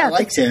 Because I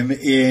liked him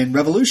in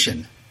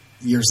Revolution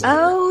years later.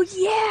 Oh,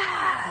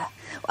 yeah.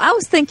 Well, I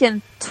was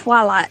thinking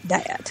Twilight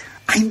Dad.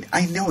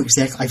 I know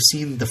exactly. I've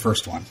seen the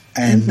first one.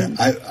 And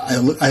I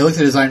looked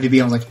at his IMDb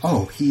and I was like,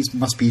 oh, he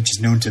must be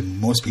just known to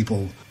most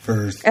people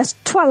for... As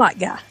Twilight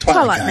guy.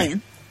 Twilight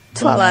man.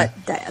 Twilight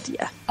Dad,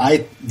 yeah.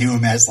 I knew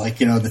him as,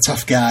 the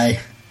tough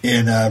guy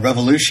in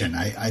Revolution.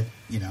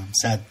 I'm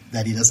sad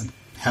that he doesn't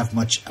have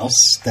much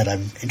else that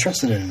I'm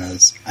interested in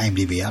his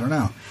IMDb. I don't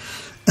know.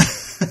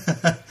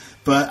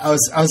 But I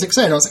was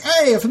excited. I was like,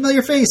 hey, a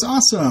familiar face.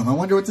 Awesome. I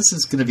wonder what this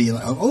is going to be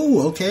like.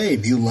 Oh, okay.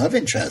 New love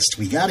interest.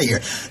 We got it here.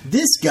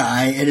 This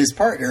guy and his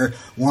partner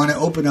want to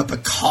open up a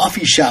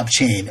coffee shop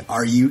chain.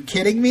 Are you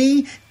kidding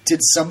me? Did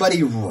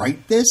somebody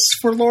write this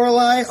for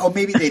Lorelai? Oh,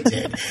 maybe they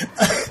did.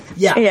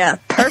 Yeah. Yeah.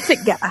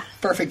 Perfect guy.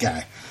 Perfect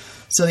guy.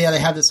 So, yeah, they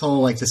have this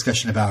whole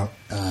discussion about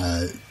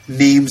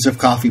names of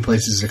coffee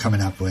places they're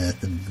coming up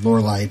with. And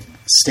Lorelai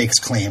stakes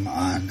claim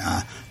on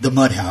the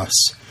Mud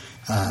House.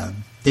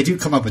 They do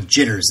come up with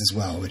Jitters as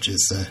well, which is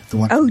the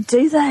one. Oh,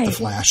 do they? The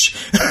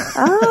Flash.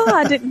 Oh,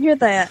 I didn't hear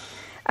that.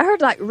 I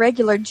heard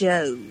regular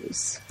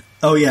Joe's.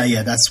 Oh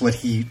yeah. That's what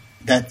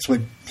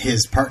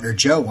his partner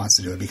Joe wants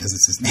to do it because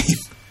it's his name.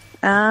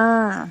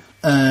 Ah.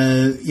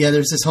 Yeah,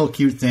 there's this whole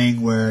cute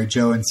thing where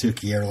Joe and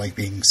Suki are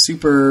being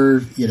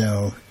super,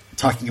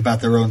 talking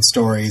about their own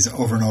stories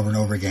over and over and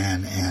over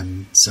again,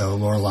 and so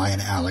Lorelai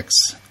and Alex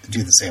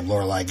do the same.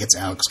 Lorelai gets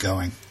Alex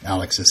going.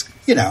 Alex is,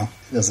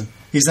 doesn't.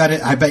 He's not.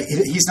 I bet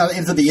he's not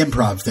into the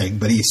improv thing,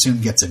 but he soon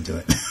gets into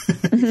it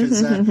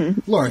because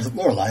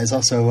Lorelai is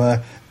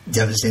also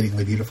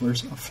devastatingly beautiful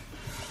herself.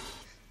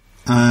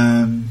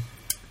 When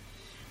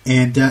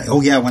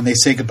they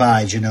say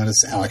goodbye, did you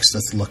notice Alex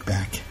doesn't look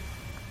back?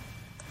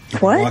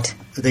 What?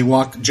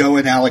 Joe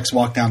and Alex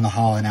walk down the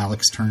hall, and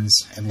Alex turns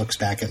and looks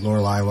back at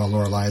Lorelai while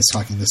Lorelai is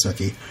talking to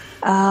Suki.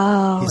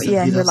 Oh, he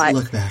doesn't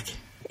look back.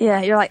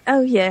 Yeah, you're like,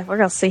 oh yeah, we're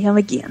gonna see him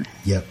again.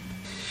 Yep.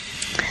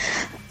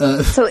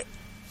 So.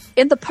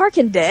 In the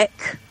parking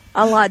deck,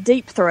 a la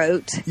Deep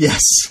Throat.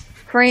 Yes.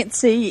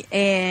 Francie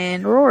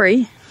and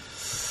Rory.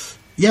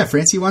 Yeah,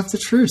 Francie wants the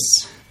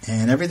truce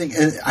and everything.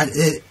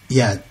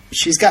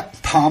 She's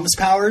got Palm's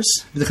powers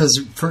because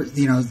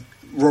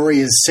Rory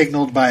is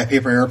signaled by a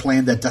paper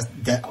airplane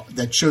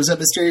that shows up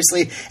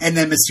mysteriously and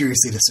then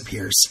mysteriously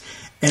disappears.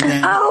 And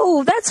then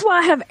that's why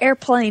I have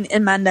airplane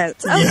in my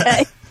notes. Okay.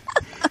 Yeah.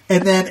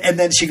 and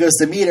then she goes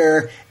to meet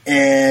her,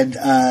 and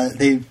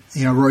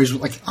Rory's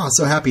like, oh,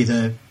 so happy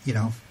to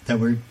that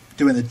we're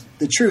doing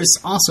the truce.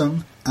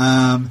 Awesome.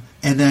 And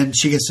then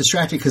she gets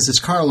distracted because his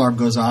car alarm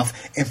goes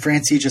off, and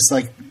Francie just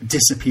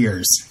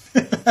disappears.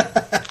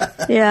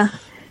 Yeah,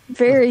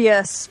 very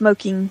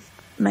smoking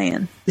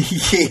man.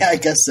 Yeah, I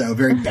guess so.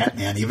 Very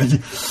Batman,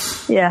 even.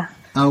 Yeah.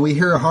 We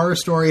hear a horror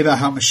story about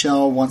how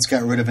Michelle once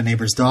got rid of a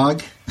neighbor's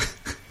dog.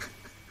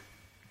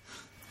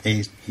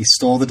 He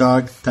stole the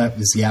dog that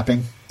was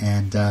yapping,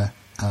 and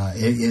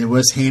it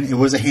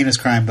was a heinous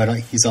crime, but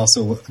he's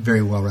also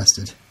very well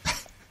rested.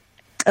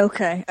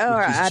 Okay. All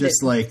right.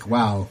 It's just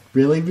wow,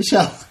 really,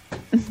 Michelle?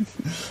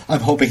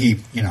 I'm hoping he,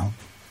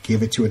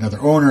 gave it to another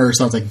owner or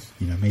something,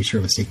 made sure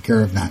it was taken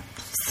care of, not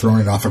throwing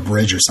it off a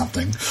bridge or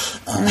something.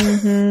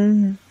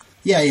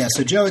 Yeah.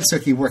 So Joe and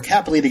Suki work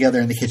happily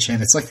together in the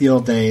kitchen. It's like the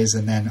old days,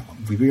 and then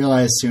we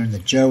realize soon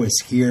that Joe is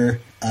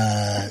here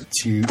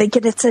to...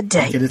 Thinking it's a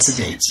date.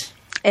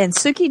 And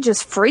Suki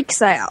just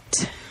freaks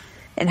out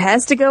and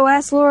has to go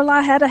ask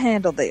Lorelai how to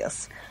handle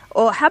this.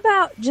 Or how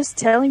about just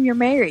tell him you're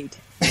married?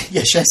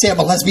 Yeah, should I say I'm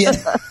a lesbian?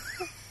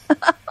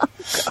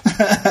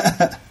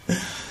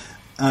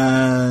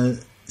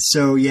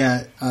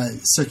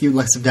 Suki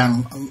lets him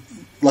down.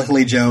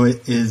 Luckily, Joe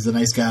is a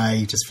nice guy.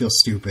 He just feels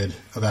stupid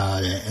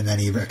about it, and then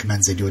he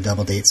recommends they do a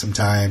double date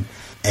sometime.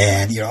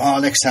 And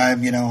next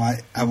time,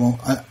 I won't.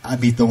 I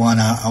meet the one.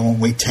 I won't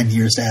wait 10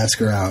 years to ask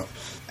her out.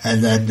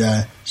 And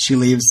then she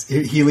leaves.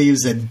 He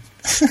leaves, and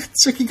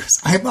Suki goes,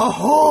 "I'm a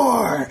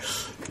whore,"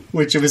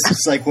 which was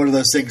just one of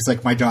those things.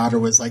 My daughter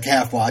was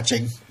half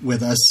watching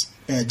with us,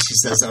 and she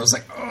says, "I was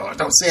like, oh,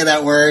 don't say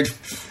that word."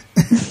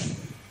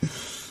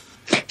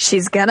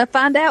 She's gonna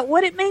find out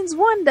what it means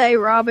one day,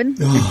 Robin.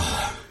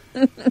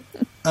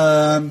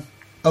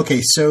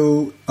 Okay,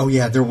 so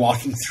they're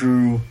walking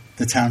through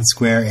the town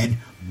square, and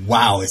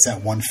wow, it's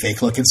that one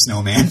fake-looking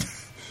snowman.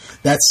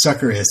 That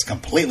sucker is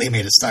completely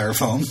made of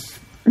styrofoam.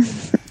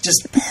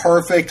 Just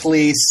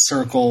perfectly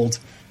circled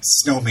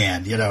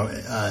snowman,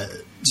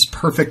 just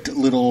perfect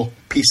little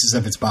pieces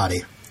of its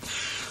body.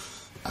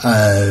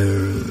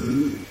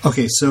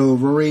 Okay, so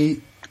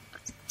Rory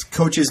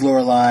coaches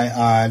Lorelai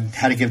on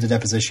how to give the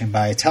deposition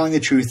by telling the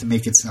truth to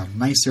make it sound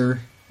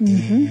nicer.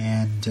 Mm-hmm.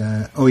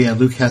 And,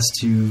 Luke has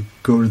to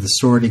go to the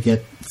store to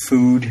get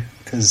food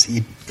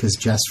because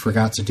Jess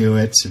forgot to do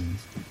it. And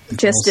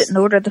Jess didn't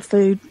order the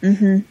food.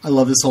 Mm-hmm. I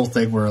love this whole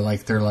thing where,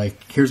 they're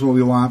like, here's what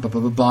we want, blah,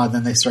 blah, blah, blah. And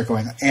then they start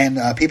going, and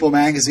People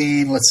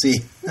Magazine, let's see.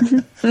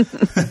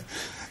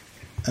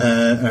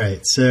 All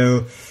right,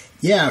 so,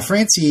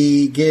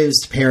 Francie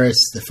gives Paris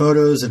the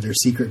photos of their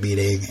secret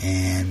meeting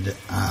and...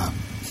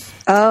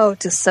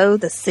 to sow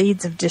the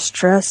seeds of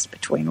distrust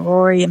between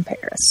Rory and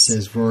Paris.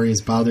 Says Rory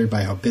is bothered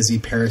by how busy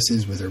Paris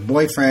is with her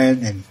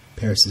boyfriend, and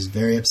Paris is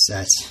very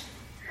upset.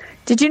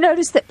 Did you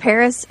notice that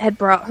Paris had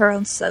brought her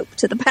own soap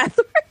to the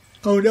bathroom?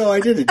 Oh, no,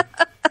 I didn't.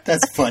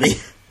 That's funny.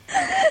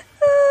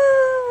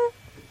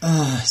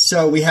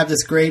 So we have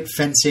this great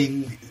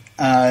fencing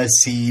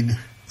scene.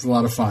 It's a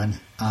lot of fun.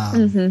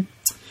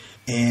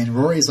 And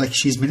Rory's like,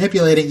 she's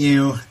manipulating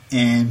you,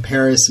 and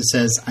Paris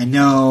says, I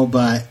know,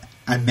 but...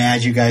 I'm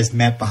mad you guys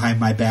met behind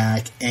my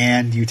back,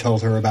 and you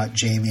told her about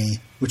Jamie,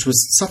 which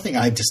was something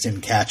I just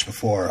didn't catch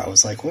before. I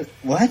was like, what?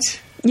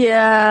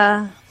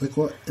 Yeah.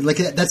 What?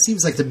 That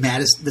seems like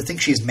the thing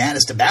she's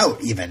maddest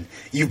about, even.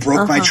 You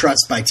broke my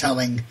trust by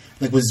telling,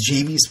 was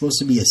Jamie supposed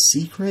to be a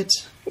secret?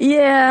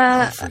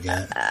 Yeah. I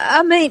forget.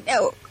 I mean,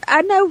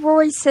 I know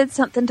Rory said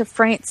something to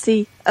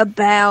Francie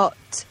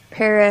about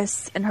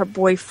Paris and her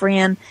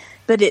boyfriend,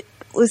 but it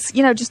was,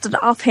 just an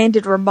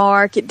offhanded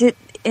remark. It did,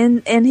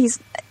 and he's...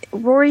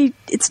 Rory,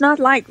 it's not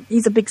like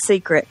he's a big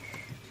secret.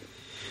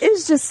 It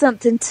was just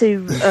something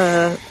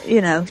to,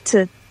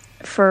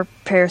 for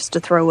Paris to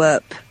throw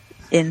up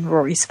in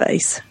Rory's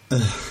face.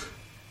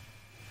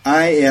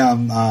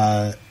 I'm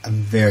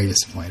very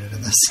disappointed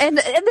in this. And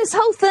this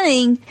whole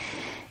thing,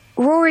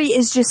 Rory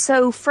is just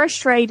so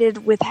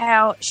frustrated with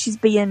how she's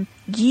being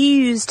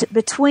used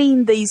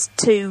between these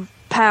two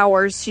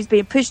powers. She's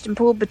being pushed and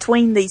pulled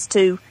between these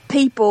two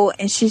people,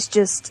 and she's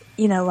just,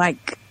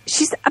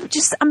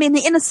 I'm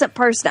the innocent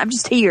person. I'm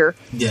just here,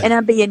 and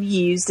I'm being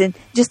used, and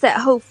just that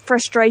whole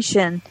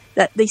frustration,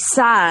 that the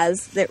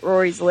sighs that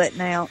Rory's letting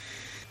out.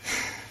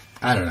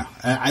 I don't know.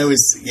 I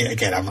always,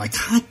 I'm like,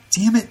 God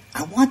damn it!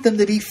 I want them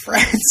to be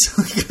friends.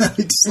 I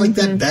just like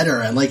that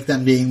better. I like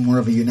them being more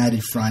of a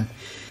united front,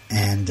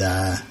 and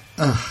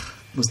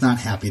was not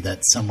happy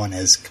that someone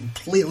as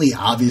completely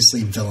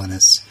obviously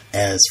villainous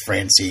as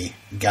Francie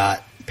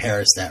got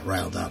Paris that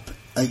riled up.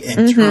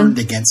 And turned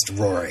against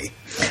Rory.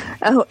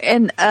 Oh,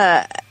 and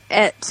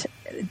at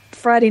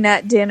Friday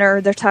night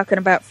dinner, they're talking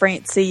about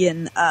Francie,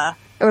 and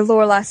or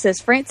Lorelai says,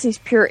 Francie's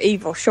pure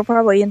evil. She'll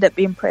probably end up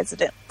being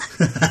president.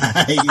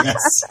 Yes.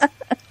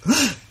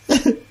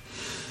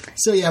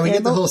 So, we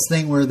get the whole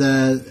thing where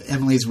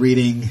Emily's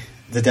reading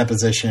the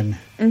deposition.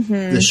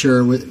 Mm-hmm. The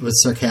sure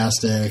was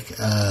sarcastic,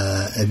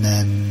 and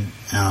then...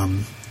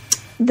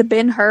 the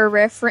Ben-Hur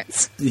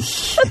reference.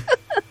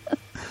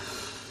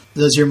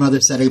 Those your mother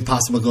setting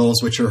impossible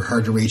goals which are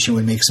hard to reach and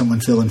would make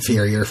someone feel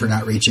inferior for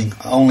not reaching,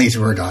 only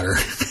to her daughter.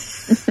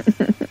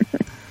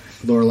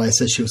 Lorelai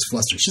says she was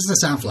flustered. She doesn't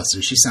sound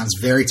flustered. She sounds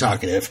very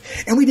talkative.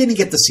 And we didn't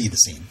get to see the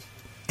scene.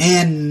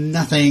 And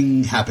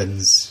nothing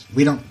happens.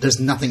 There's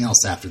nothing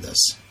else after this,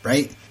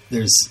 right?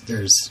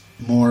 There's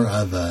more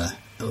of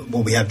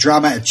we have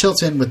drama at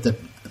Chilton with the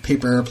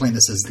paper airplane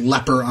that says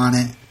leper on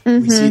it.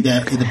 Mm-hmm. We see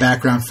that in the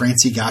background,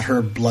 Francie got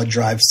her blood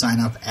drive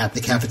sign up at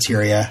the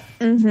cafeteria.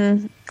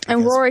 Mm-hmm.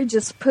 And Rory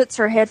just puts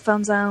her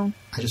headphones on.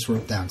 I just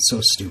wrote down,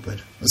 so stupid.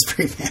 I was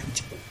very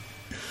mad.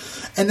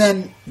 And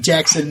then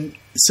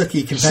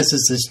Sookie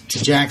confesses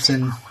to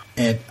Jackson.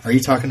 And are you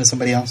talking to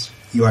somebody else?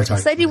 You are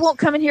talking. Sadie won't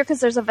come in here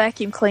because there's a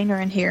vacuum cleaner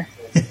in here.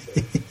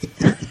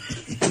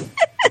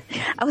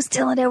 I was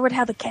telling Edward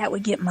how the cat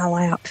would get in my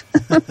lap.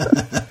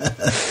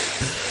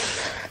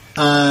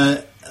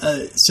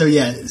 So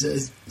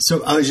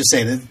I was just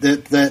saying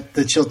that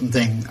the Chilton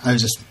thing,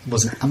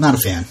 I'm not a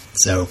fan.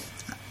 So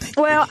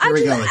well, here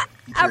we go.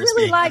 I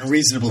really like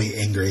unreasonably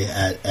angry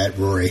at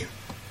Rory.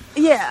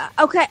 Yeah.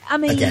 Okay. I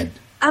mean,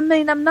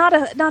 I'm not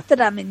that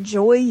I'm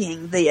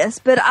enjoying this,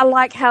 but I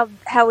like how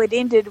it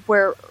ended,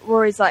 where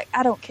Rory's like,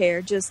 I don't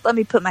care, just let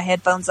me put my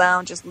headphones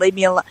on, just leave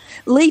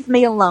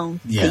me alone,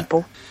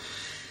 people.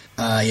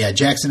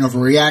 Jackson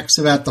overreacts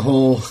about the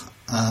whole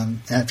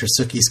after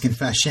Sookie's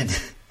confession.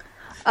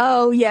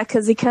 Oh, yeah,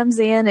 because he comes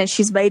in and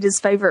she's made his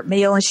favorite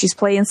meal and she's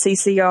playing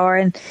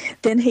CCR, and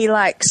then he,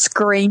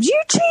 screams,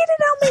 you cheated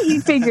on me! He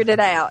figured it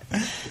out.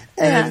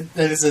 And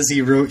then it says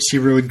she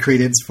ruined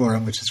Credence for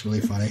him, which is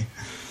really funny.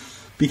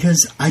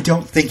 Because I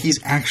don't think he's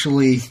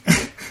actually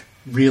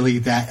really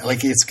that...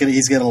 he's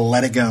going to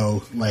let it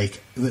go. They're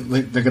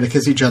going to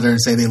kiss each other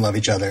and say they love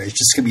each other. It's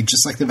just going to be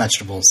just like the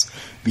vegetables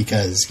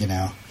because, he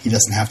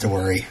doesn't have to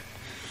worry.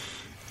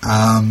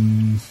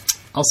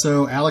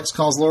 Also, Alex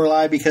calls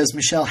Lorelai because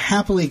Michelle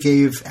happily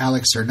gave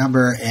Alex her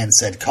number and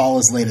said call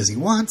as late as he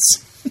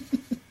wants.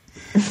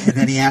 And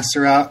then he asked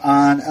her out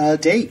on a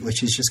date,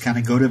 which is just kind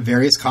of go to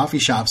various coffee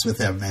shops with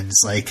him. And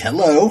it's like,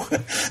 hello.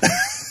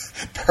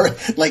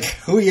 Like,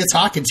 who are you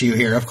talking to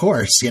here? Of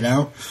course, you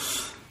know.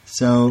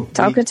 So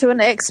talking to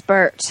an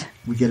expert.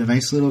 We get a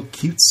nice little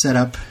cute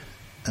setup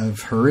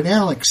of her and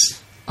Alex.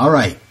 All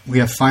right. We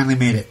have finally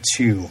made it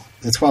to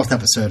the 12th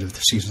episode of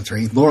season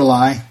 3,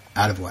 Lorelai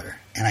out of water.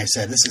 And I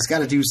said, this has got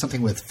to do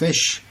something with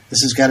fish.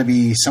 This has got to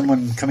be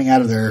someone coming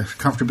out of their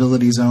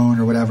comfortability zone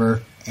or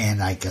whatever.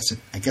 And I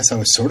guess I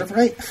was sort of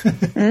right.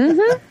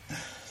 Mm-hmm.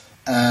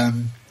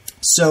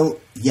 So,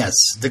 yes,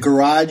 the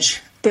garage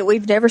that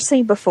we've never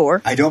seen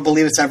before. I don't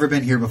believe it's ever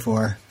been here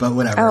before, but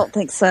whatever. I don't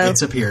think so.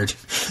 It's appeared.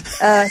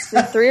 It's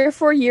been 3 or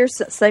 4 years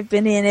since they've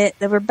been in it.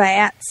 There were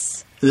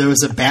bats. There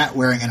was a bat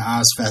wearing an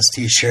Ozfest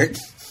t-shirt.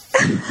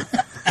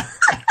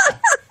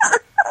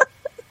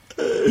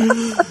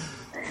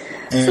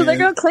 So they're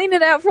going to clean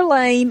it out for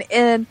Lane,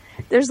 and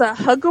there's a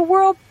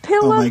Hug-A-World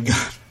pillow. Oh, my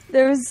God.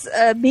 There's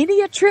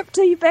many a trip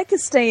to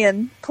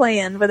Uzbekistan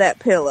planned with that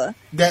pillow.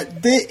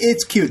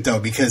 It's cute, though,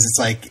 because it's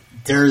like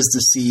there's the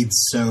seed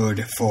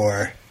sowed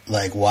for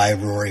like why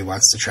Rory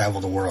wants to travel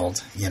the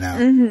world, you know?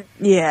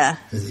 Mm-hmm. Yeah.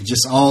 It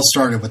just all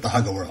started with the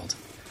Hug-A-World.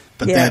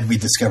 But then we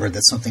discovered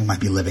that something might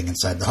be living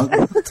inside the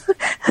Hug-A-World.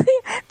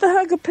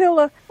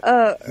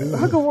 The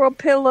Hug-A-World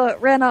pillow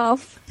ran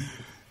off.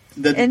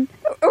 And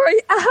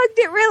I hugged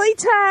it really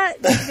tight.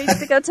 He needs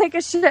to go take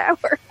a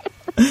shower.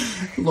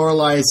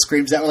 Lorelai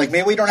screams out, like,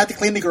 "Man, we don't have to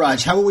clean the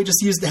garage. How about we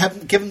just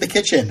give him the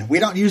kitchen? We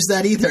don't use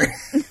that either."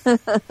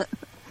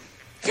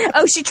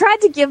 Oh, she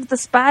tried to give the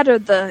spider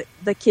the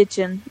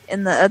kitchen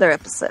in the other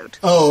episode.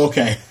 Oh,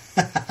 okay.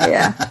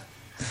 Yeah.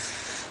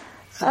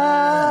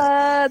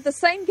 The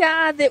same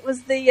guy that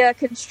was the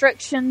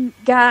construction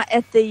guy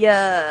at the...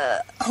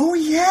 Oh,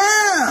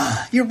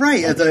 yeah! You're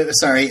right.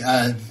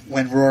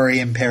 When Rory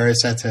and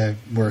Paris had to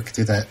work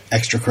through that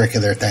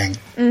extracurricular thing.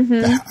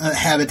 Mm-hmm. The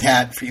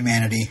Habitat for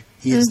Humanity.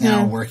 He is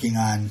now working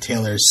on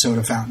Taylor's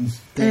soda fountain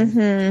thing.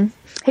 Mm-hmm.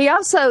 He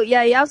also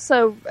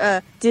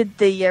did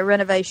the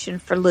renovation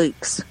for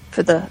Luke's,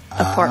 for the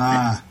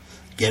apartment.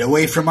 Get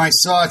away from my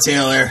saw,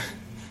 Taylor.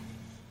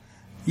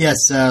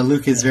 Yes,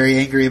 Luke is very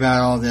angry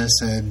about all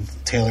this, and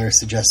Taylor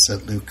suggests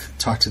that Luke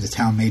talk to the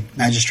town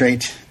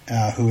magistrate,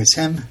 who is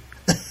him.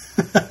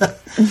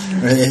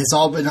 It's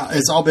all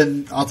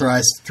been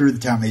authorized through the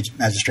town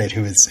magistrate,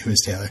 who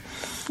is Taylor.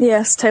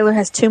 Yes, Taylor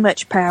has too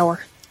much power.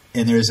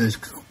 And there's a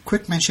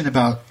quick mention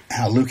about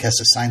how Luke has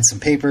to sign some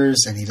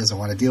papers, and Luke doesn't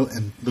want to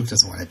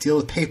deal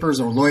with papers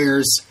or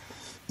lawyers.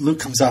 Luke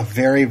comes off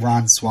very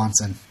Ron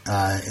Swanson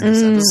in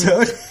this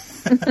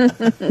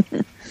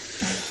episode.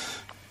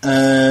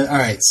 All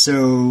right,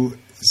 so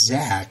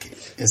Zach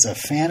is a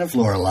fan of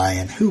Lorelai,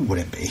 and who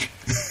wouldn't be?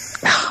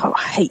 Oh,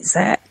 I hate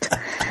Zach.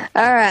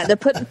 All right, they're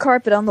putting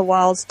carpet on the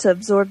walls to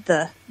absorb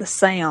the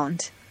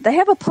sound. They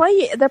have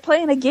they're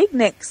playing a gig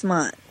next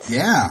month.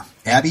 Yeah,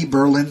 Abby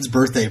Berlin's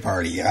birthday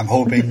party. I'm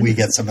hoping we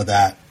get some of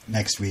that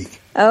next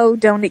week. Oh,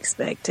 don't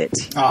expect it.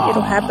 Aww.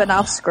 It'll happen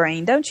off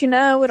screen. Don't you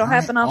know it'll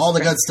happen off screen? All the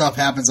good stuff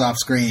happens off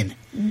screen.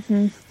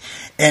 Mm-hmm.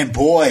 And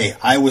boy,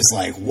 I was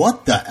like,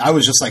 what the? I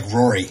was just like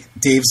Rory.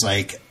 Dave's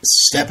like,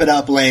 step it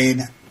up,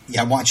 Lane.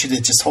 Yeah, I want you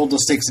to just hold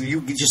those sticks, and you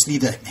just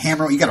need to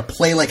hammer. You got to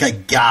play like a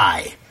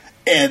guy.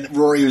 And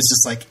Rory was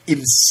just like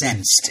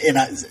incensed. And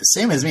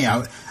same as me.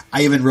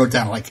 I even wrote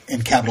down like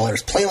in capital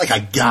letters, play like a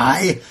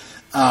guy.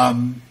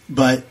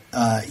 But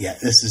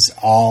this is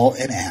all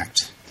an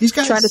act. These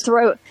guys he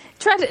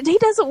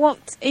doesn't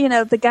want,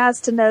 the guys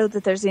to know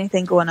that there's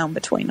anything going on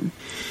between them.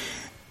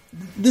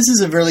 This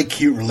is a really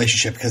cute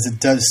relationship because it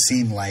does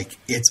seem like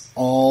it's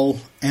all,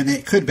 and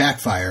it could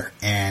backfire,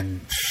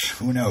 and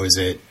who knows,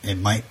 it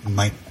might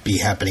be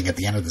happening at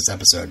the end of this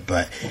episode,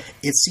 but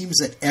it seems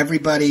that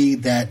everybody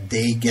that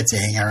they get to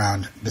hang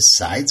around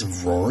besides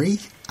Rory,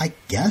 I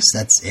guess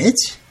that's it,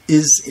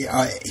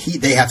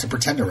 they have to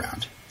pretend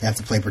around. They have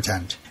to play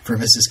pretend for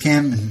Mrs.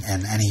 Kim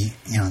and any,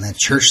 that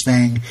church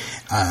thing,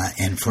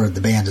 and for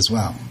the band as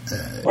well.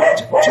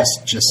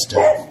 Just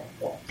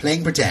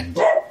playing pretend.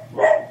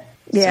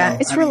 Yeah, so,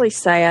 it's really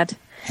sad.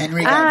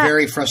 Henry got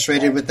very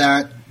frustrated with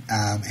that,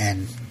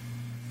 and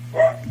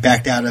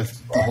backed out of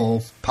the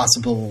whole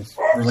possible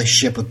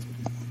relationship with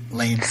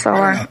Lane.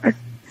 Sorry.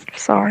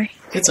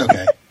 It's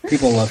okay.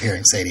 People love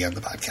hearing Sadie on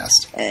the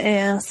podcast.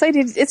 Yeah,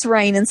 Sadie. It's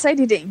raining.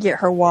 Sadie didn't get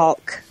her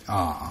walk.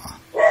 Aw.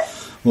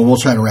 Well, we'll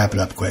try to wrap it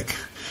up quick.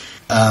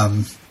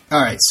 All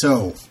right,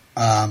 so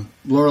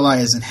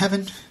Lorelai is in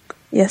heaven.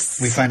 Yes.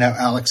 We find out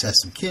Alex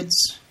has some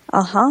kids.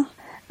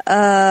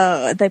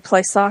 They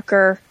play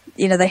soccer.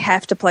 They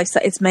have to play.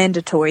 It's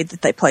mandatory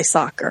that they play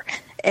soccer.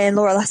 And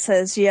Lorelai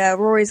says, "Yeah,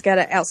 Rory's got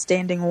an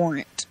outstanding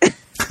warrant."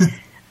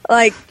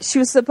 Like she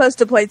was supposed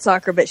to play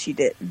soccer, but she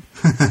didn't.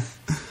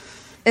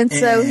 And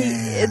so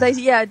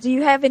do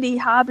you have any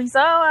hobbies? Oh,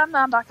 I'm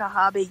not like a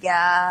hobby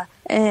guy.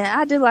 And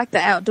I do like the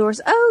outdoors.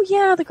 Oh,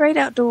 yeah, the great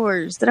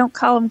outdoors. They don't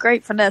call them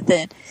great for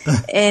nothing.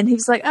 And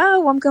he's like,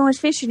 oh, I'm going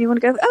fishing. You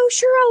want to go? Oh,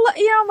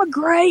 sure. I'm a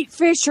great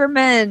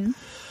fisherman.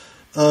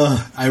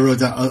 I wrote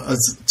down, I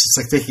was just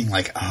like thinking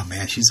like, oh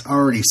man, she's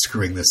already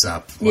screwing this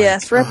up. Like,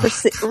 yes,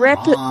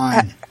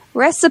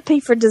 recipe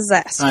for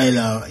disaster. I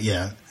know,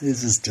 yeah.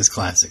 This is just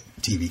classic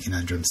TV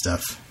conundrum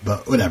stuff,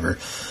 but whatever.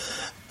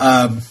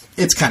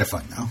 It's kind of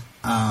fun though.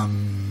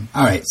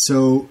 All right,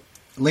 so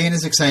Lane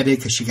is excited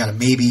because she got a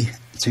maybe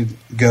to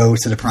go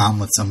to the prom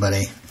with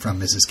somebody from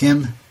Mrs.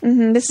 Kim.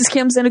 Mm-hmm. Mrs.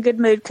 Kim's in a good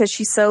mood because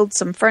she sold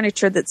some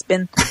furniture that's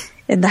been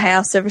in the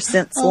house ever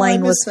since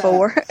Lane was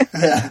 4.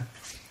 Yeah.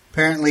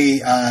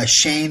 Apparently,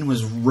 Shane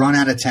was run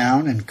out of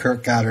town and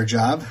Kirk got her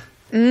job.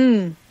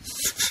 Poor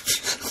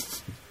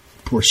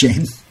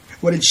Shane.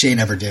 What did Shane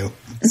ever do?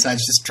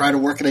 Besides just try to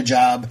work at a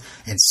job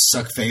and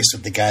suck face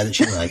with the guy that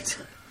she liked.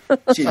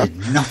 She did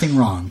nothing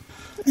wrong.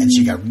 And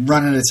she got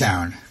run out of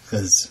town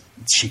because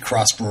she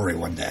crossed Rory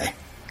one day.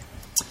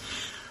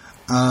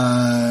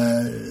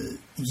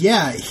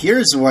 Yeah,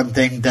 here's one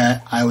thing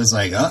that I was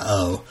like,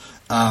 uh-oh.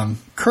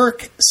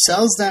 Kirk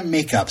sells them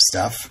makeup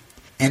stuff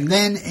and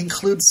then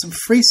includes some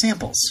free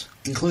samples,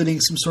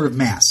 including some sort of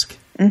mask.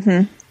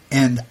 Mm-hmm.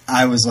 And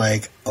I was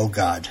like, oh,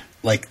 God.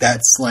 Like,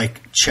 that's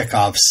like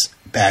Chekhov's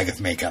bag of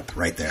makeup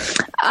right there.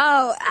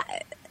 Oh,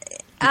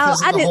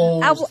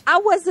 I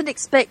wasn't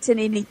expecting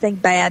anything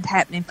bad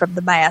happening from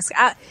the mask.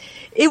 I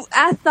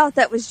thought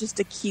that was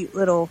just a cute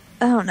little,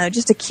 I don't know,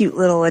 just a cute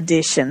little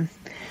addition.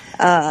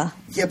 Yeah,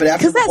 but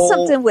after because that's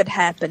something would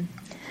happen.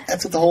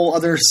 After the whole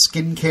other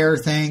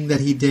skincare thing that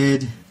he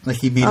did, like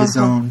he made his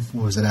own,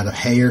 what was it, out of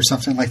hay or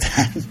something like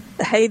that?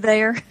 Hay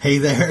there. Hay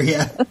there,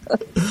 yeah.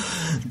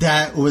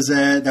 That was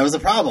a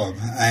problem,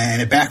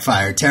 and it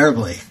backfired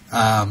terribly.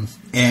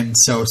 And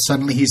so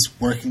suddenly he's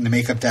working the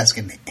makeup desk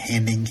and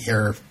handing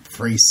her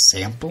free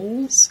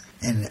samples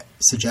and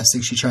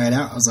suggesting she try it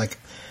out. I was like,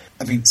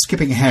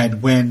 skipping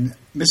ahead, when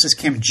Mrs.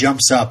 Kim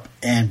jumps up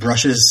and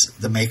brushes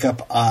the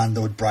makeup on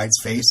the bride's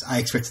face, I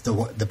expected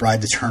the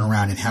bride to turn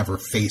around and have her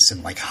face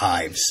in like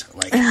hives.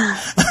 Like,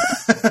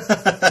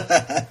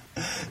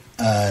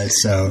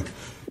 so.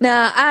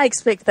 No, I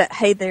expect that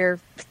hey there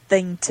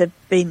thing to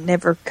be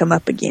never come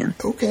up again.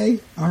 Okay.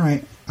 All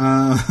right.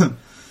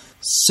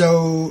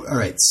 So,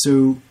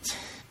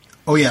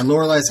 oh yeah,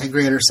 Lorelai's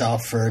angry at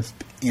herself for,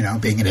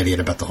 being an idiot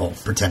about the whole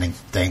pretending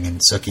thing.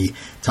 And Sookie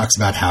talks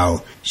about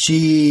how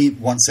she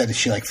once said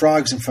she liked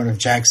frogs in front of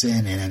Jackson,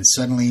 and then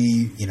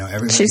suddenly,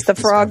 everyone. She's the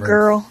frog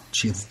girl.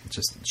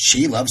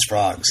 She loves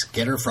frogs.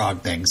 Get her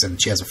frog things,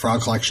 and she has a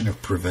frog collection to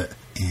prove it.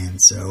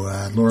 And so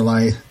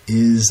Lorelai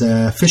is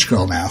a fish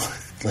girl now.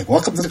 Like,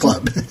 welcome to the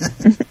club.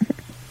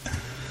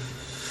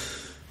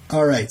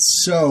 All right,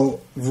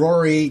 so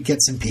Rory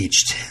gets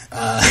impeached.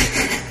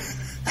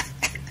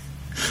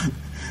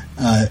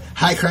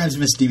 High crimes,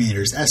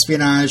 misdemeanors,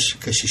 espionage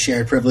because she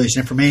shared privileged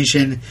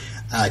information,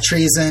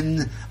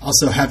 treason,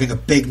 also having a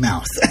big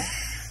mouth.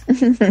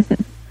 And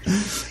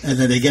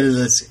then they get into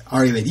this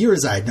argument. You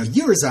resign. No,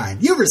 you resign.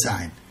 You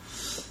resign.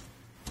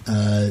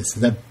 So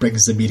that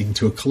brings the meeting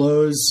to a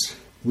close.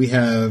 We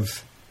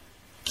have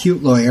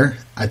cute lawyer.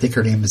 I think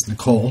her name is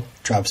Nicole.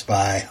 Drops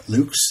by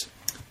Luke's.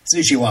 As soon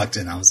as she walked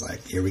in, I was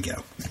like, here we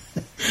go.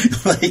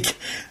 Like,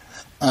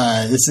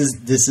 this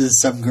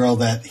is some girl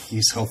that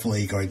he's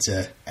hopefully going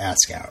to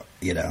ask out,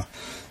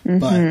 Mm-hmm.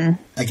 But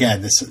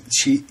again,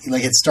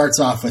 it starts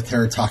off with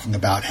her talking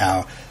about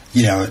how,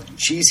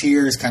 she's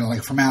here is kind of like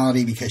a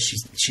formality because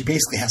she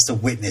basically has to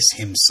witness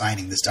him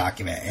signing this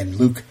document. And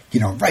Luke,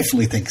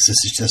 rightfully thinks this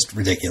is just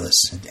ridiculous.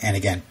 And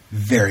again,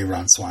 very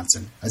Ron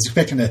Swanson. I was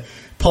expecting to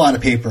pull out a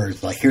paper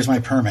like, here's my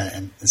permit,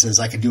 and it says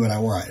I can do what I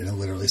want. And it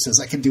literally says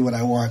I can do what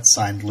I want,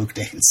 signed Luke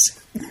Danes.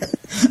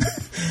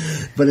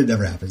 But it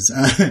never happens.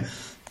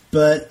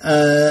 But,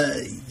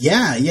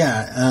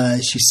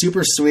 she's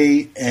super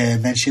sweet,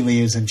 and then she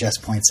leaves, and Jess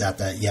points out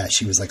that,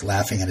 she was, like,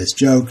 laughing at his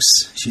jokes.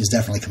 She's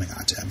definitely coming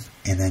on to him,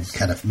 and then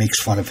kind of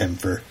makes fun of him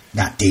for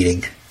not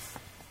dating.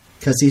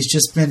 Because he's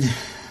just been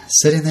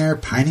sitting there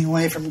pining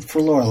away for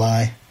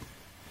Lorelai.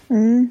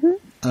 Mm-hmm.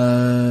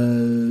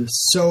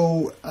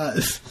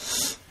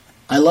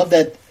 I love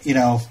that,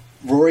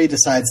 Rory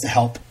decides to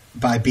help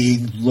by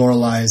being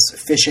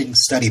Lorelai's fishing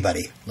study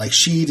buddy. Like,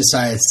 she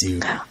decides to go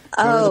to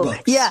the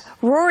books. Yeah.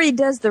 Rory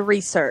does the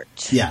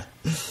research. Yeah.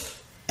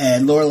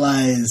 And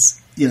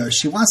Lorelai's,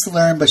 she wants to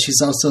learn, but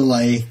she's also,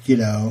 like,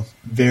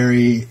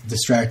 very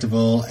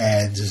distractible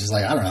and just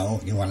like, I don't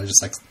know, you want to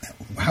just, like,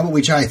 how about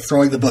we try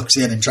throwing the books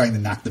in and trying to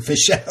knock the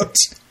fish out?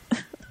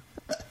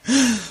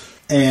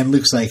 And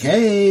Luke's like,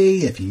 hey,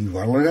 if you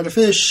want to learn how to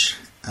fish,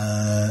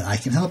 I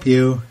can help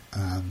you.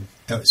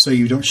 So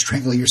you don't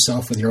strangle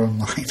yourself with your own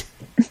line.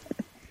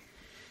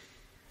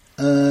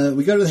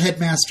 We go to the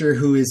headmaster,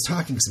 who is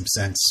talking some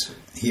sense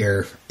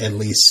here, at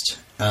least.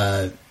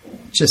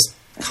 Just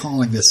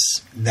calling this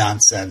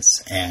nonsense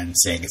and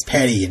saying it's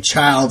petty and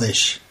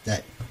childish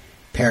that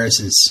Paris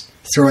is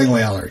throwing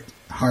away all her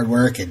hard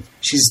work. And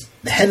she's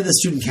the head of the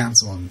student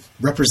council and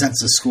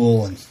represents the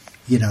school, and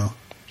you know,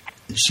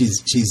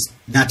 she's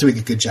not doing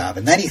a good job.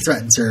 And then he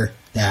threatens her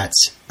that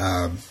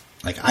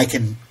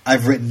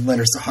I've written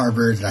letters to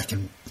Harvard and I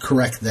can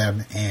correct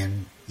them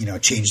and, you know,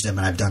 change them,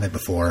 and I've done it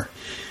before.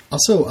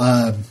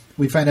 Also,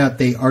 we find out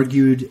they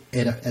argued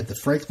at the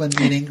Franklin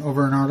meeting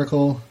over an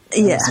article.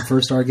 That was the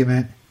first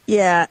argument.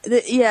 Yeah,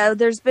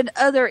 there's been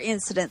other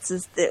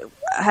incidences that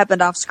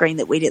happened off screen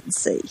that we didn't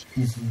see,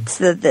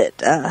 so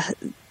that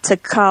to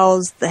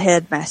cause the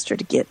headmaster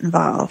to get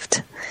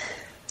involved.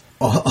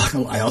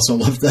 Oh, I also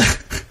love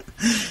that.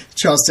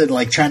 Charleston,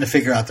 like, trying to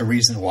figure out the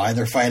reason why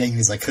they're fighting.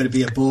 He's like, could it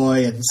be a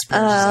boy? And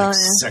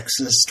Spurgeon's like,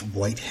 sexist,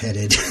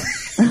 white-headed.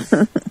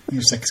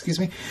 You're just like, excuse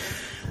me?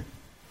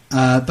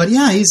 But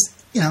yeah, he's,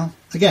 you know,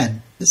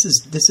 again, this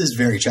is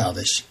very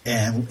childish.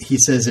 And he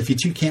says, if you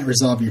two can't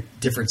resolve your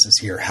differences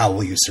here, how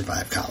will you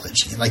survive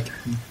college? Like,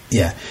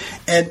 yeah.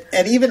 And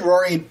even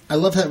Rory, I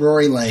love that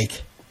Rory,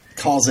 like,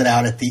 calls it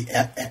out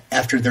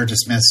after they're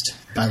dismissed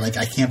by, like,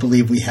 I can't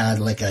believe we had,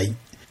 like,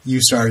 you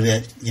started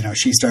it, you know,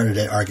 she started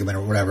it argument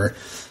or whatever.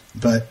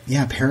 But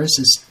yeah, Paris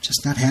is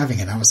just not having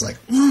it. I was like,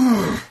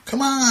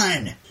 come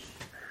on.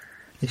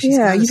 She's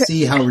got to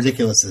see how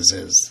ridiculous this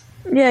is.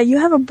 Yeah, you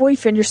have a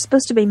boyfriend. You're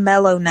supposed to be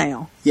mellow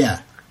now. Yeah.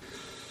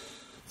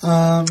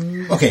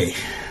 Okay.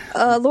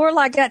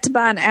 Lorelai got to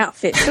buy an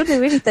outfit. She'll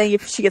do anything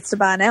if she gets to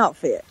buy an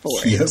outfit for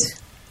it. Yep.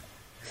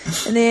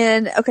 And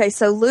then,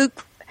 so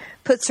Luke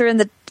puts her in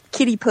the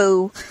kiddie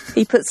pool.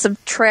 He puts some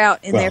trout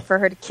in there for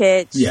her to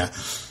catch. Yeah.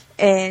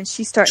 And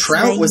she starts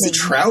naming. Was it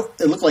trout?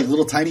 It looked like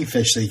little tiny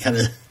fish. So you kind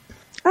of...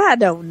 I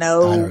don't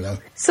know.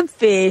 Some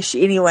fish,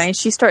 anyway. And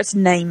she starts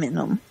naming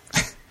them.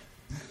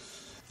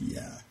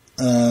 Yeah.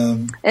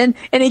 And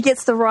he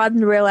gets the rod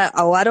and reel out.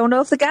 Oh, I don't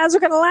know if the guys are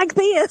going to like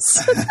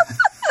this.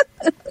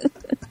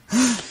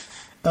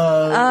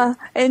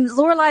 And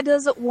Lorelai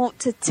doesn't want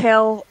to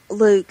tell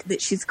Luke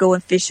that she's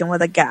going fishing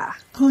with a guy.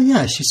 Oh,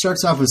 yeah. She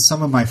starts off with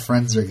some of my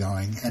friends are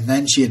going, and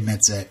then she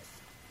admits it.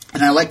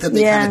 And I like that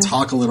they kind of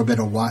talk a little bit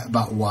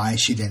about why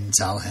she didn't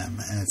tell him.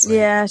 And it's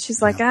like, she's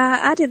like,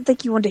 I didn't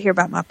think you wanted to hear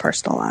about my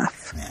personal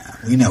life. Yeah,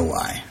 we know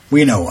why.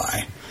 We know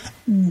why.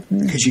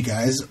 Because you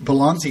guys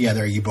belong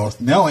together. You both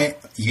know it.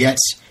 Yet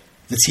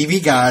the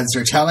TV gods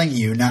are telling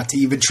you not to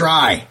even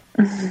try.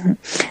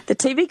 The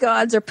TV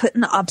gods are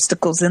putting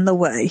obstacles in the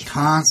way.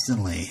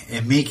 Constantly.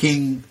 And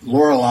making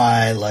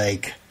Lorelai,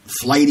 like,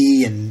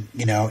 flighty and,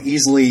 you know,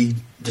 easily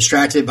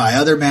distracted by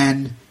other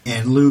men.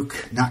 And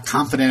Luke not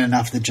confident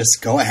enough to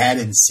just go ahead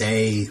and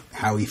say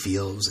how he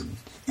feels and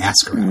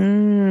ask her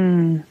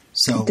out.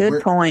 So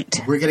good point.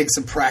 We're getting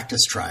some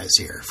practice tries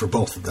here for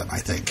both of them, I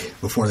think,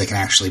 before they can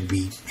actually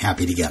be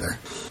happy together.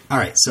 All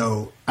right,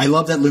 so I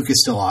love that Luke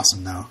is still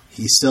awesome, though.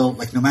 He's still,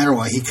 like, no matter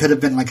what, he could have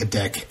been like a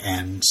dick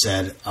and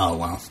said, "Oh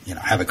well, you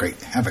know, have a great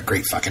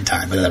fucking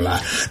time," blah, blah,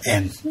 blah.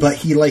 But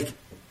he, like,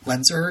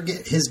 lends her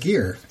his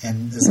gear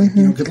and is like,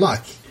 you know, good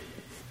luck.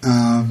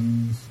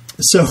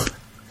 So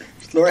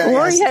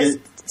Rory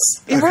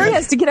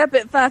has to get up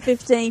at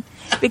 5:15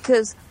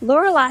 because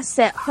Lorelai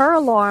set her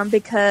alarm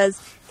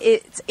because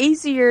it's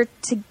easier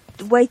to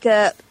wake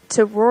up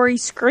to Rory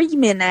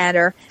screaming at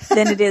her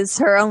than it is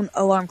her own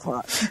alarm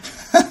clock.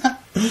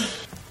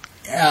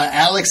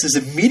 Alex is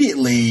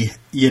immediately,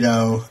 you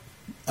know,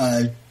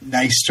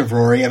 nice to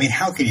Rory. I mean,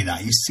 how can you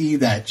not? You see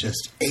that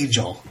just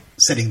angel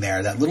sitting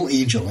there, that little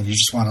angel, and you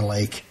just want to,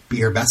 like, be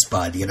her best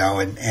bud, you know,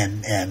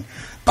 and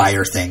buy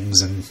her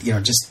things and, you know,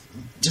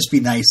 just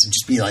be nice and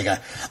just be like a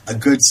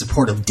good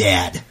supportive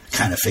dad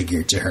kind of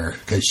figure to her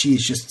because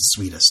she's just the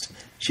sweetest.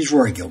 She's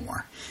Rory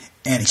Gilmore.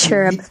 And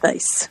cherub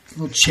face.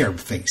 Little cherub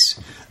face.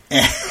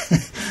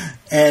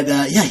 And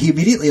he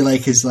immediately,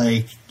 like, is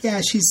like, yeah,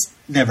 she's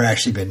never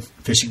actually been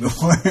fishing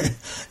before.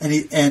 And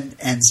he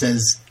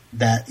says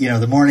that, you know,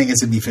 the morning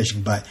is going to be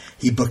fishing, but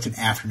he booked an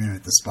afternoon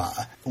at the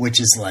spa, which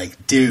is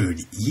like, dude,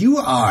 you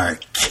are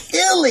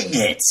killing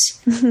it.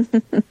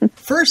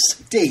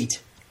 First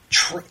date.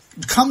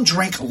 Come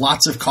drink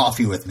lots of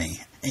coffee with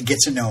me and get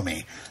to know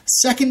me.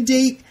 Second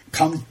date,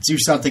 come do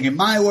something in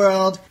my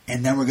world,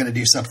 and then we're going to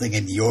do something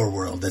in your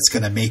world that's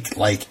going to make,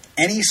 like,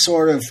 any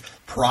sort of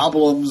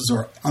problems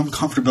or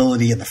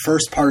uncomfortability in the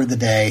first part of the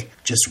day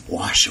just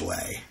wash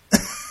away.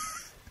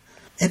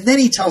 And then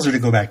he tells her to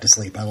go back to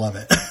sleep. I love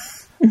it.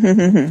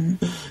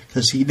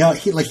 Because he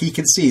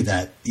can see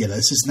that, you know,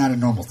 this is not a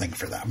normal thing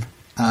for them.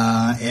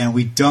 And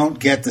we don't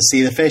get to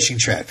see the fishing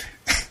trip.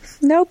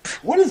 Nope.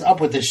 What is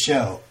up with this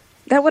show?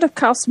 That would have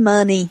cost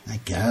money. I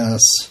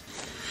guess.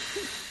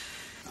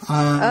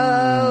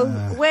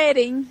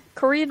 Wedding.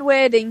 Korean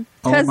wedding.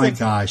 Cousin, oh my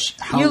gosh.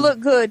 You look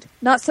good.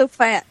 Not so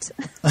fat.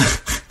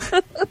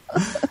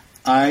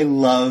 I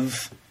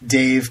love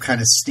Dave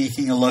kind of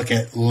sneaking a look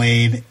at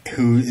Lane,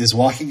 who is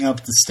walking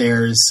up the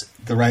stairs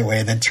the right way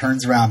and then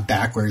turns around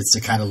backwards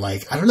to kind of,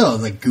 like, I don't know,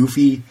 like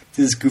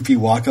this goofy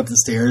walk up the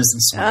stairs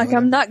and smile. Like,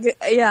 I'm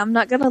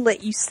not going to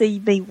let you see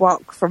me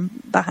walk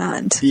from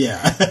behind.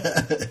 Yeah.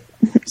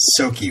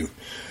 So cute.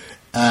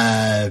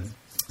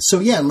 So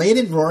yeah, Lane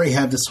and Rory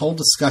have this whole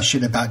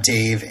discussion about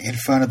Dave in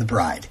front of the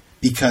bride.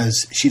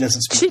 because she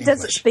doesn't speak English. She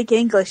doesn't speak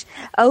English.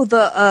 Oh,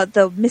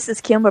 the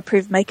Mrs. Kim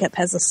approved makeup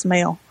has a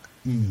smell.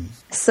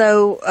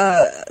 So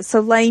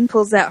Lane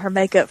pulls out her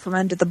makeup from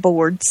under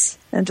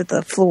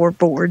the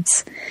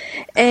floorboards,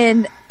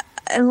 and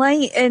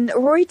Lane and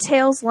Rory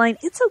tells Lane,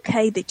 "It's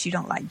okay that you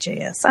don't like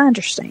Jess. I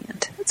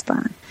understand. It's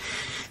fine."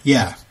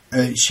 Yeah,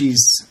 she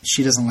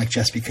doesn't like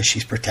Jess because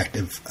she's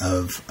protective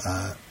of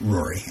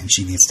Rory, and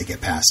she needs to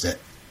get past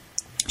it.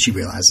 She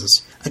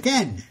realizes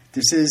again.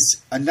 This is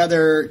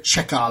another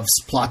Chekhov's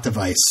plot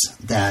device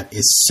that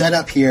is set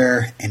up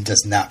here and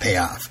does not pay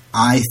off.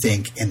 I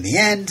think in the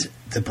end,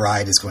 the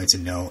bride is going to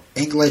know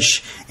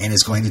English and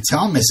is going to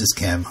tell Mrs.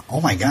 Kim,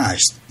 "Oh my gosh,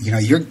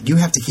 you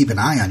have to keep an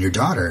eye on your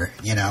daughter.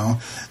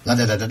 La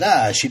da da da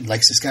da. She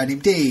likes this guy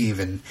named Dave,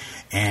 and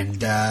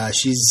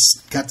she's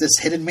got this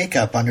hidden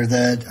makeup under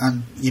the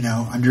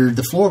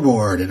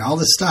floorboard and all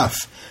this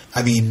stuff."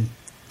 I mean,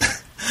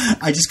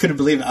 I just couldn't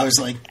believe it. I was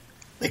like,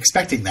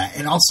 expecting that.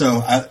 And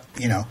also,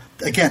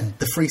 again,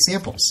 the free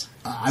samples.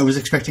 I was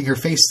expecting her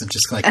face to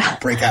just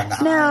break out in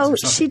hives. No,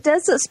 she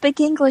doesn't speak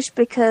English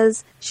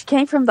because she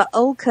came from the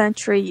old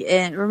country.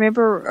 And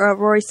remember,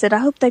 Rory said, "I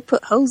hope they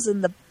put holes in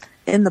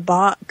the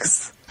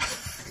box."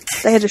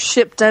 They had her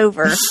shipped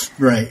over.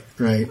 Right.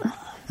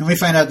 And we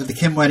find out that the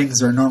Kim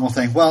weddings are a normal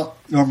thing. Well,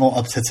 normal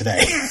up to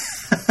today.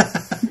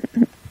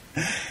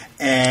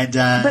 And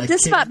but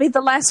this might be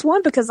the last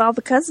one because all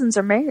the cousins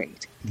are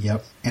married.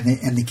 Yep,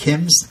 and the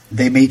Kims,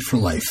 they mate for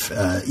life.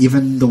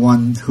 Even the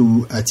one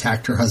who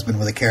attacked her husband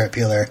with a carrot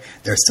peeler,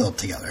 they're still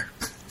together.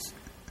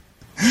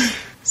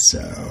 So,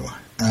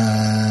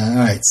 all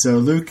right. So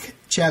Luke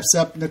chaps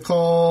up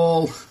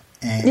Nicole.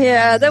 And,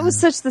 that was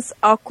such this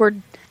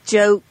awkward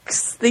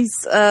jokes. These,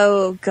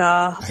 oh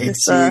god, I hate to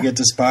see you get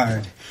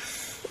disbarred.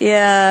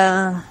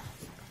 Yeah.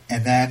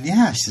 And then,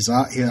 she says,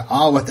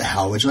 what the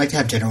hell? Would you like to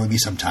have dinner with me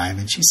sometime?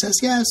 And she says,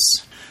 yes.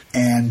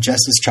 And Jess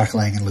is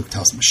chuckling, and Luke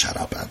tells him to shut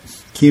up.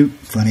 Cute,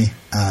 funny.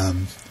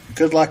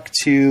 Good luck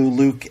to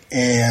Luke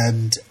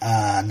and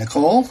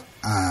Nicole,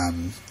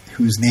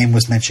 whose name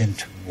was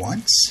mentioned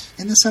once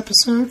in this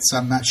episode. So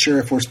I'm not sure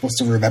if we're supposed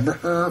to remember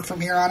her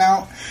from here on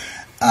out.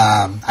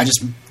 I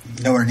just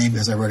know her name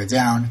because I wrote it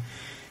down.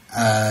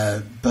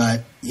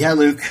 But, yeah,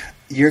 Luke,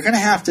 you're going to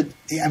have to...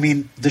 I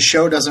mean, the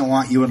show doesn't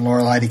want you and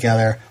Lorelai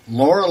together.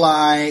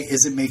 Lorelai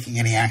isn't making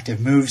any active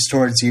moves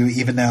towards you,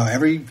 even though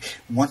every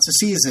once a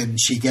season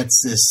she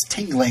gets this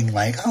tingling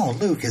like, "Oh,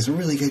 Luke is a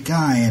really good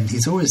guy, and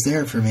he's always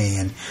there for me,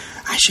 and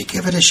I should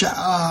give it a shot."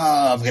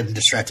 Oh, I'm getting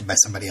distracted by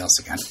somebody else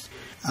again.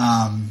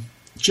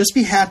 Just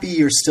be happy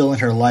you're still in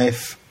her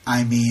life.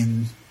 I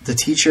mean, the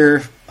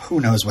teacher,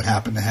 who knows what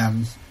happened to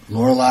him.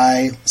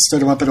 Lorelai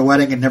stood him up at a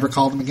wedding and never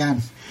called him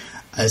again,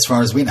 as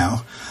far as we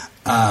know.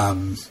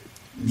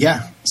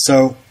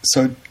 So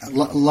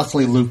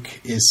luckily Luke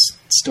is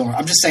still...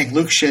 I'm just saying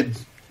Luke should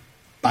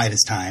bide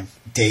his time,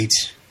 date,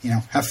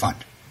 have fun,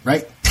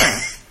 right?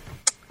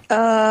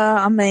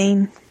 I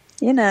mean,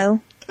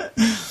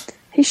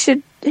 he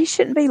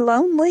shouldn't be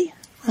lonely.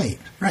 Right.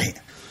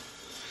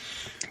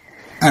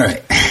 All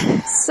right.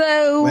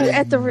 So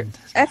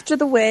after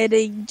the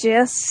wedding,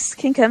 Jess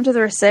can come to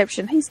the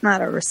reception. He's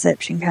not a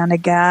reception kind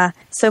of guy.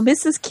 So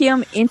Mrs.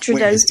 Kim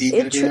introduced... Wait, is Dean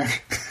going to be there?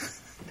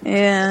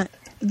 Yeah.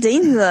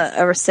 Dean's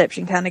a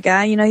reception kind of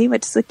guy. He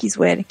went to Sookie's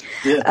wedding.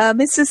 Yeah.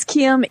 Mrs.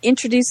 Kim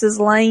introduces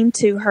Lane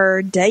to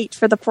her date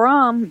for the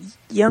prom,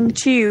 Young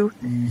Chu.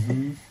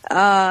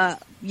 Mm-hmm.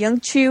 Young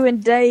Chu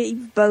and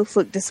Dave both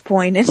look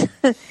disappointed.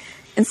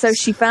 And so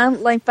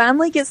Lane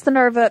finally gets the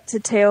nerve up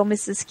to tell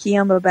Mrs.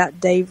 Kim about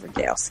Dave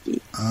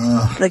Radowski,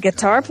 the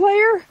guitar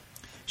player.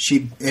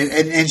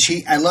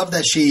 I love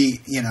that she,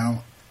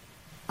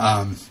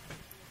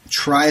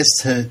 tries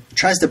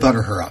to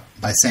butter her up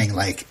by saying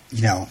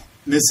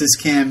Mrs.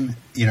 Kim,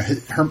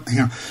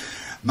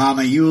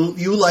 Mama,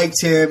 you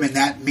liked him, and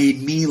that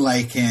made me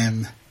like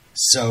him.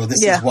 So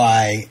this is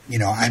why,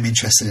 I'm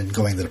interested in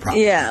going to the prom.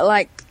 Yeah,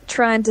 like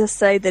trying to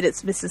say that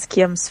it's Mrs.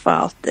 Kim's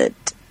fault that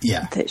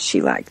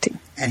she liked him.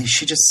 And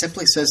she just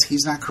simply says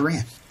he's not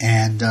Korean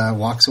and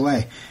walks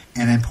away.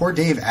 And then poor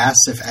Dave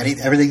asks if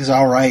everything's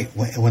all right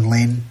when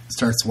Lane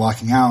starts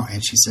walking out,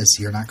 and she says,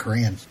 "You're not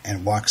Korean,"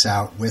 and walks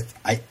out with...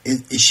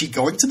 Is she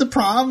going to the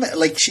prom?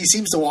 Like, she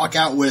seems to walk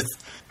out with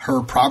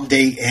her prom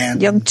date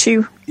and... Young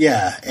Chu.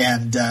 Yeah,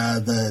 and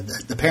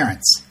the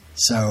parents.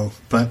 So,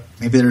 but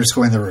maybe they're just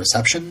going to the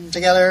reception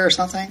together or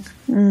something?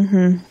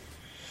 Mm-hmm.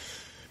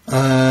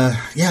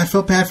 I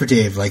felt bad for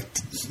Dave.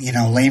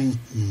 Lane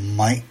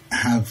might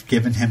have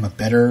given him a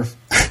better...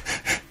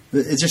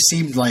 It just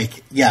seemed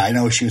like, I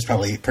know she was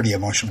probably pretty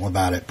emotional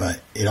about it, but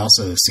it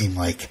also seemed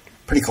like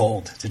pretty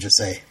cold to just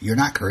say, "You're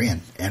not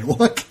Korean," and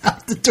walk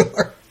out the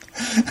door.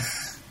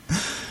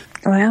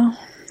 Well,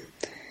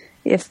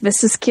 if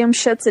Mrs. Kim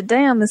shuts it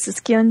down,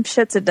 Mrs. Kim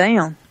shuts it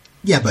down.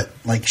 Yeah, but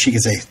she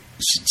could say,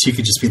 she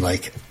could just be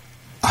like,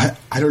 I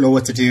don't know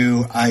what to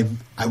do. I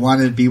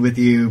wanted to be with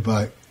you,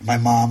 but my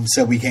mom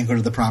said we can't go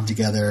to the prom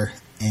together,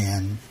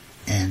 and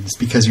it's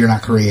because you're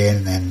not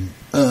Korean, and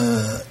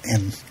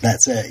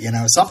that's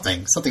it.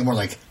 Something more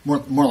like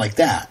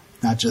that.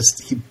 Not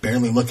just he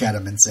barely look at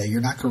him and say,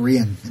 "You're not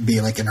Korean," and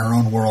be like in her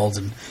own world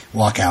and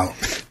walk out.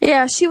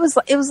 Yeah, she was.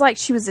 It was like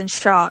she was in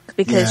shock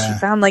because she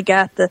finally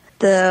got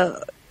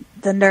the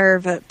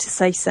nerve up to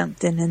say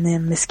something, and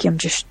then Mrs.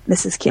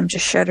 Kim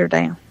just shut her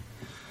down.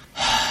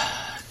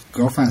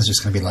 Girlfriend's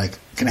just going to be like,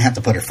 going to have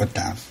to put her foot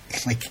down.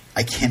 Like,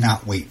 I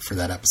cannot wait for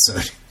that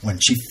episode when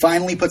she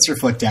finally puts her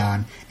foot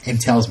down and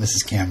tells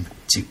Mrs. Kim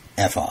to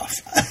F off.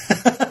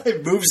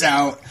 It moves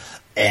out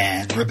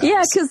and rebels.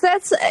 Yeah, because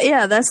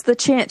that's the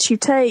chance you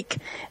take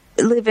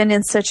living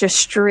in such a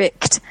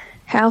strict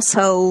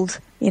household,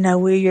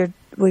 where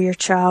your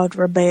child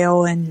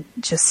rebel and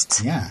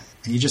just... Yeah,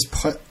 and you just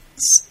put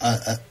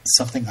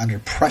something under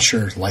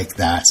pressure like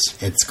that,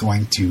 it's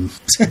going to,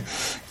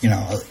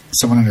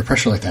 someone under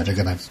pressure like that, they're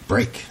going to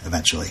break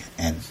eventually.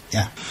 And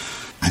yeah,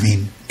 I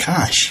mean,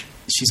 gosh,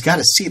 she's got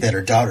to see that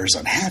her daughter's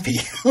unhappy.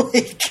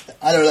 Like,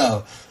 I don't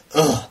know.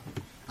 Ugh.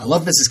 I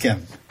love Mrs.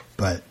 Kim,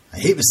 but I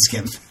hate Mrs.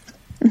 Kim.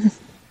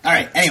 All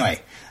right.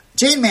 Anyway,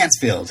 Jane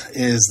Mansfield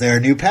is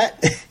their new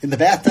pet in the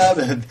bathtub,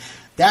 and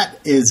that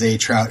is a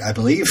trout, I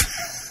believe.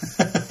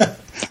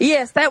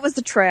 Yes, that was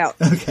the trout.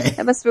 Okay.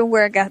 That must have been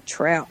where I got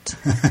trout.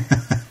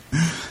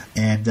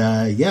 And,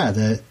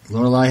 the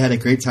Lorelai had a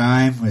great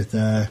time with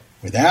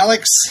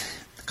Alex,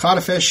 caught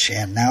a fish,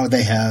 and now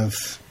they have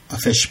a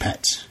fish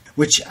pet.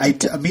 Which I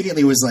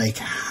immediately was like,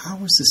 how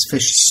was this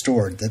fish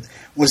stored?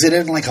 Was it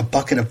in like a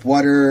bucket of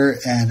water,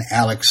 and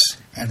Alex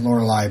and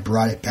Lorelai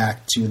brought it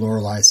back to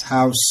Lorelai's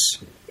house?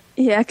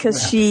 Yeah,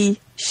 because she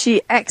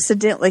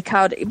accidentally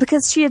caught it.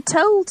 Because she had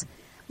told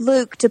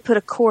Luke to put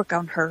a cork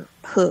on her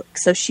hook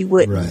so she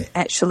wouldn't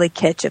actually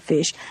catch a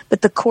fish.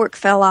 But the cork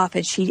fell off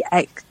and she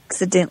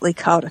accidentally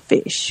caught a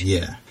fish.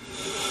 Yeah.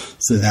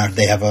 So now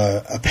they have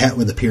a pet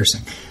with a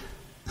piercing.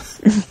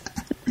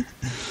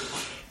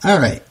 All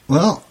right.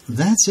 Well,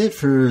 that's it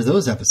for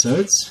those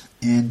episodes.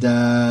 And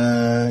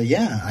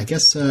I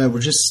guess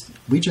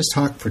we just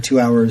talk for 2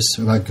 hours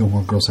about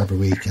Gilmore Girls every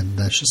week, and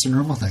that's just a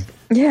normal thing.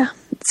 Yeah,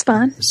 it's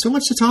fun. There's so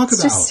much to talk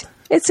about.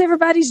 It's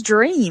everybody's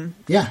dream.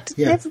 Yeah.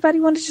 Everybody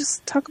want to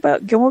just talk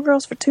about Gilmore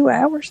Girls for 2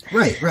 hours.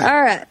 Right. All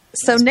right.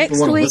 So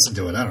next week, listen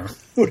to it. I don't know.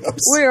 Who knows?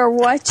 We are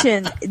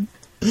watching.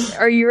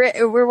 Are you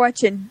ready? We're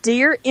watching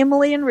Dear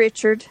Emily and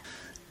Richard.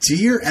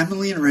 Dear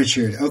Emily and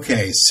Richard.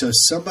 Okay, so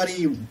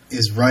somebody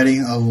is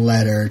writing a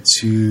letter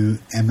to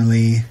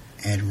Emily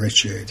and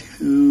Richard.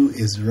 Who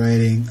is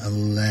writing a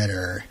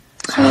letter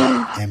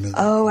to Emily?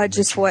 Oh, I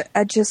just read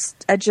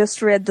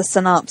the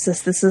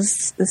synopsis. This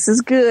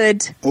is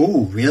good.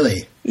 Oh,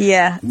 really?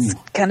 Yeah, it's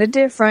kind of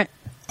different.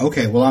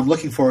 Okay, well, I'm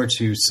looking forward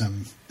to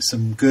some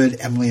good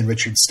Emily and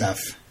Richard stuff.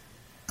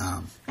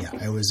 I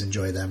always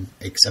enjoy them,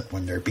 except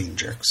when they're being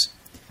jerks.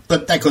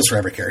 But that goes for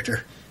every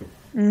character.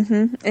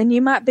 Mm-hmm. And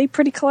you might be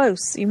pretty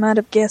close. You might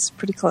have guessed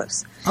pretty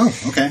close. Oh,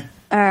 okay.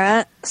 All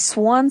right.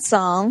 Swan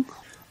Song.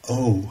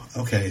 Oh,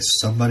 okay. It's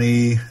going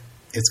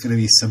to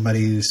be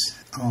somebody's,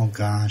 oh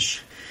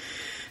gosh.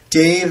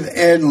 Dave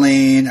and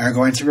Lane are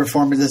going to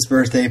perform at this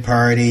birthday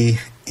party,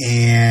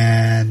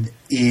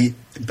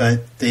 but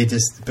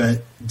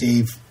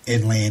Dave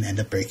and Lane end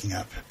up breaking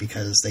up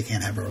because they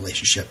can't have a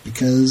relationship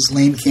because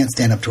Lane can't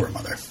stand up to her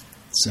mother.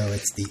 So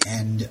it's the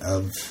end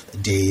of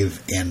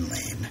Dave and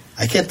Lane.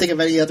 I can't think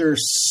of any other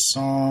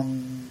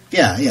song.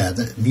 Yeah,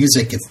 the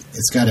music,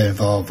 it's got to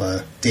involve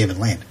Dave and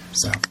Lane.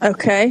 So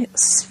okay,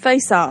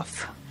 Face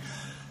Off.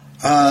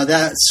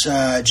 That's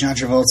John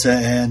Travolta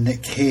and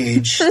Nick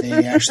Cage.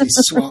 They actually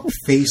swap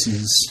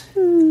faces.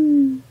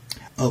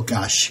 Oh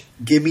gosh,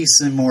 give me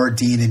some more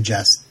Dean and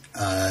Jess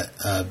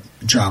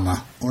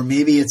drama, or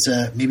maybe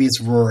it's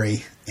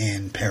Rory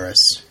and Paris.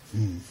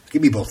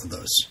 Give me both of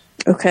those.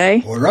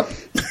 Okay. Order up.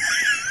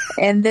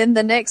 And then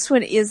the next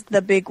one is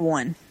the big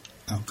one.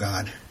 Oh,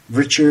 God.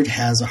 Richard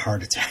has a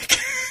heart attack.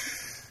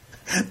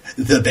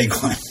 The big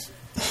one.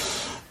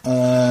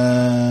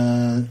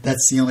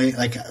 That's the only,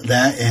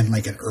 that and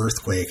an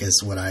earthquake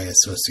is what I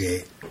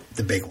associate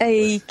the big one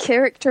with.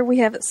 Character we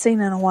haven't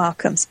seen in a while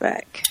comes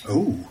back.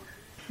 Oh.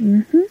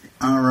 Mm-hmm.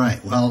 All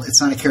right. Well,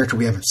 it's not a character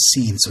we haven't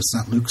seen, so it's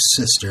not Luke's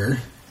sister.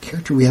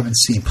 Character we haven't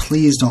seen.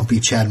 Please don't be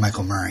Chad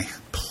Michael Murray.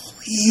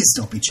 Please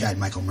don't be Chad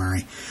Michael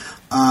Murray.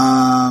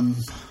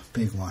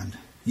 Big one.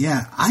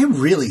 Yeah,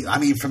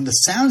 from the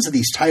sounds of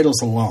these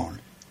titles alone,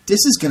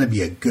 this is going to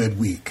be a good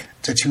week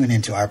to tune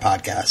into our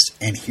podcast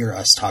and hear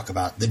us talk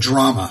about the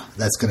drama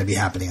that's going to be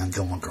happening on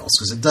Gilmore Girls,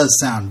 because it does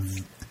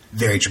sound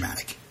very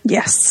dramatic.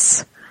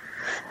 Yes.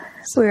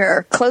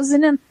 We're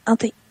closing in on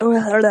the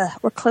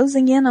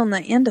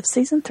end of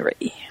season 3.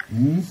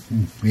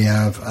 Mm-hmm. We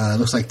have,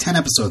 looks like 10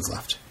 episodes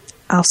left.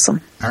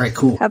 Awesome. All right,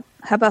 cool. How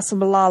about some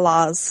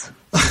la-las?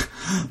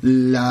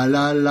 La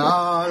la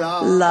la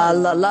la la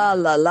la la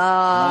la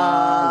la.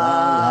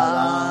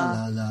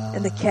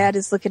 And the cat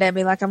is looking at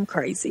me like I'm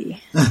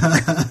crazy.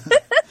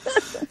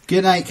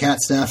 Good night, Cat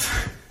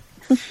Steph.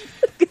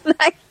 Good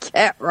night,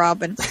 Cat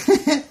Robin.